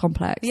Jesus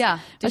complex. Yeah.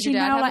 Did your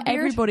dad have a beard?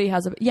 Everybody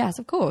has a, yes,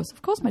 of course.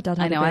 Of course my dad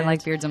had a beard. I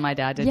like beards and my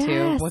dad did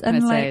too. What can I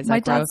say? Is my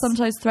that gross? dad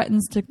sometimes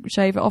threatens to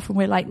shave it off and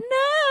we're like, no.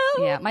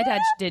 Yeah, my dad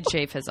did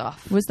shave his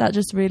off. Was that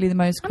just really the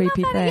most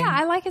creepy thing? Yeah,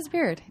 I like his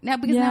beard. Now,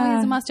 because now he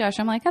has a mustache,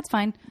 I'm like, that's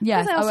fine.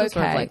 Yeah, I also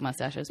sort of like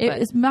mustaches. But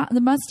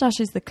the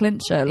mustache is the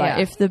clincher. Like,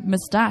 if the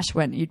mustache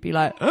went, you'd be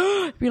like,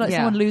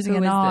 someone losing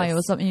an eye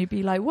or something. You'd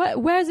be like,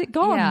 where's it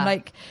gone? Yeah.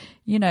 Like,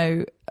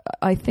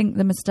 I think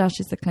the moustache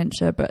is the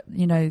clincher, but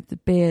the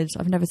beard.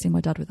 I've never seen my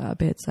dad without a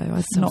beard, so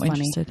I'm not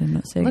interested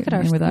in seeing him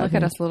without a beard. Look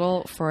at us,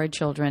 little Freud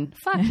children.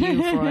 Fuck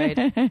you,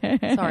 Freud.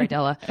 Sorry,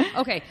 Della.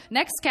 Okay,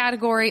 next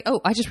category. Oh,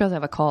 I just realized I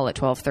have a call at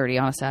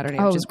 12:30 on a Saturday,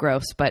 which is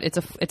gross, but it's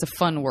a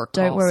fun work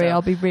call. Don't worry,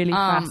 I'll be really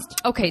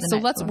fast. Okay, so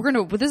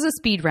this is a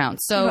speed round.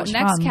 So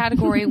next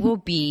category will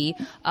be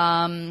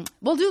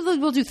we'll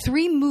do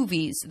 3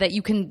 movies that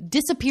you can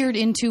disappear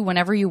into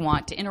whenever you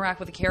want to interact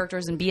with the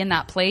characters and be in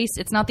that place.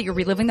 It's not that you're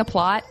reliving the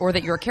plot or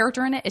that you're a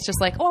character in it. It's just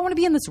like, I want to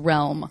be in this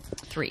realm.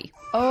 3.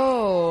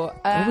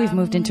 We've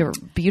moved into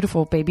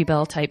beautiful Baby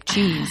Bell type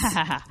cheese.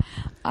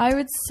 I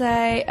would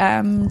say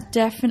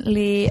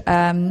definitely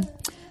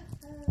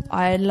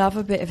I love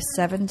a bit of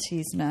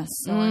 70s-ness,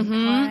 so I'm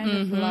kind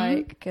of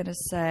like going to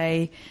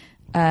say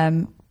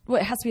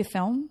it has to be a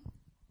film.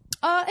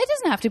 It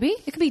doesn't have to be.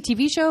 It could be a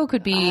TV show. It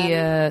could be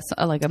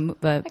like a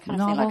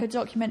novel. Like a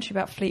documentary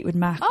about Fleetwood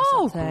Mac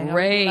or something.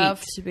 Great. I would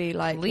love to be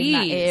like in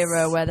that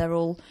era where they're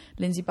all,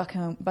 Lindsay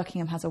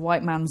Buckingham has a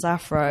white man's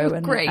afro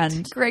and great. All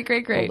the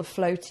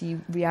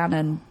floaty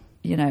Rhiannon,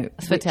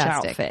 witch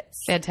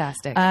outfits.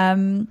 Fantastic.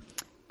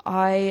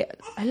 I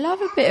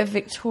love a bit of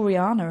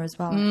Victoriana as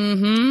well.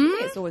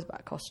 Mm-hmm. It's always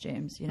about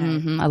costumes,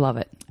 Mm-hmm. I love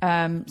it.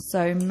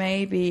 So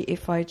maybe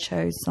if I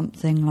chose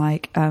something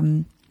like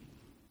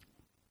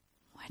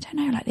I don't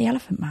know, like the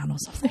Elephant Man or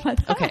something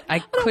like that. Okay, I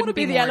couldn't want to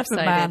be the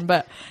Elephant Man,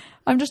 but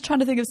I'm just trying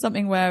to think of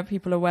something where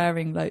people are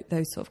wearing like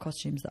those sort of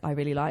costumes that I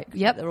really like.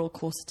 Yep, they're all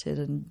corseted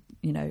and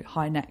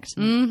high necked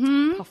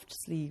and puffed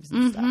sleeves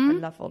and stuff. I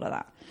love all of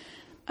that.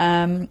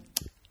 And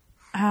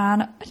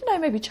I don't know,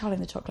 maybe Charlie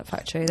and the Chocolate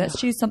Factory. Let's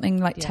choose something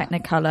like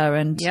Technicolor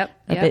and a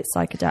bit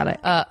psychedelic.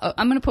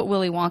 I'm going to put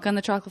Willy Wonka in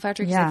the Chocolate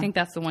Factory because I think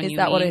that's the one Is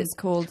that mean. what it's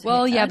called?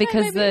 Well, yeah,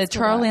 because the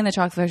Charlie and the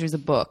Chocolate Factory is a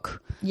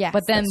book. Yes,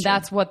 but then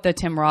that's what the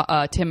Tim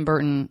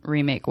Burton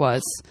remake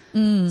was.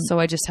 So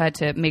I just had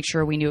to make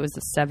sure we knew it was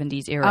the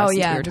 70s era. Oh,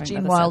 yeah, the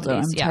Gene Wilder.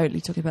 I'm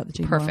totally talking about the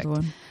Gene Wilder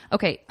one.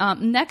 Okay,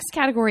 next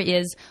category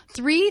is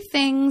 3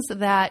 things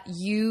that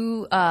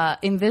you,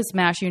 in this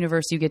MASH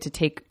universe, you get to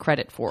take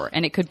credit for.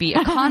 And it could be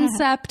a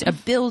concept, a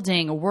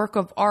building, a work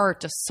of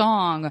art, a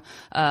song,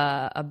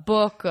 a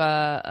book,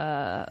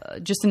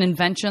 just an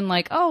invention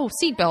like,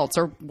 seatbelts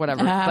or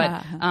whatever.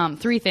 But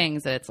 3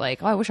 things that it's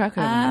like, I wish I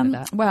could have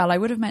invented that. Well, I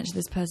would have mentioned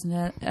this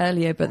person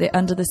earlier, but the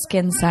Under the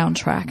Skin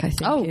soundtrack, I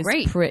think,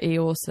 is pretty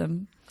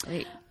awesome.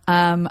 Great.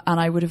 And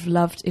I would have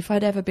loved, if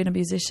I'd ever been a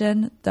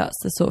musician, that's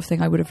the sort of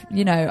thing I would have,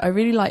 I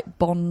really like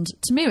Bond.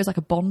 To me, it was like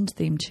a Bond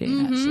theme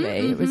tune,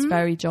 actually. It was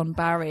very John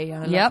Barry,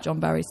 and I love John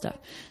Barry stuff.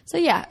 So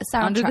yeah, a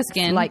soundtrack Under the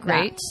Skin, like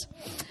great.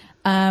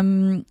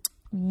 that.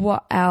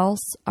 what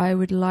else I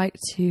would like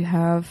to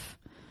have?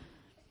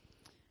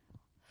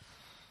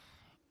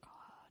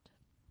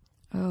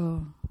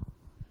 Oh,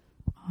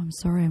 I'm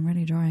sorry. I'm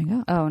really drying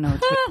up. Oh, no. It's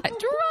drying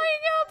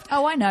up.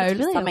 Oh, I know. It's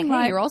really Something okay.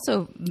 like You're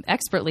also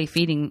expertly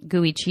feeding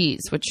gooey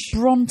cheese, which...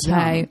 Bronte.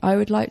 Yum. I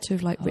would like to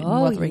have written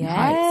Wuthering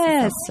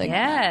Heights.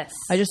 Yes.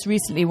 I just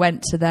recently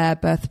went to their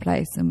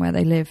birthplace and where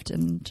they lived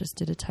and just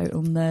did a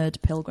total nerd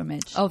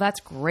pilgrimage. Oh, that's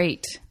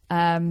great.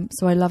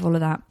 So I love all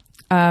of that.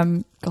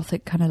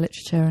 Gothic kind of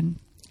literature and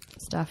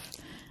stuff.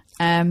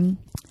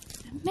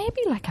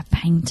 Maybe like a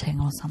painting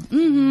or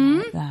something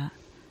like that.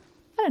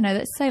 I don't know.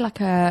 Let's say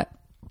like a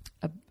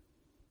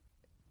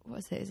what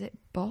is it? Is it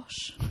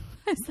Bosch?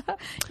 Is that,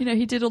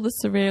 he did all the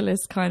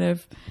surrealist kind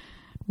of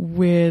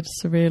weird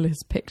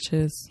surrealist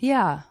pictures.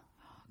 Yeah.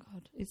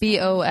 Bosch.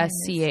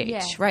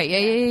 Yeah. Right.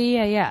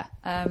 Yeah.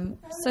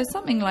 So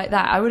something like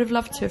that. I would have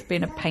loved to have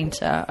been a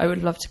painter. I would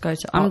have loved to go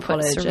to art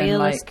college.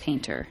 Surrealist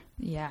painter.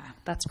 Yeah.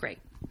 That's great.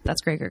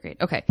 That's great.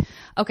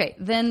 Okay.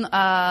 Then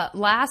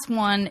last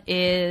one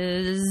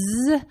is...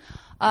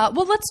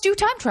 well, let's do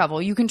time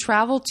travel. You can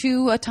travel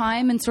to a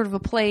time and sort of a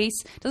place.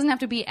 It doesn't have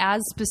to be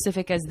as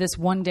specific as this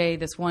one day,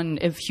 this one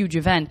huge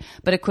event,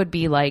 but it could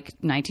be like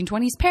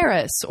 1920s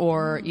Paris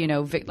or,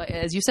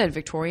 as you said,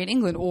 Victorian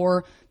England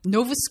or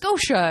Nova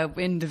Scotia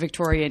in the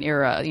Victorian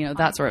era,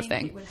 that sort of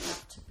thing. It would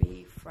have to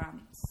be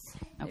France.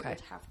 Okay.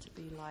 It would have to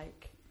be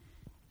like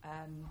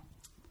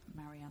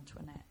Marie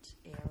Antoinette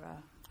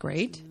era.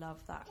 Great. I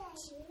love that.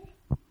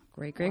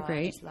 Great.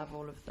 I just love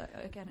all of that.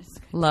 Again, it's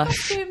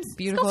Lush. costumes,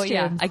 Beautiful. costumes.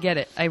 Yeah, I get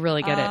it. I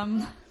really get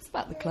it. It's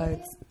about the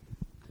clothes.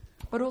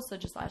 But also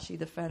just actually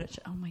the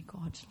furniture. Oh my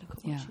God, look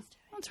at what she's doing.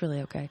 That's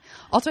really okay.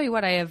 I'll tell you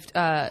what, I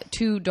have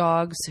 2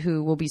 dogs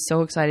who will be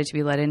so excited to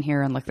be let in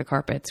here and lick the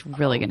carpet. It's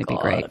really going to be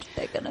great.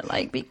 They're going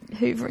to be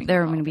hoovering.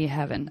 They're going to be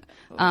heaven.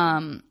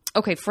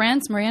 Okay,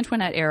 France, Marie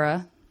Antoinette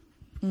era.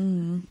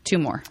 2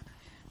 more.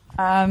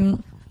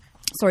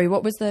 Sorry,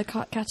 what was the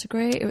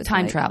category? It was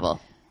Time travel.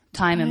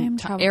 Time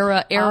travel.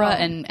 era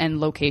and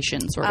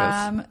location, sort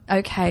of.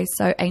 Okay,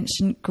 so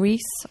ancient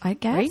Greece, I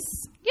guess. Great.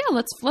 Yeah,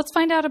 let's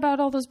find out about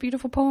all those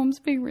beautiful poems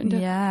being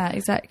written. Yeah,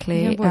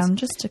 exactly. Yeah,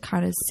 just to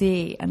kind of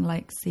see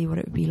what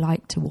it would be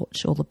like to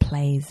watch all the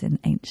plays in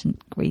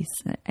ancient Greece,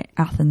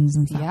 Athens,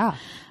 and stuff. Yeah.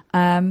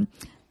 And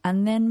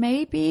then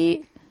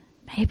maybe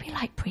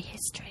like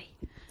prehistory.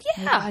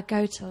 Yeah, maybe I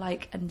go to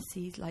and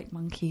see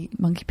monkey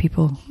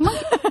people.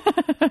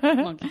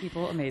 Monkey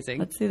people, amazing.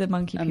 Let's see the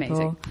monkey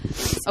people.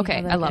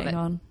 Okay, I love it.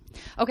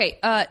 Okay,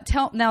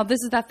 now this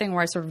is that thing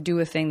where I sort of do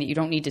a thing that you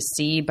don't need to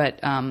see, but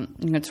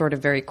you can sort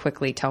of very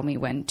quickly tell me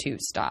when to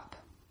stop.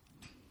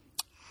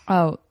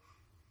 Oh,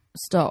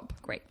 stop.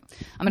 Great.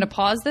 I'm going to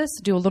pause this,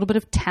 do a little bit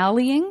of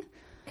tallying.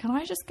 Can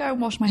I just go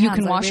and wash my hands? You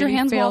can wash your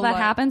hands while that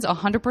happens,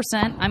 100%.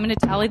 I'm going to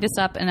tally this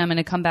up, and I'm going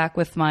to come back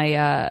with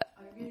my...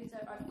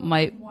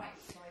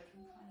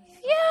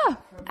 Yeah,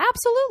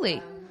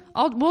 absolutely.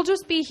 We'll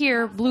just be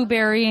here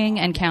blueberrying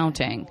and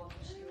counting.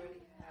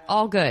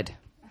 All good.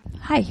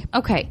 Hi.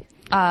 Okay.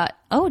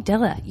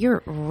 Della,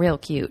 you're real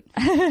cute.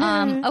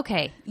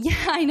 Okay. Yeah,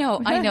 I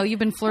know. You've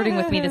been flirting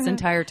with me this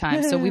entire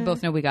time, so we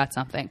both know we got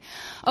something.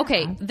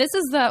 Okay. This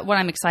is what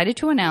I'm excited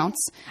to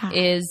announce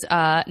is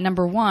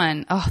number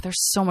 1. Oh,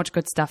 there's so much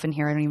good stuff in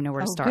here. I don't even know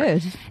where to start.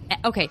 Good.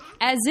 Okay.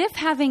 As if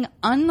having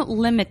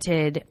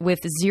unlimited with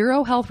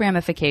 0 health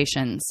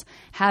ramifications,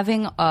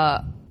 having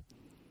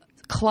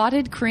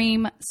clotted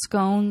cream,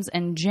 scones,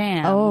 and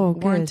jam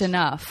weren't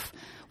enough.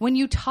 When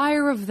you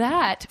tire of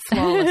that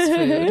flawless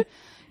food,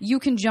 you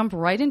can jump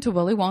right into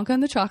Willy Wonka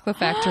and the Chocolate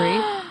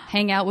Factory,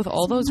 hang out with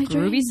all those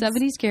groovy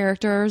 70s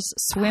characters,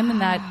 swim in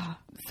that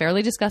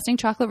fairly disgusting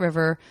chocolate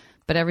river,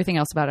 but everything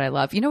else about it I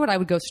love. You know what I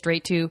would go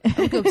straight to? I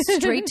would go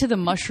straight to the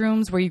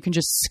mushrooms where you can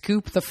just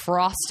scoop the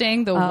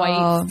frosting, the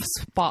white spots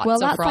of frosting. Well,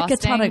 that's like a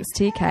Tunnocks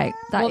tea cake.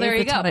 There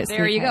you go.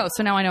 There you go.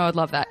 So now I know I'd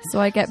love that. So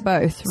I get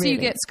both, really. So you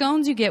get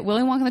scones, you get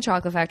Willy Wonka and the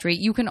Chocolate Factory.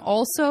 You can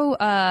also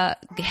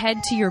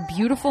head to your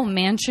beautiful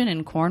mansion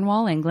in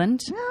Cornwall, England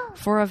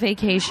for a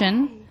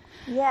vacation.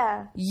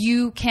 Yeah.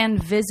 You can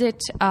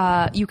visit,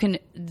 you can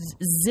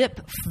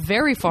zip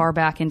very far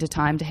back into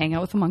time to hang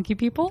out with the monkey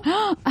people.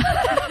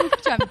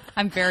 Which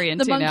I'm very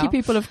into now. The monkey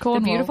people of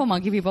Cornwall. The beautiful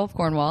monkey people of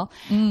Cornwall.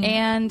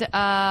 And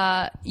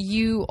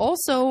you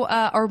also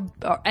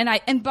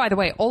and by the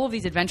way, all of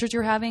these adventures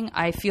you're having,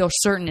 I feel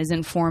certain is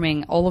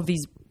informing all of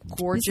these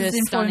gorgeous,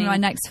 stunning my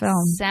next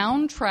film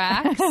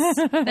soundtracks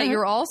that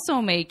you're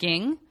also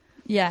making.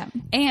 Yeah.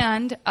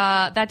 And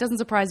that doesn't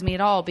surprise me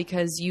at all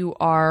because you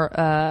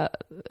are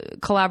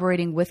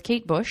collaborating with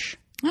Kate Bush.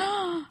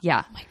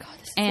 Yeah. Oh my God.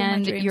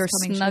 And you're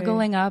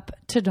snuggling up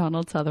to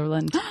Donald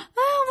Sutherland.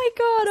 Oh my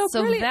God. Oh,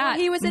 so brilliant. that,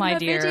 he was in my the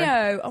dear.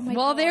 video. Oh my God.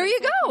 Well, there you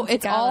go.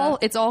 It's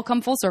all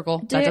come full circle.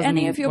 Do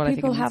any of your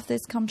people have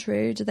this come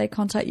true? Do they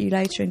contact you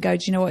later and go,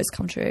 do you know what has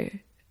come true?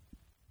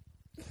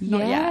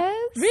 Not yet.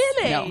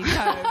 Really? No.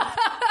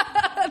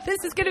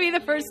 This is going to be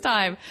the first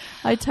time.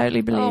 I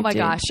totally believe. Oh my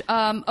gosh.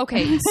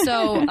 Okay,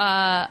 so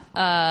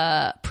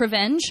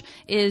Prevenge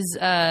is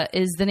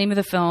the name of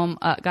the film.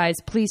 Guys,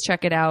 please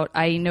check it out.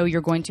 I know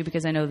you're going to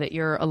because I know that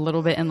you're a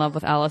little bit in love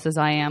with Alice as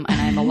I am, and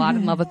I'm a lot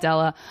in love with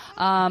Della.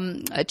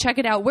 Check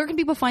it out. Where can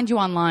people find you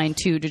online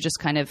too to just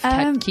kind of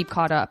keep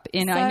caught up?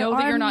 And I know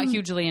that you're not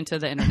hugely into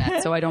the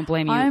internet, so I don't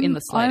blame you in the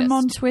slightest. I'm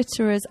on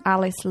Twitter as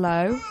Alice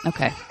Lowe.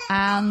 Okay.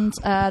 And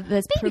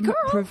there's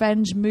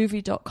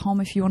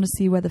prevengemovie.com if you want to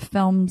see where the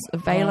film's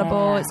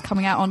available. It's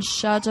coming out on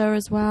Shudder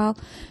as well.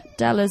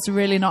 Della's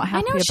really not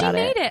happy about it. I know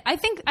she made it. I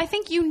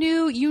think you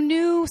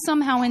knew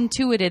somehow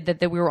intuited that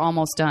we were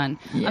almost done.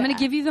 Yeah. I'm going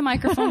to give you the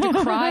microphone to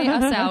cry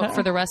us out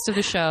for the rest of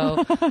the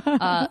show.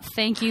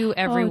 Thank you,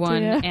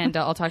 everyone, and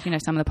I'll talk to you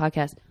next time on the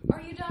podcast.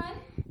 Are you done?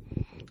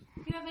 Do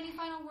you have any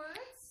final words?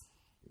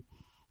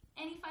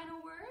 Any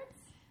final words?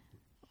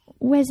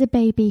 Where's the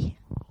baby?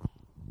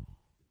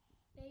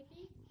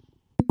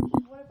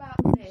 What about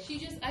this?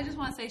 I just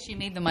want to say she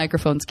made the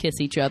microphones kiss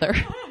each other.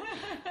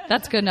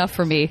 That's good enough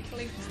for me.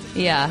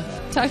 Yeah.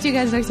 Talk to you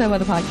guys next time on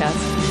the podcast.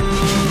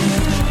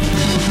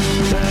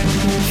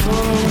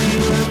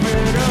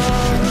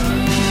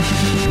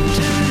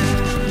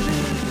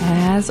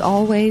 As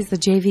always, the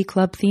JV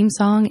Club theme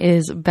song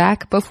is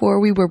Back Before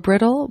We Were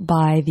Brittle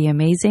by the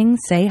amazing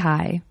Say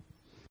Hi.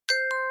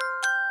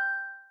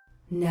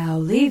 Now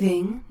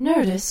leaving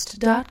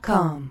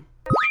Nerdist.com.